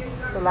 Yep.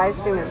 The live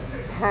stream is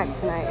packed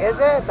tonight. Is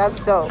it? That's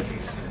dope.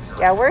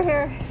 Yeah, we're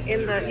here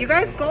in the... You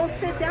guys go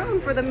sit down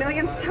for the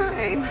millionth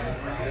time.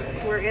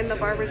 We're in the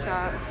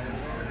barbershop.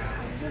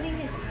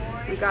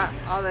 We got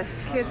all the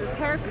kids'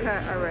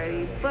 haircut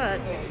already,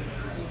 but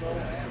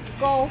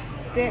go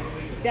sit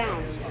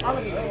down. All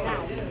of you,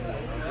 now.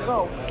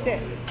 Go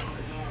sit.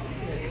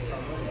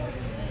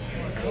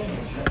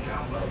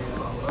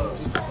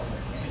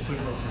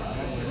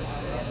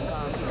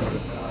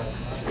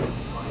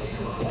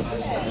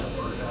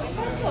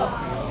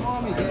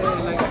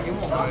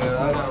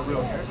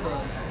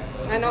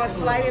 I know it's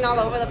sliding all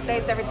over the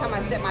place every time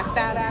I sit my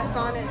fat ass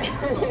on it.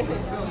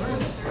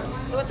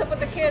 So what's up with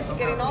the kids?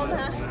 Getting old,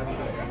 huh?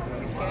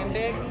 Getting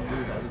big?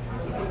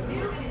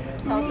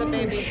 How old's the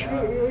baby?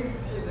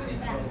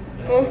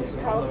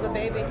 How old's the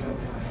baby?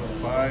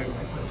 5.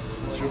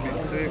 She'll be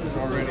 6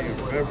 already in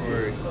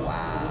February.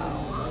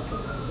 Wow.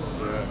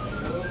 Yeah.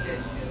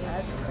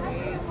 That's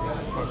crazy.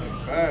 Fucking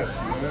fast,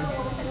 man.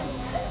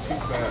 Too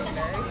fast.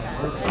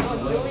 Very fast. I know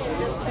Julian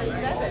just turned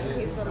 7.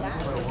 He's the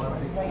last.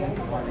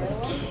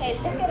 Hey,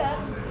 pick it up.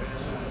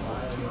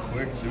 It's too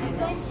quick, dude.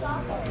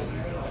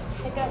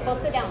 Pick up. Go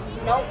sit down.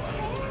 Nope.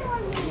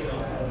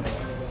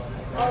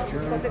 Oh,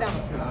 go sit down.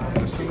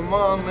 Listen to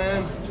mom,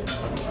 man.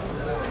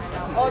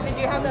 Oh, did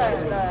you have the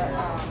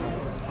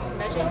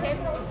measuring tape?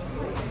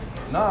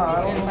 Nah,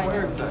 I don't know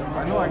where it's at.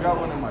 I know I got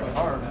one in my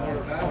car.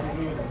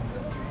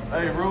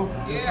 Hey, Rue.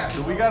 Yeah.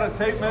 Do we got a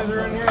tape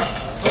measure in here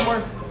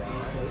somewhere?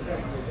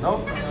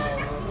 Nope. Sorry,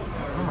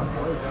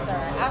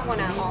 I have one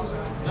at home.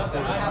 I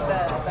have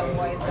the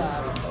boys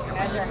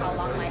measure how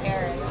long my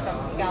hair is from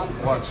scalp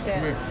Watch, to come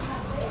here. tip.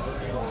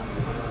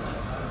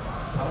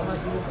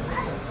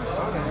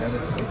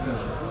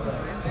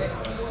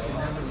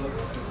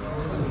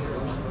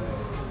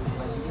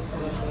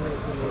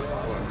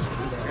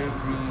 This gives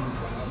me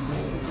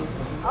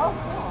Oh,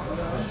 cool.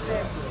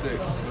 6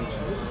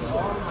 inches.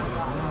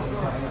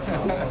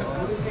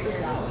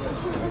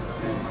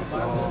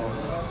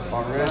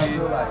 Already.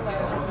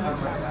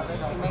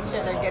 Make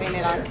sure they're getting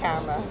it on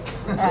camera.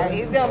 Alright,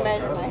 he's gonna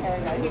measure my hair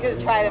now. He's gonna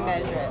try to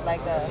measure it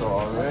like a... So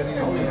already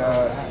we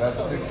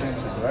that's 6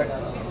 inches, right?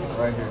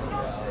 Right here.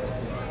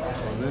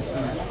 So this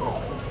is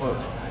foot.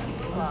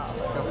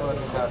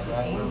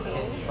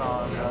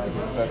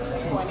 That's 2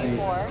 feet.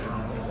 24.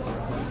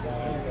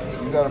 So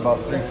you got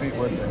about 3 feet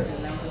worth of hair.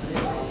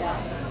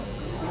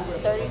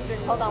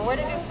 36. Hold on. Where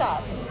did you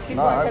stop? Keep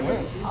No, I going. 'Cause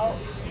went. it's, oh.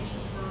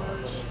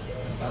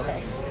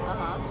 Okay.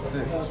 Uh-huh.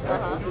 6, right?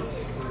 Uh-huh.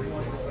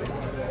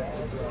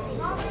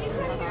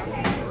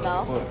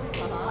 No. Foot.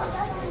 Uh-huh.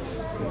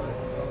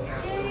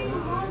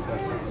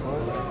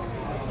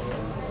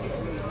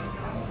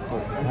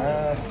 Foot and a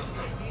half.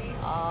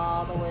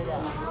 All the way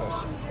down.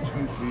 That's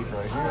 2 feet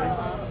right here.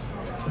 Uh-huh.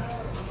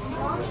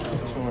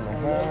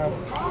 2.5.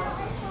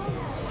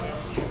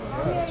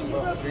 That's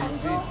about 3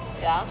 feet.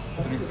 Yeah.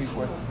 3 feet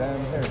worth of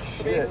damn hair.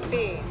 3 Shit.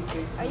 feet.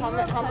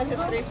 How much is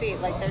 3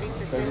 feet? Like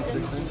 36 36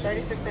 inches? inches.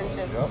 36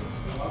 inches. Yep.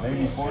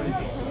 Maybe 40.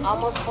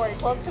 Almost 40.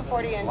 Close to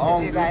 40 inches,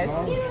 Long, you guys.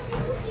 long.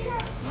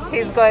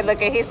 He's good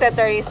looking. He said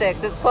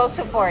 36. It's close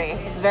to 40.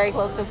 It's very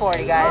close to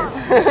 40, guys.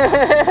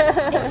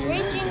 It's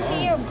reaching to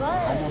your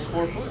butt. Almost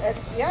 4 foot.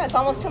 Yeah, it's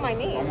almost to my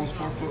knees. Almost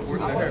 4 foot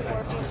worth of Almost hair.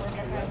 4 feet worth of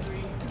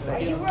hair. Are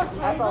you That's a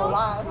Rapunzel?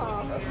 lot,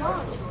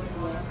 huh?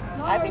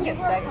 Mom. I think it's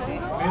sexy.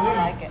 I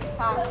like it.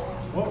 Huh?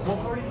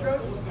 What car do you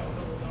drive?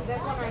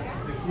 This one right here?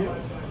 The Kia?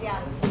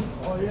 Yeah.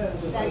 Oh, yeah.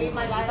 Did I leave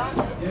my light on?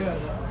 Yeah.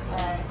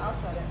 Alright, I'll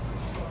shut it.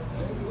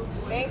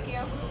 Thank you.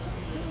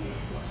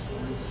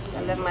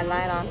 I left my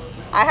light on.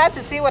 I had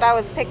to see what I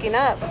was picking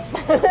up.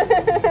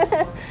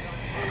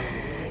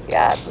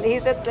 Yeah, he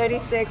said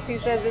 36. He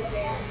says it's,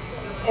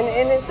 and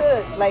it's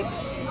a, like,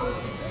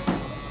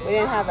 we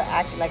didn't have it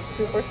like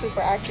super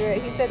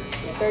accurate. He said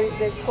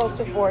 36, close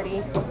to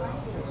 40.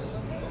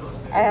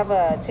 I have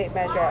a tape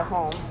measure at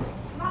home.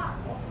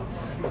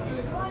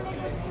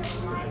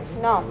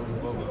 No,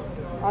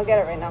 I'll get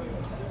it right now.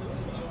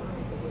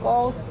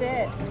 Go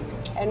sit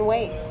and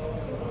wait.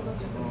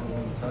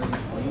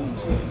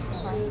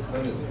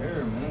 Cut his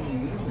hair, man. He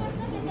needs it.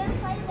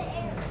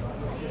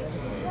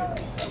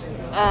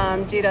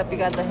 G'd up, you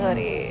got the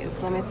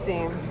hoodies. Let me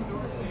see.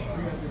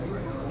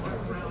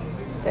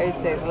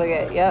 36, look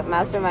at, yep,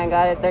 Mastermind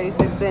got it,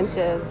 36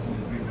 inches.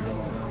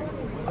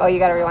 Oh, you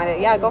gotta rewind it.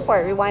 Yeah, go for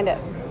it, rewind it.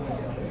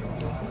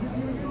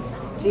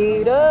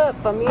 G'd up,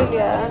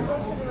 familia. Go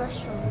to the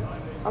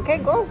restroom. Okay,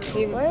 go.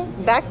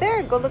 Back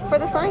there, go look for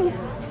the signs.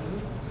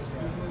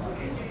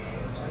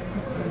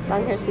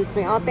 Long hair suits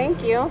me. Oh,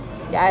 thank you.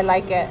 Yeah, I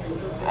like it.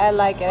 I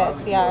like it,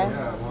 FTR.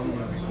 Yeah,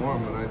 one was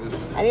warm and I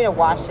just I need to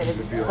wash it.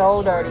 It's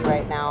so dirty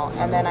right now,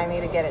 and then I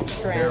need to get it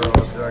hair trimmed.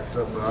 all jacked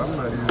up, but I'm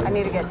not even. I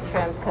need to get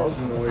trimmed because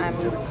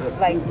I'm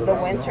like the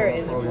winter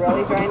is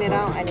really drying it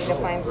out. I need to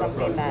find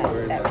something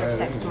that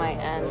protects my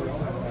ends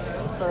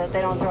so that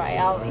they don't dry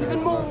out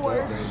even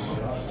more.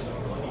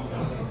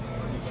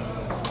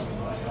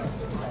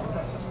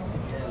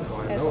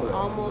 It's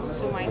almost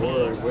to my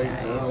knees,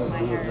 guys. My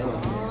hair is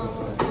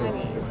almost to my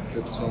knees.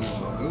 If someone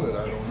will do it, I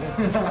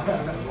don't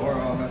know. Or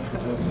I'll have to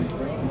go see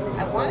friends.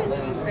 I wanted to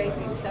do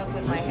crazy stuff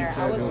with my hair.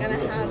 I was gonna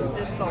have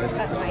Cisco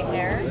cut my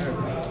hair,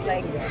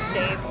 like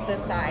shave the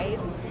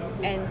sides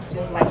and do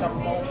like a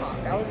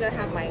mohawk. I was gonna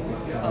have a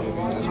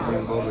mohawk.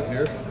 Bring Bubba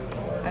here.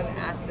 I've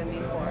asked them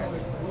before.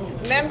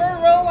 Remember,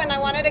 Ro, when I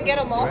wanted to get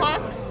a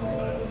mohawk?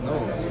 No,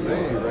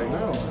 today, right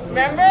now.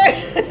 Remember?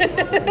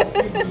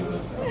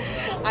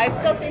 I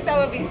still think that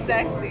would be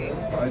sexy.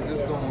 I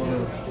just don't want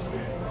to.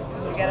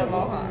 Get a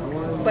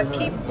mohawk, but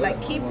keep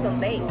the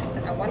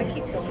length. I want to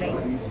keep the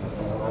length,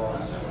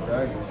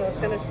 so it's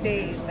gonna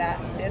stay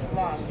this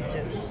long.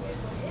 Just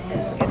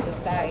get the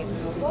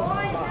sides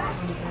long.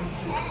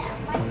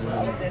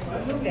 All of this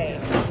would stay.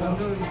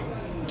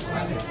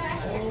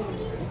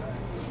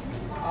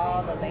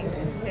 All the length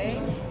would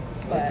stay,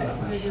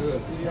 but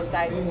the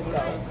sides would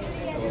go.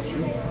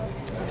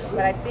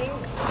 But I think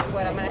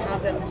what I'm gonna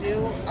have them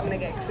do, I'm gonna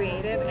get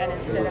creative, and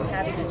instead of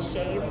having it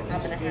shaved,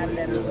 I'm gonna have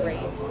them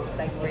braid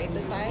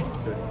the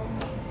sides,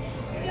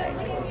 like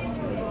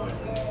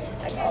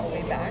all the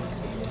way back.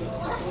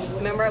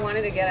 Remember, I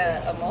wanted to get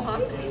a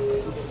mohawk,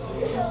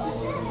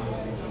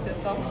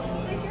 Cisco.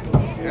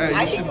 Yeah,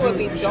 I think it would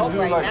be dope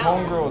right like now.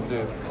 Homegirl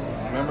did.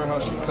 Remember how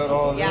she cut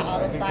all this? Yeah, all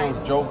the I think sides. it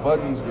was Joe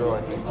Budden's girl,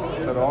 I think.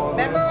 Cut all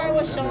Remember, this. I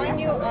was showing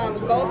you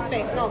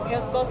Ghostface. No, it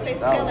was Ghostface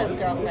That Killer's one.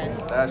 girlfriend.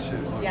 That shit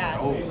was Yeah.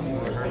 dope.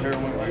 Where her hair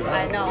went like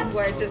that. I know,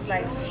 where it just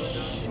like,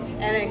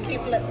 and then keep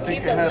I the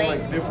think it had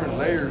length. like different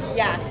layers.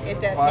 Yeah, it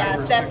did. 5 Yeah, or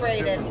 6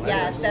 separated. different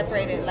Yeah, layers.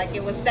 separated. Like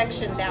it was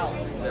sectioned out.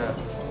 Yeah.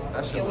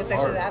 That shit It was was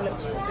sectioned. hard. That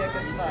looked sick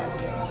as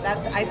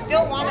fuck. I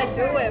still want to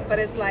do it, but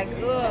it's like,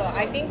 ugh.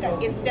 I think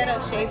instead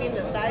of shaving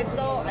the sides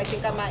though, I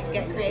think I might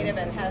get creative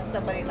and have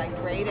somebody like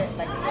braid it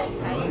like real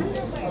tight,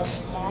 real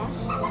small,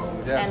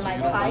 Yeah, and so like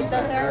you don't hide lose the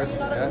that hair. hair. You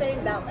know what Yeah. I'm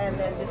saying? That, and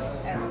then just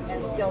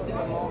and still do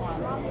the mohawk.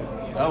 Go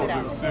That sit would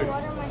down. be sick.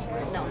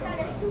 No.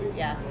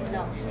 Yeah.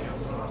 No.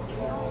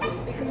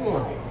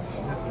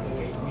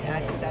 Yeah, I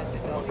think that would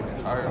be dope.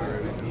 Tired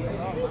already.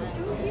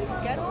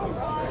 Get on,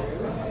 bro.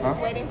 I'm just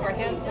waiting for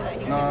him so that he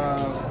can. Nah,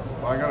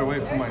 well, I gotta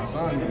wait for my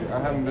son. I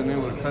haven't been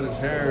able to cut his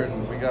hair,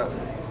 and we got them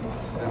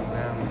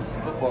damn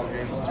football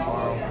games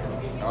tomorrow.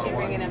 You're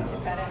bringing him to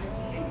cut it.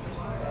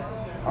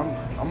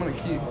 I'm gonna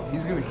keep.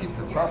 He's gonna keep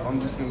the top. I'm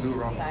just gonna do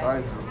around the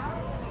sides.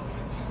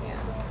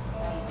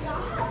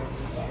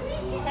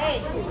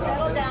 Hey,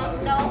 settle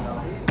down.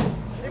 No,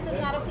 this is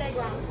not a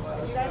playground.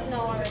 You guys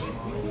know already.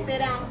 Sit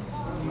down.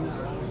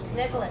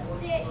 Nicholas.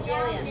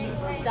 Julian,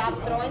 stop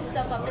throwing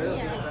stuff up in the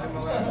air.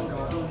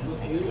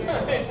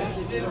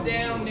 Sit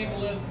down,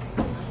 Nicholas.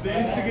 The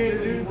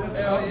instigator, dude.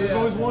 There's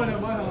always one at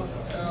my house.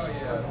 Oh,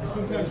 yeah.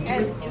 Sometimes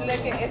And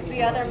look, it's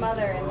the other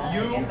mother in the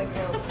group.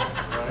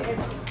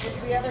 It's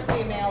the other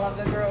female of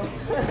the group.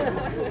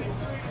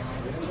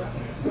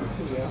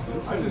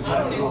 I just I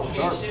don't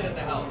instigate shit at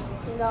the house.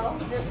 No,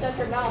 just shut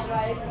your mouth,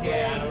 right?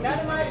 Yeah. None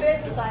of my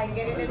business. I ain't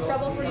getting in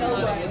trouble for I'm not an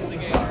nobody.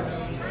 instigator.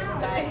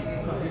 Right.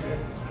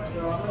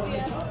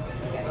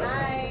 Good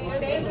night.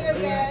 Thank you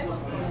again.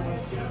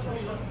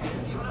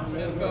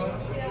 Cisco.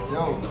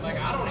 Yo, Like,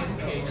 I don't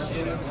instigate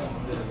shit at home.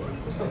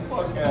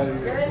 fuck out of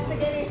You're here.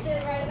 instigating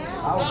shit right I now.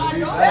 don't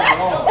believe that at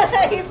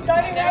all. He's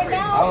starting right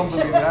now. I don't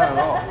believe that at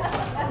all.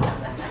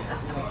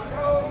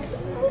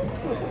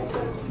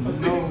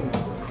 No.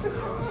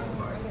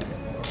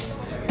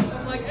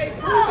 I'm like, hey,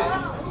 prove it.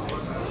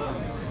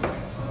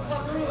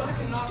 Prove I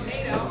can knock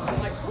Nate out. I'm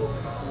like, proof.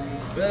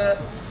 Bet.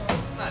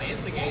 It's not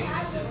instigating,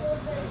 it's just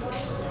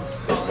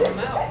calling him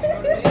out. You know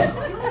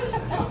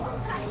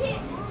what I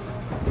mean?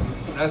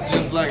 That's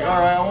just like, all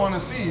right, I want to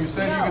see. You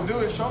said you could do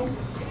it. Show me.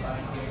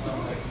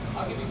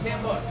 I'll give you $10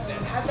 then.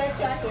 I bet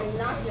you I can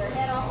knock your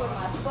head off with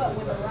my foot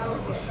with a round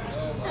kick.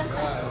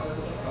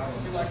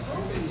 You're like,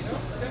 prove it, you know?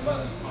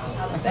 $10.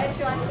 I bet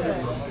you I could.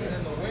 And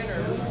then the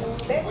winner,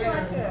 Bet you I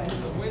could.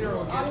 the winner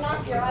will I'll get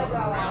knock your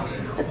eyebrow out.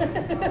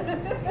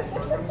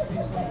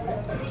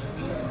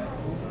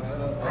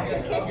 I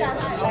can kick that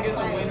high I'll like give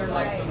the winner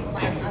like some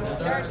extra I'm dessert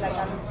scared, or like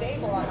I'm something.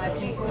 stable on my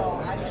feet,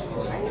 so I can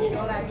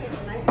throw that kick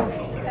and I can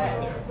hit his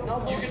head. No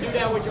You can do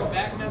that with your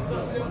back messed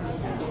up still?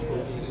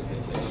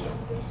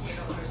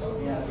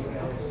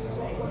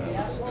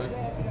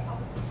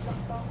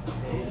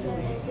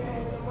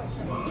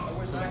 I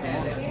wish I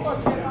had that. People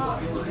trip off.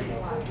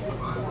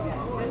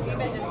 Just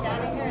even just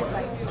standing here, it's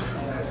like,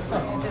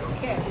 just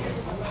kick.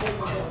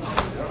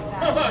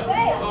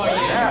 Oh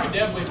yeah, you can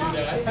definitely do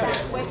that. I It's see that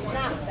that. quick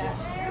snap.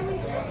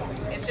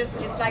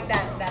 It's like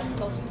that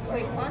those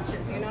quick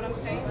punches. You know what I'm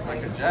saying?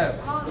 Like a jab.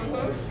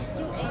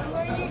 You aim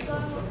where you're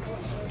going.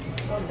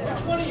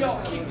 Which one of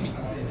y'all kicked me?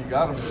 You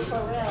got him.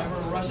 Remember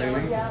Rush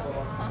Mai-Ling? I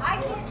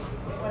can't.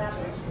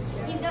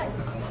 He's done.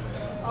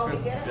 Oh, he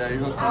did it? Yeah, you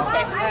go. Okay, all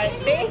right.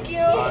 Thank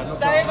you.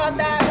 Sorry about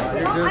that.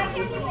 You're No, good. I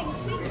can't even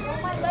kick. No,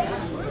 my legs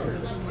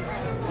hurt.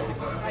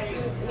 You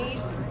need,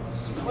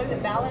 what is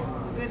it, balance?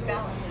 Good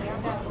balance. You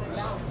have to have good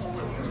balance.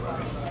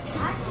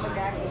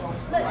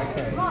 Look,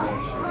 Mom.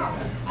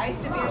 I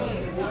used to be the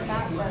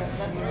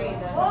three,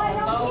 the Oh, I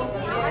low, don't the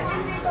kick mid, me. I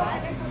can do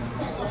right? it.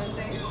 What is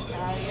it?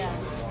 Yeah.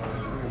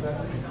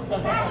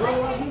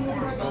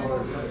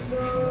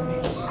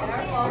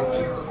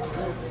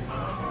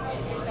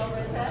 Over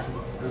his head?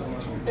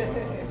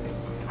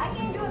 I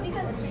can't do it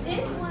because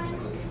this one.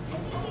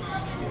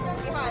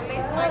 See how I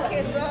lace my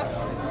kids up?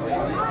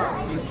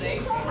 You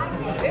safe?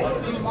 This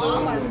is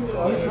mama's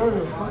doing.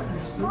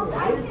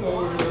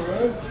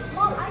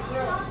 Mom, I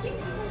cannot kick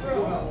because of this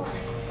one.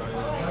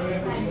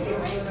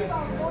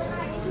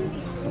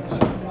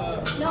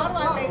 How do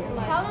I lace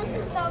my Tell them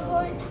to stop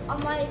going on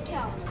my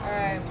account.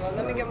 Alright, well,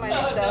 let me get my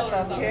stuff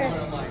up here.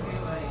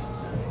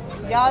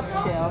 Y'all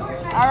chill.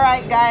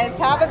 Alright, guys,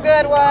 have a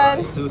good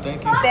one. You too,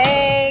 thank you.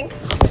 Thanks.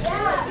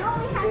 Yeah, you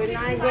only have Good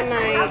night, good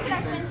night. How can I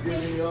finish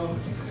this?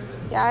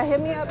 Yeah, hit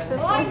me up, Oh,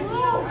 sister. I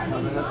will.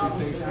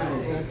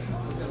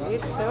 You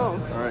too.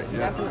 Alright, yeah.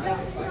 Definitely.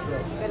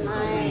 Good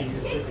night. Alright,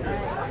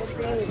 good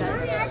seeing you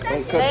guys.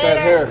 Don't cut that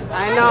hair. I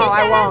know,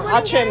 I won't.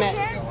 I'll trim it.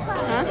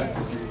 Huh?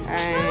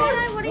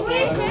 Alright. What do you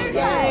get?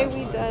 Yay,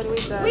 we done, we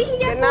done. We can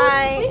get Good food.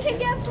 night. We can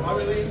get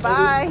food.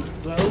 Bye.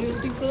 Do I owe you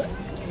anything for that?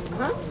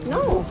 Huh?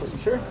 No.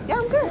 Sure. Yeah,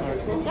 I'm good.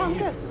 Yeah, I'm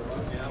good.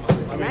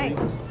 Good night.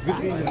 Good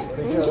seeing you. Take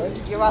care, all right?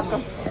 You're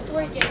welcome. I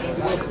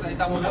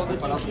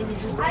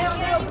don't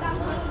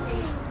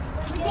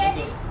get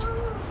it.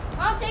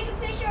 Mom, take a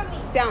picture of me.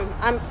 Down.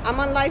 I'm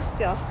on live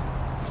still.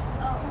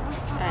 Oh.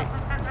 Alright.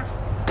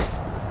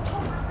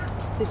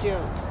 Did you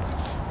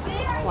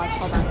watch?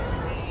 Hold on.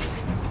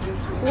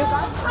 I'm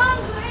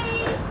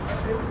hungry.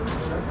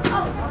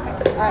 Oh.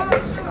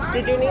 Alright.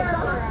 Did you need?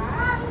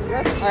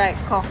 Good? Alright,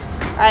 cool.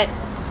 Alright.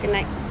 Good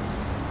night.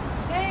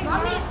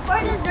 Mommy, for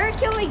dessert,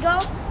 can we go?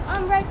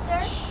 Right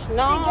there.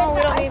 No,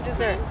 we don't need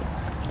dessert.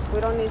 We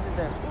don't need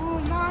dessert. Ooh,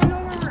 Mom, I know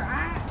where we're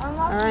at. I'm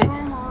not All right.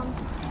 home, Mom.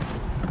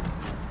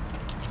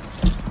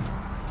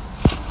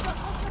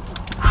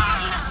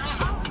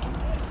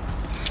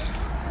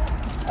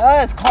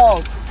 Oh, it's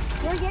cold.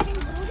 You're getting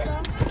blue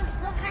though.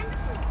 What kind of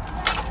food?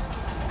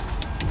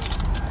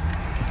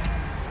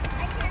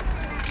 I can't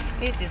say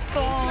that. It is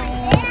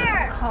cold.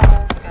 It's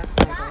cold. That's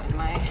when I go in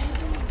my.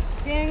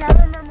 Dang, I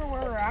remember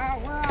where we're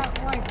at. We're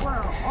at like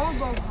where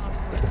Ogo.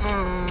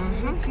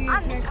 Mm-hmm.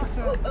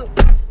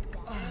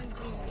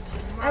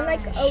 I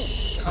like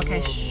oats.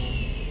 Okay.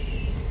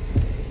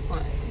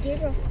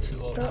 Gabriel,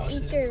 go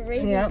eat your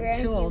raisin Yep, bran,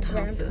 two you old grandpa.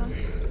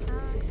 houses.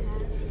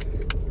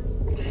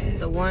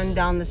 The one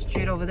down the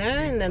street over there,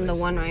 and then the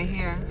one right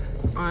here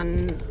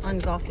on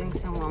Gulf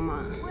Kingston,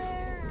 Wilmot.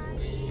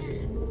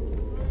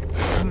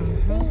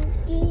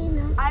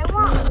 I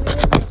want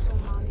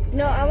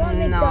No, I want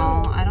No,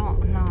 McDonald's. I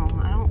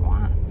don't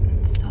want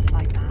stuff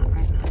like that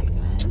right now, you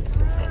guys.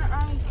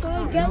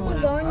 Can we get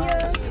lasagna?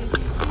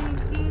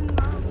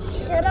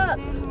 Shut up.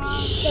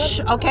 Shh.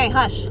 Okay,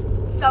 hush.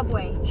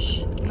 Subway.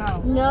 Shh.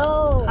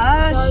 No.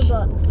 Hush.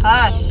 Starbucks.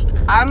 Hush.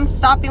 I'm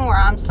stopping where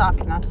I'm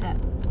stopping. That's it.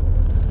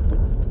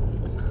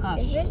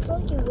 Hush. If it's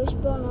Lucky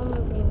Wishbone, I'm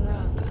gonna be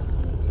mad.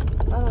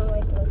 I don't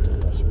like Lucky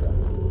Wishbone.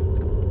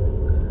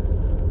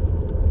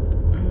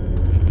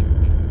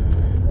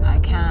 I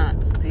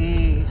can't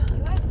see. You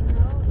guys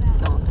know that.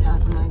 Don't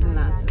have my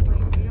glasses on.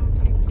 They don't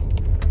serve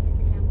disgusting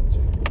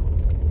sandwiches.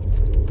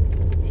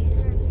 They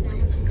serve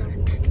sandwiches that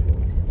we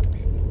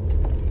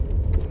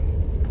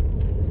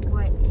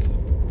What if?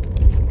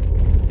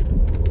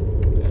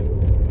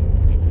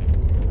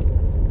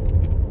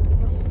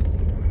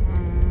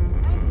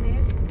 I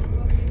miss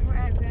when we were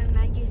at Grand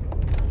Maggie's.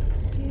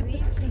 We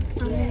used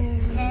to get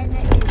head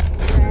and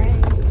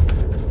stress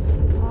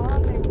all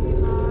the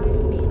time.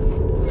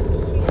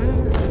 Chicken,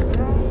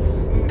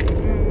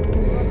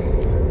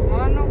 I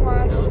don't know why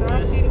I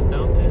stopped eating.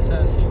 Don't this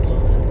have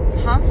seafood?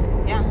 Huh?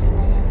 Yeah.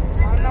 I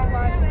don't know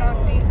why I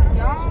stopped eating.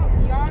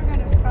 Y'all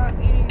gonna stop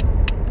eating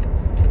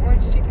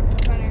orange chicken from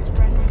Panda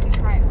Express once you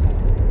try it.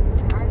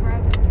 I'd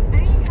rather just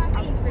eat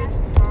something fresh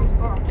from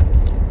Scar's.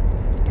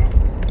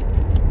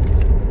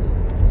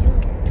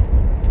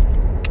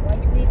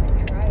 Why'd you even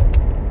try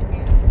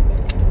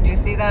it? You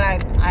see that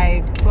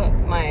I put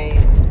my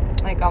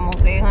like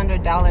almost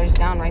 $800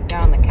 down right there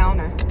on the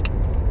counter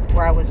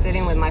where I was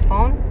sitting with my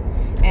phone,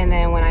 and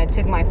then when I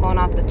took my phone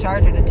off the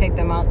charger to take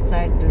them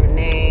outside,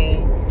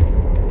 Renee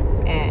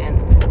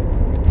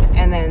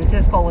and then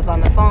Cisco was on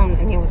the phone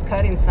and he was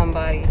cutting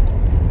somebody,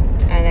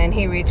 and then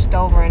he reached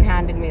over and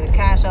handed me the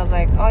cash. I was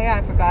like, oh yeah,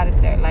 I forgot it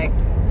there. Like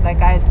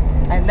I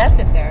left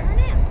it there.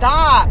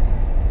 Stop!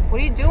 What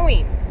are you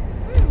doing?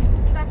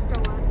 You guys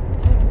throw up.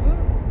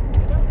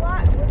 Then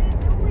what? What are you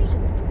doing?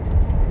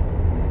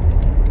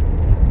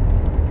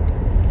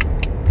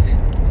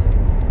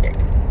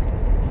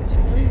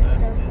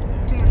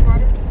 Too much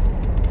water?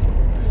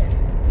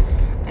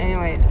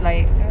 Anyway,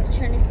 like I was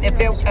trying to see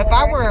if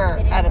I were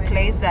at a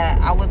place that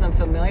I wasn't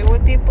familiar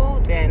with people,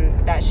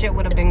 then that shit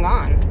would have been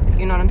gone.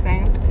 You know what I'm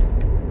saying?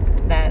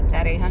 That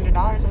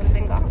 $800 would have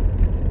been gone.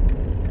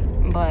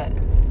 But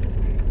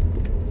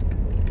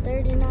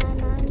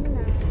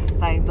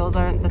 $39.99. like those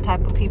aren't the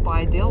type of people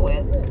I deal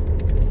with.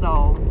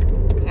 So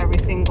every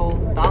single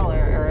dollar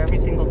or every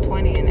single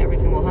 20 and every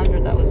single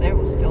 100 that was there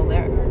was still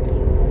there.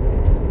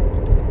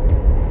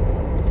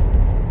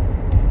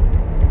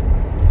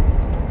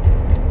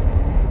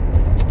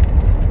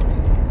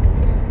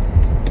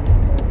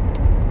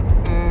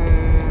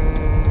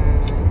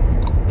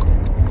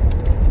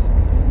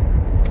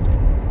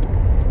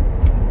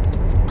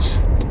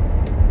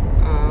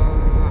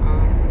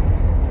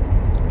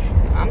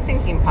 I'm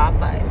thinking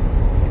Popeyes.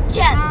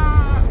 Yes.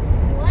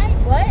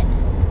 What?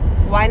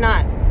 Why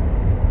not?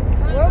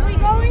 Where are we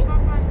going?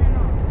 I'm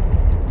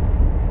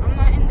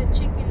not in the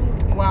chicken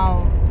mood.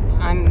 Well,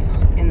 I'm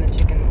in the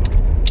chicken mood.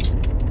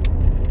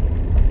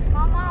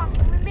 Mama,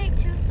 can we make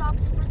 2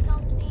 stops for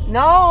something?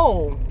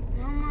 No.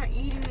 I'm not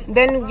eating.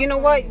 Then you know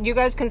what? You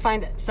guys can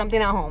find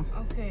something at home.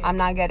 Okay. I'm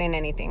not getting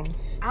anything.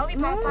 I'll eat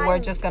Popeyes. We're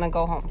just gonna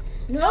go home.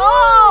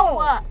 No.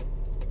 What?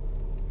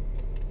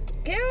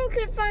 Carol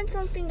could find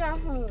something at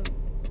home.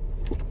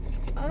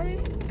 I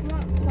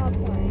want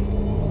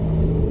Popeyes.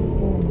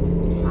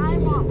 I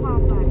want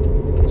Popeyes.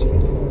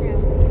 Chicken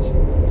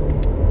sandwiches.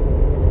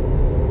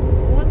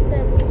 I want the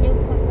new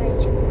Popeye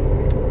chicken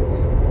sandwich.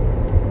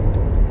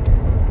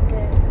 Sounds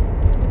good.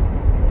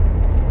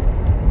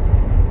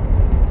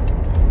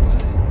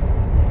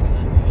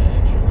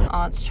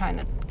 Oh, it's trying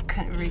to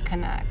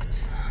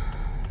reconnect.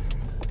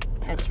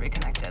 It's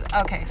reconnected.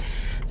 Okay.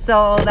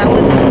 So that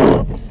was,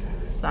 oops,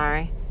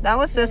 sorry. That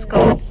was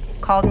Cisco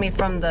called me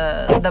from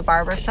the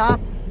barbershop.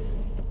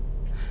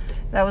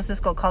 That was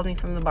Cisco called me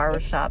from the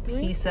barbershop.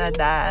 He said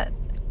that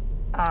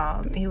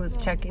he was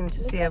checking to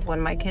see if when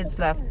my kids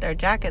left their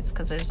jackets,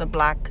 because there's a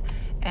black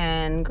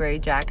and gray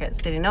jacket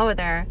sitting over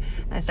there.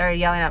 And I started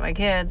yelling at my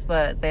kids,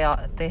 but they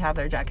have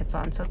their jackets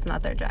on, so it's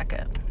not their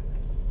jacket.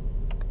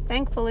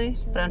 Thankfully,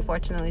 but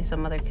unfortunately,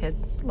 some other kid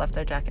left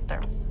their jacket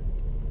there.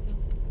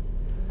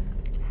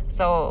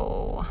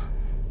 So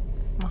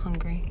I'm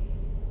hungry,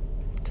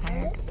 Why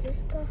tired. does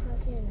Cisco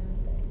have your number?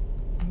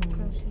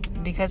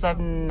 Because I've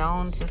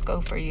known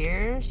Cisco for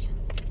years.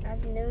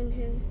 I've known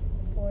him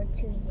for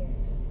 2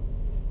 years.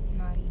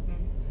 Not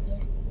even.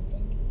 Yes,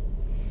 even.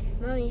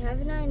 Mommy,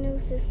 haven't I known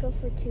Cisco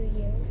for 2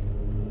 years?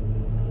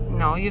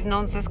 No, you've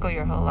known Cisco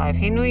your whole life.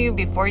 He knew you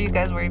before you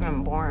guys were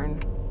even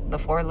born. The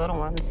 4 little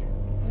ones.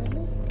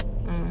 Really?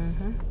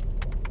 Mm-hmm.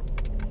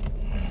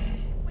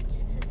 Which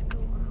Cisco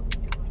are we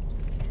talking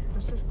about?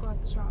 The Cisco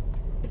at the shop.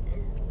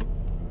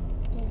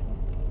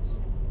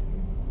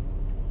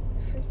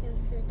 Freaking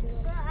fit.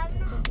 So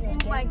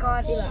oh my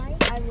god, I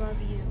love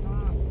you.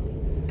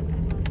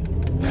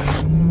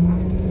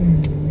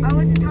 I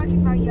wasn't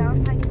talking about you, I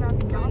was talking about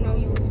McDonald's. I know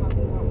you were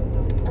talking about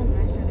McDonald's.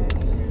 I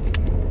said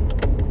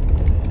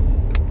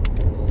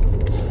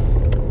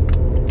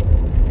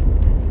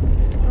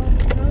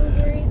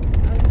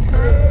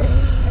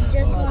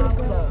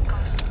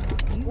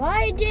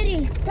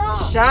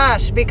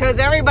Shush, because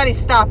everybody's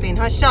stopping.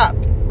 Hush up.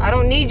 I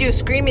don't need you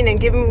screaming and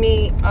giving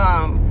me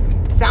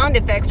sound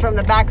effects from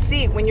the back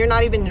seat when you're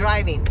not even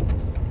driving.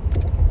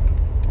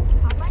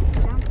 Popeyes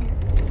is down here.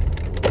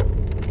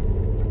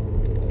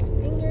 His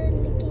finger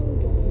licking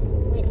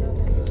good. Wait, no,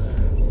 that's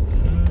KFC.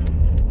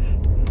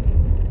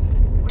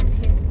 Where's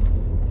KFC?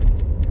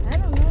 I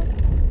don't know.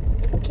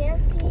 Is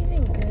KFC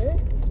even good?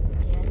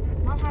 Yes.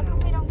 Mom, how come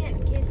we don't get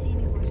KFC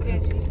anymore?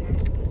 KFC's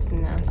nasty. It's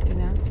nasty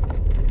now.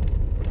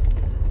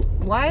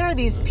 Why are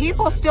these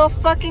people still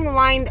fucking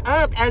lined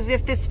up as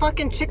if this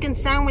fucking chicken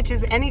sandwich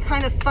is any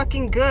kind of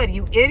fucking good?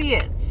 You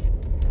idiots.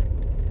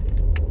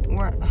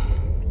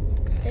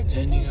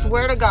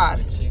 Swear to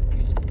God.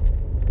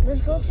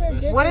 Let's go to a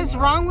different What is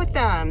wrong with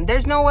them?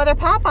 There's no other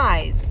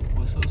Popeyes.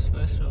 What's so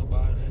special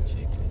about that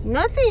chicken?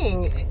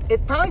 Nothing.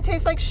 It probably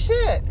tastes like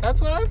shit.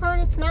 That's what I've heard.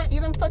 It's not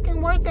even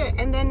fucking worth it.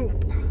 And then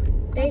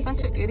a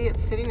bunch of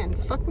idiots sitting in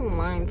fucking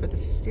line for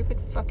this stupid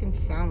fucking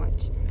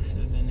sandwich. This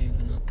isn't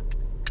even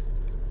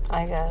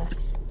I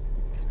guess.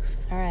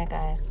 Alright,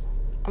 guys.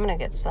 I'm gonna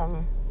get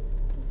some.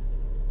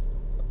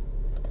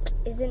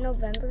 Is it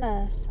November?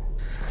 Yes.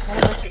 How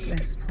much is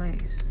this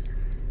place?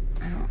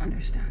 I don't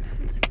understand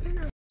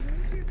it.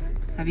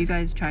 Have you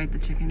guys tried the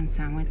chicken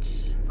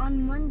sandwich?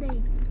 On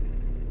Monday.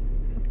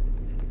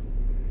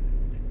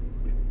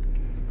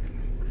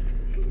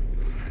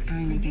 I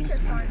don't even think it's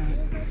worth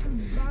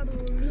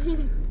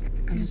it.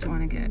 I just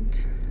want to get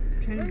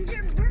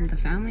the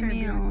family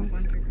meals.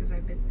 Because I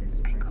bit this.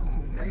 I go home.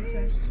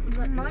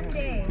 But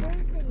Monday.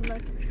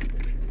 Look,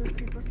 those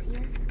people see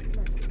us.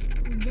 Look,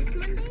 this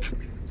Monday?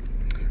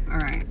 All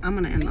right, I'm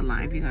gonna end the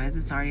live, you guys.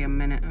 It's already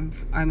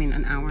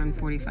an hour and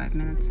 45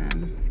 minutes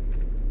in.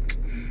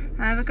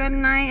 Have a good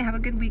night. Have a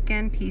good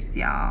weekend. Peace,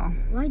 y'all.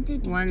 Why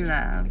did One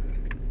love.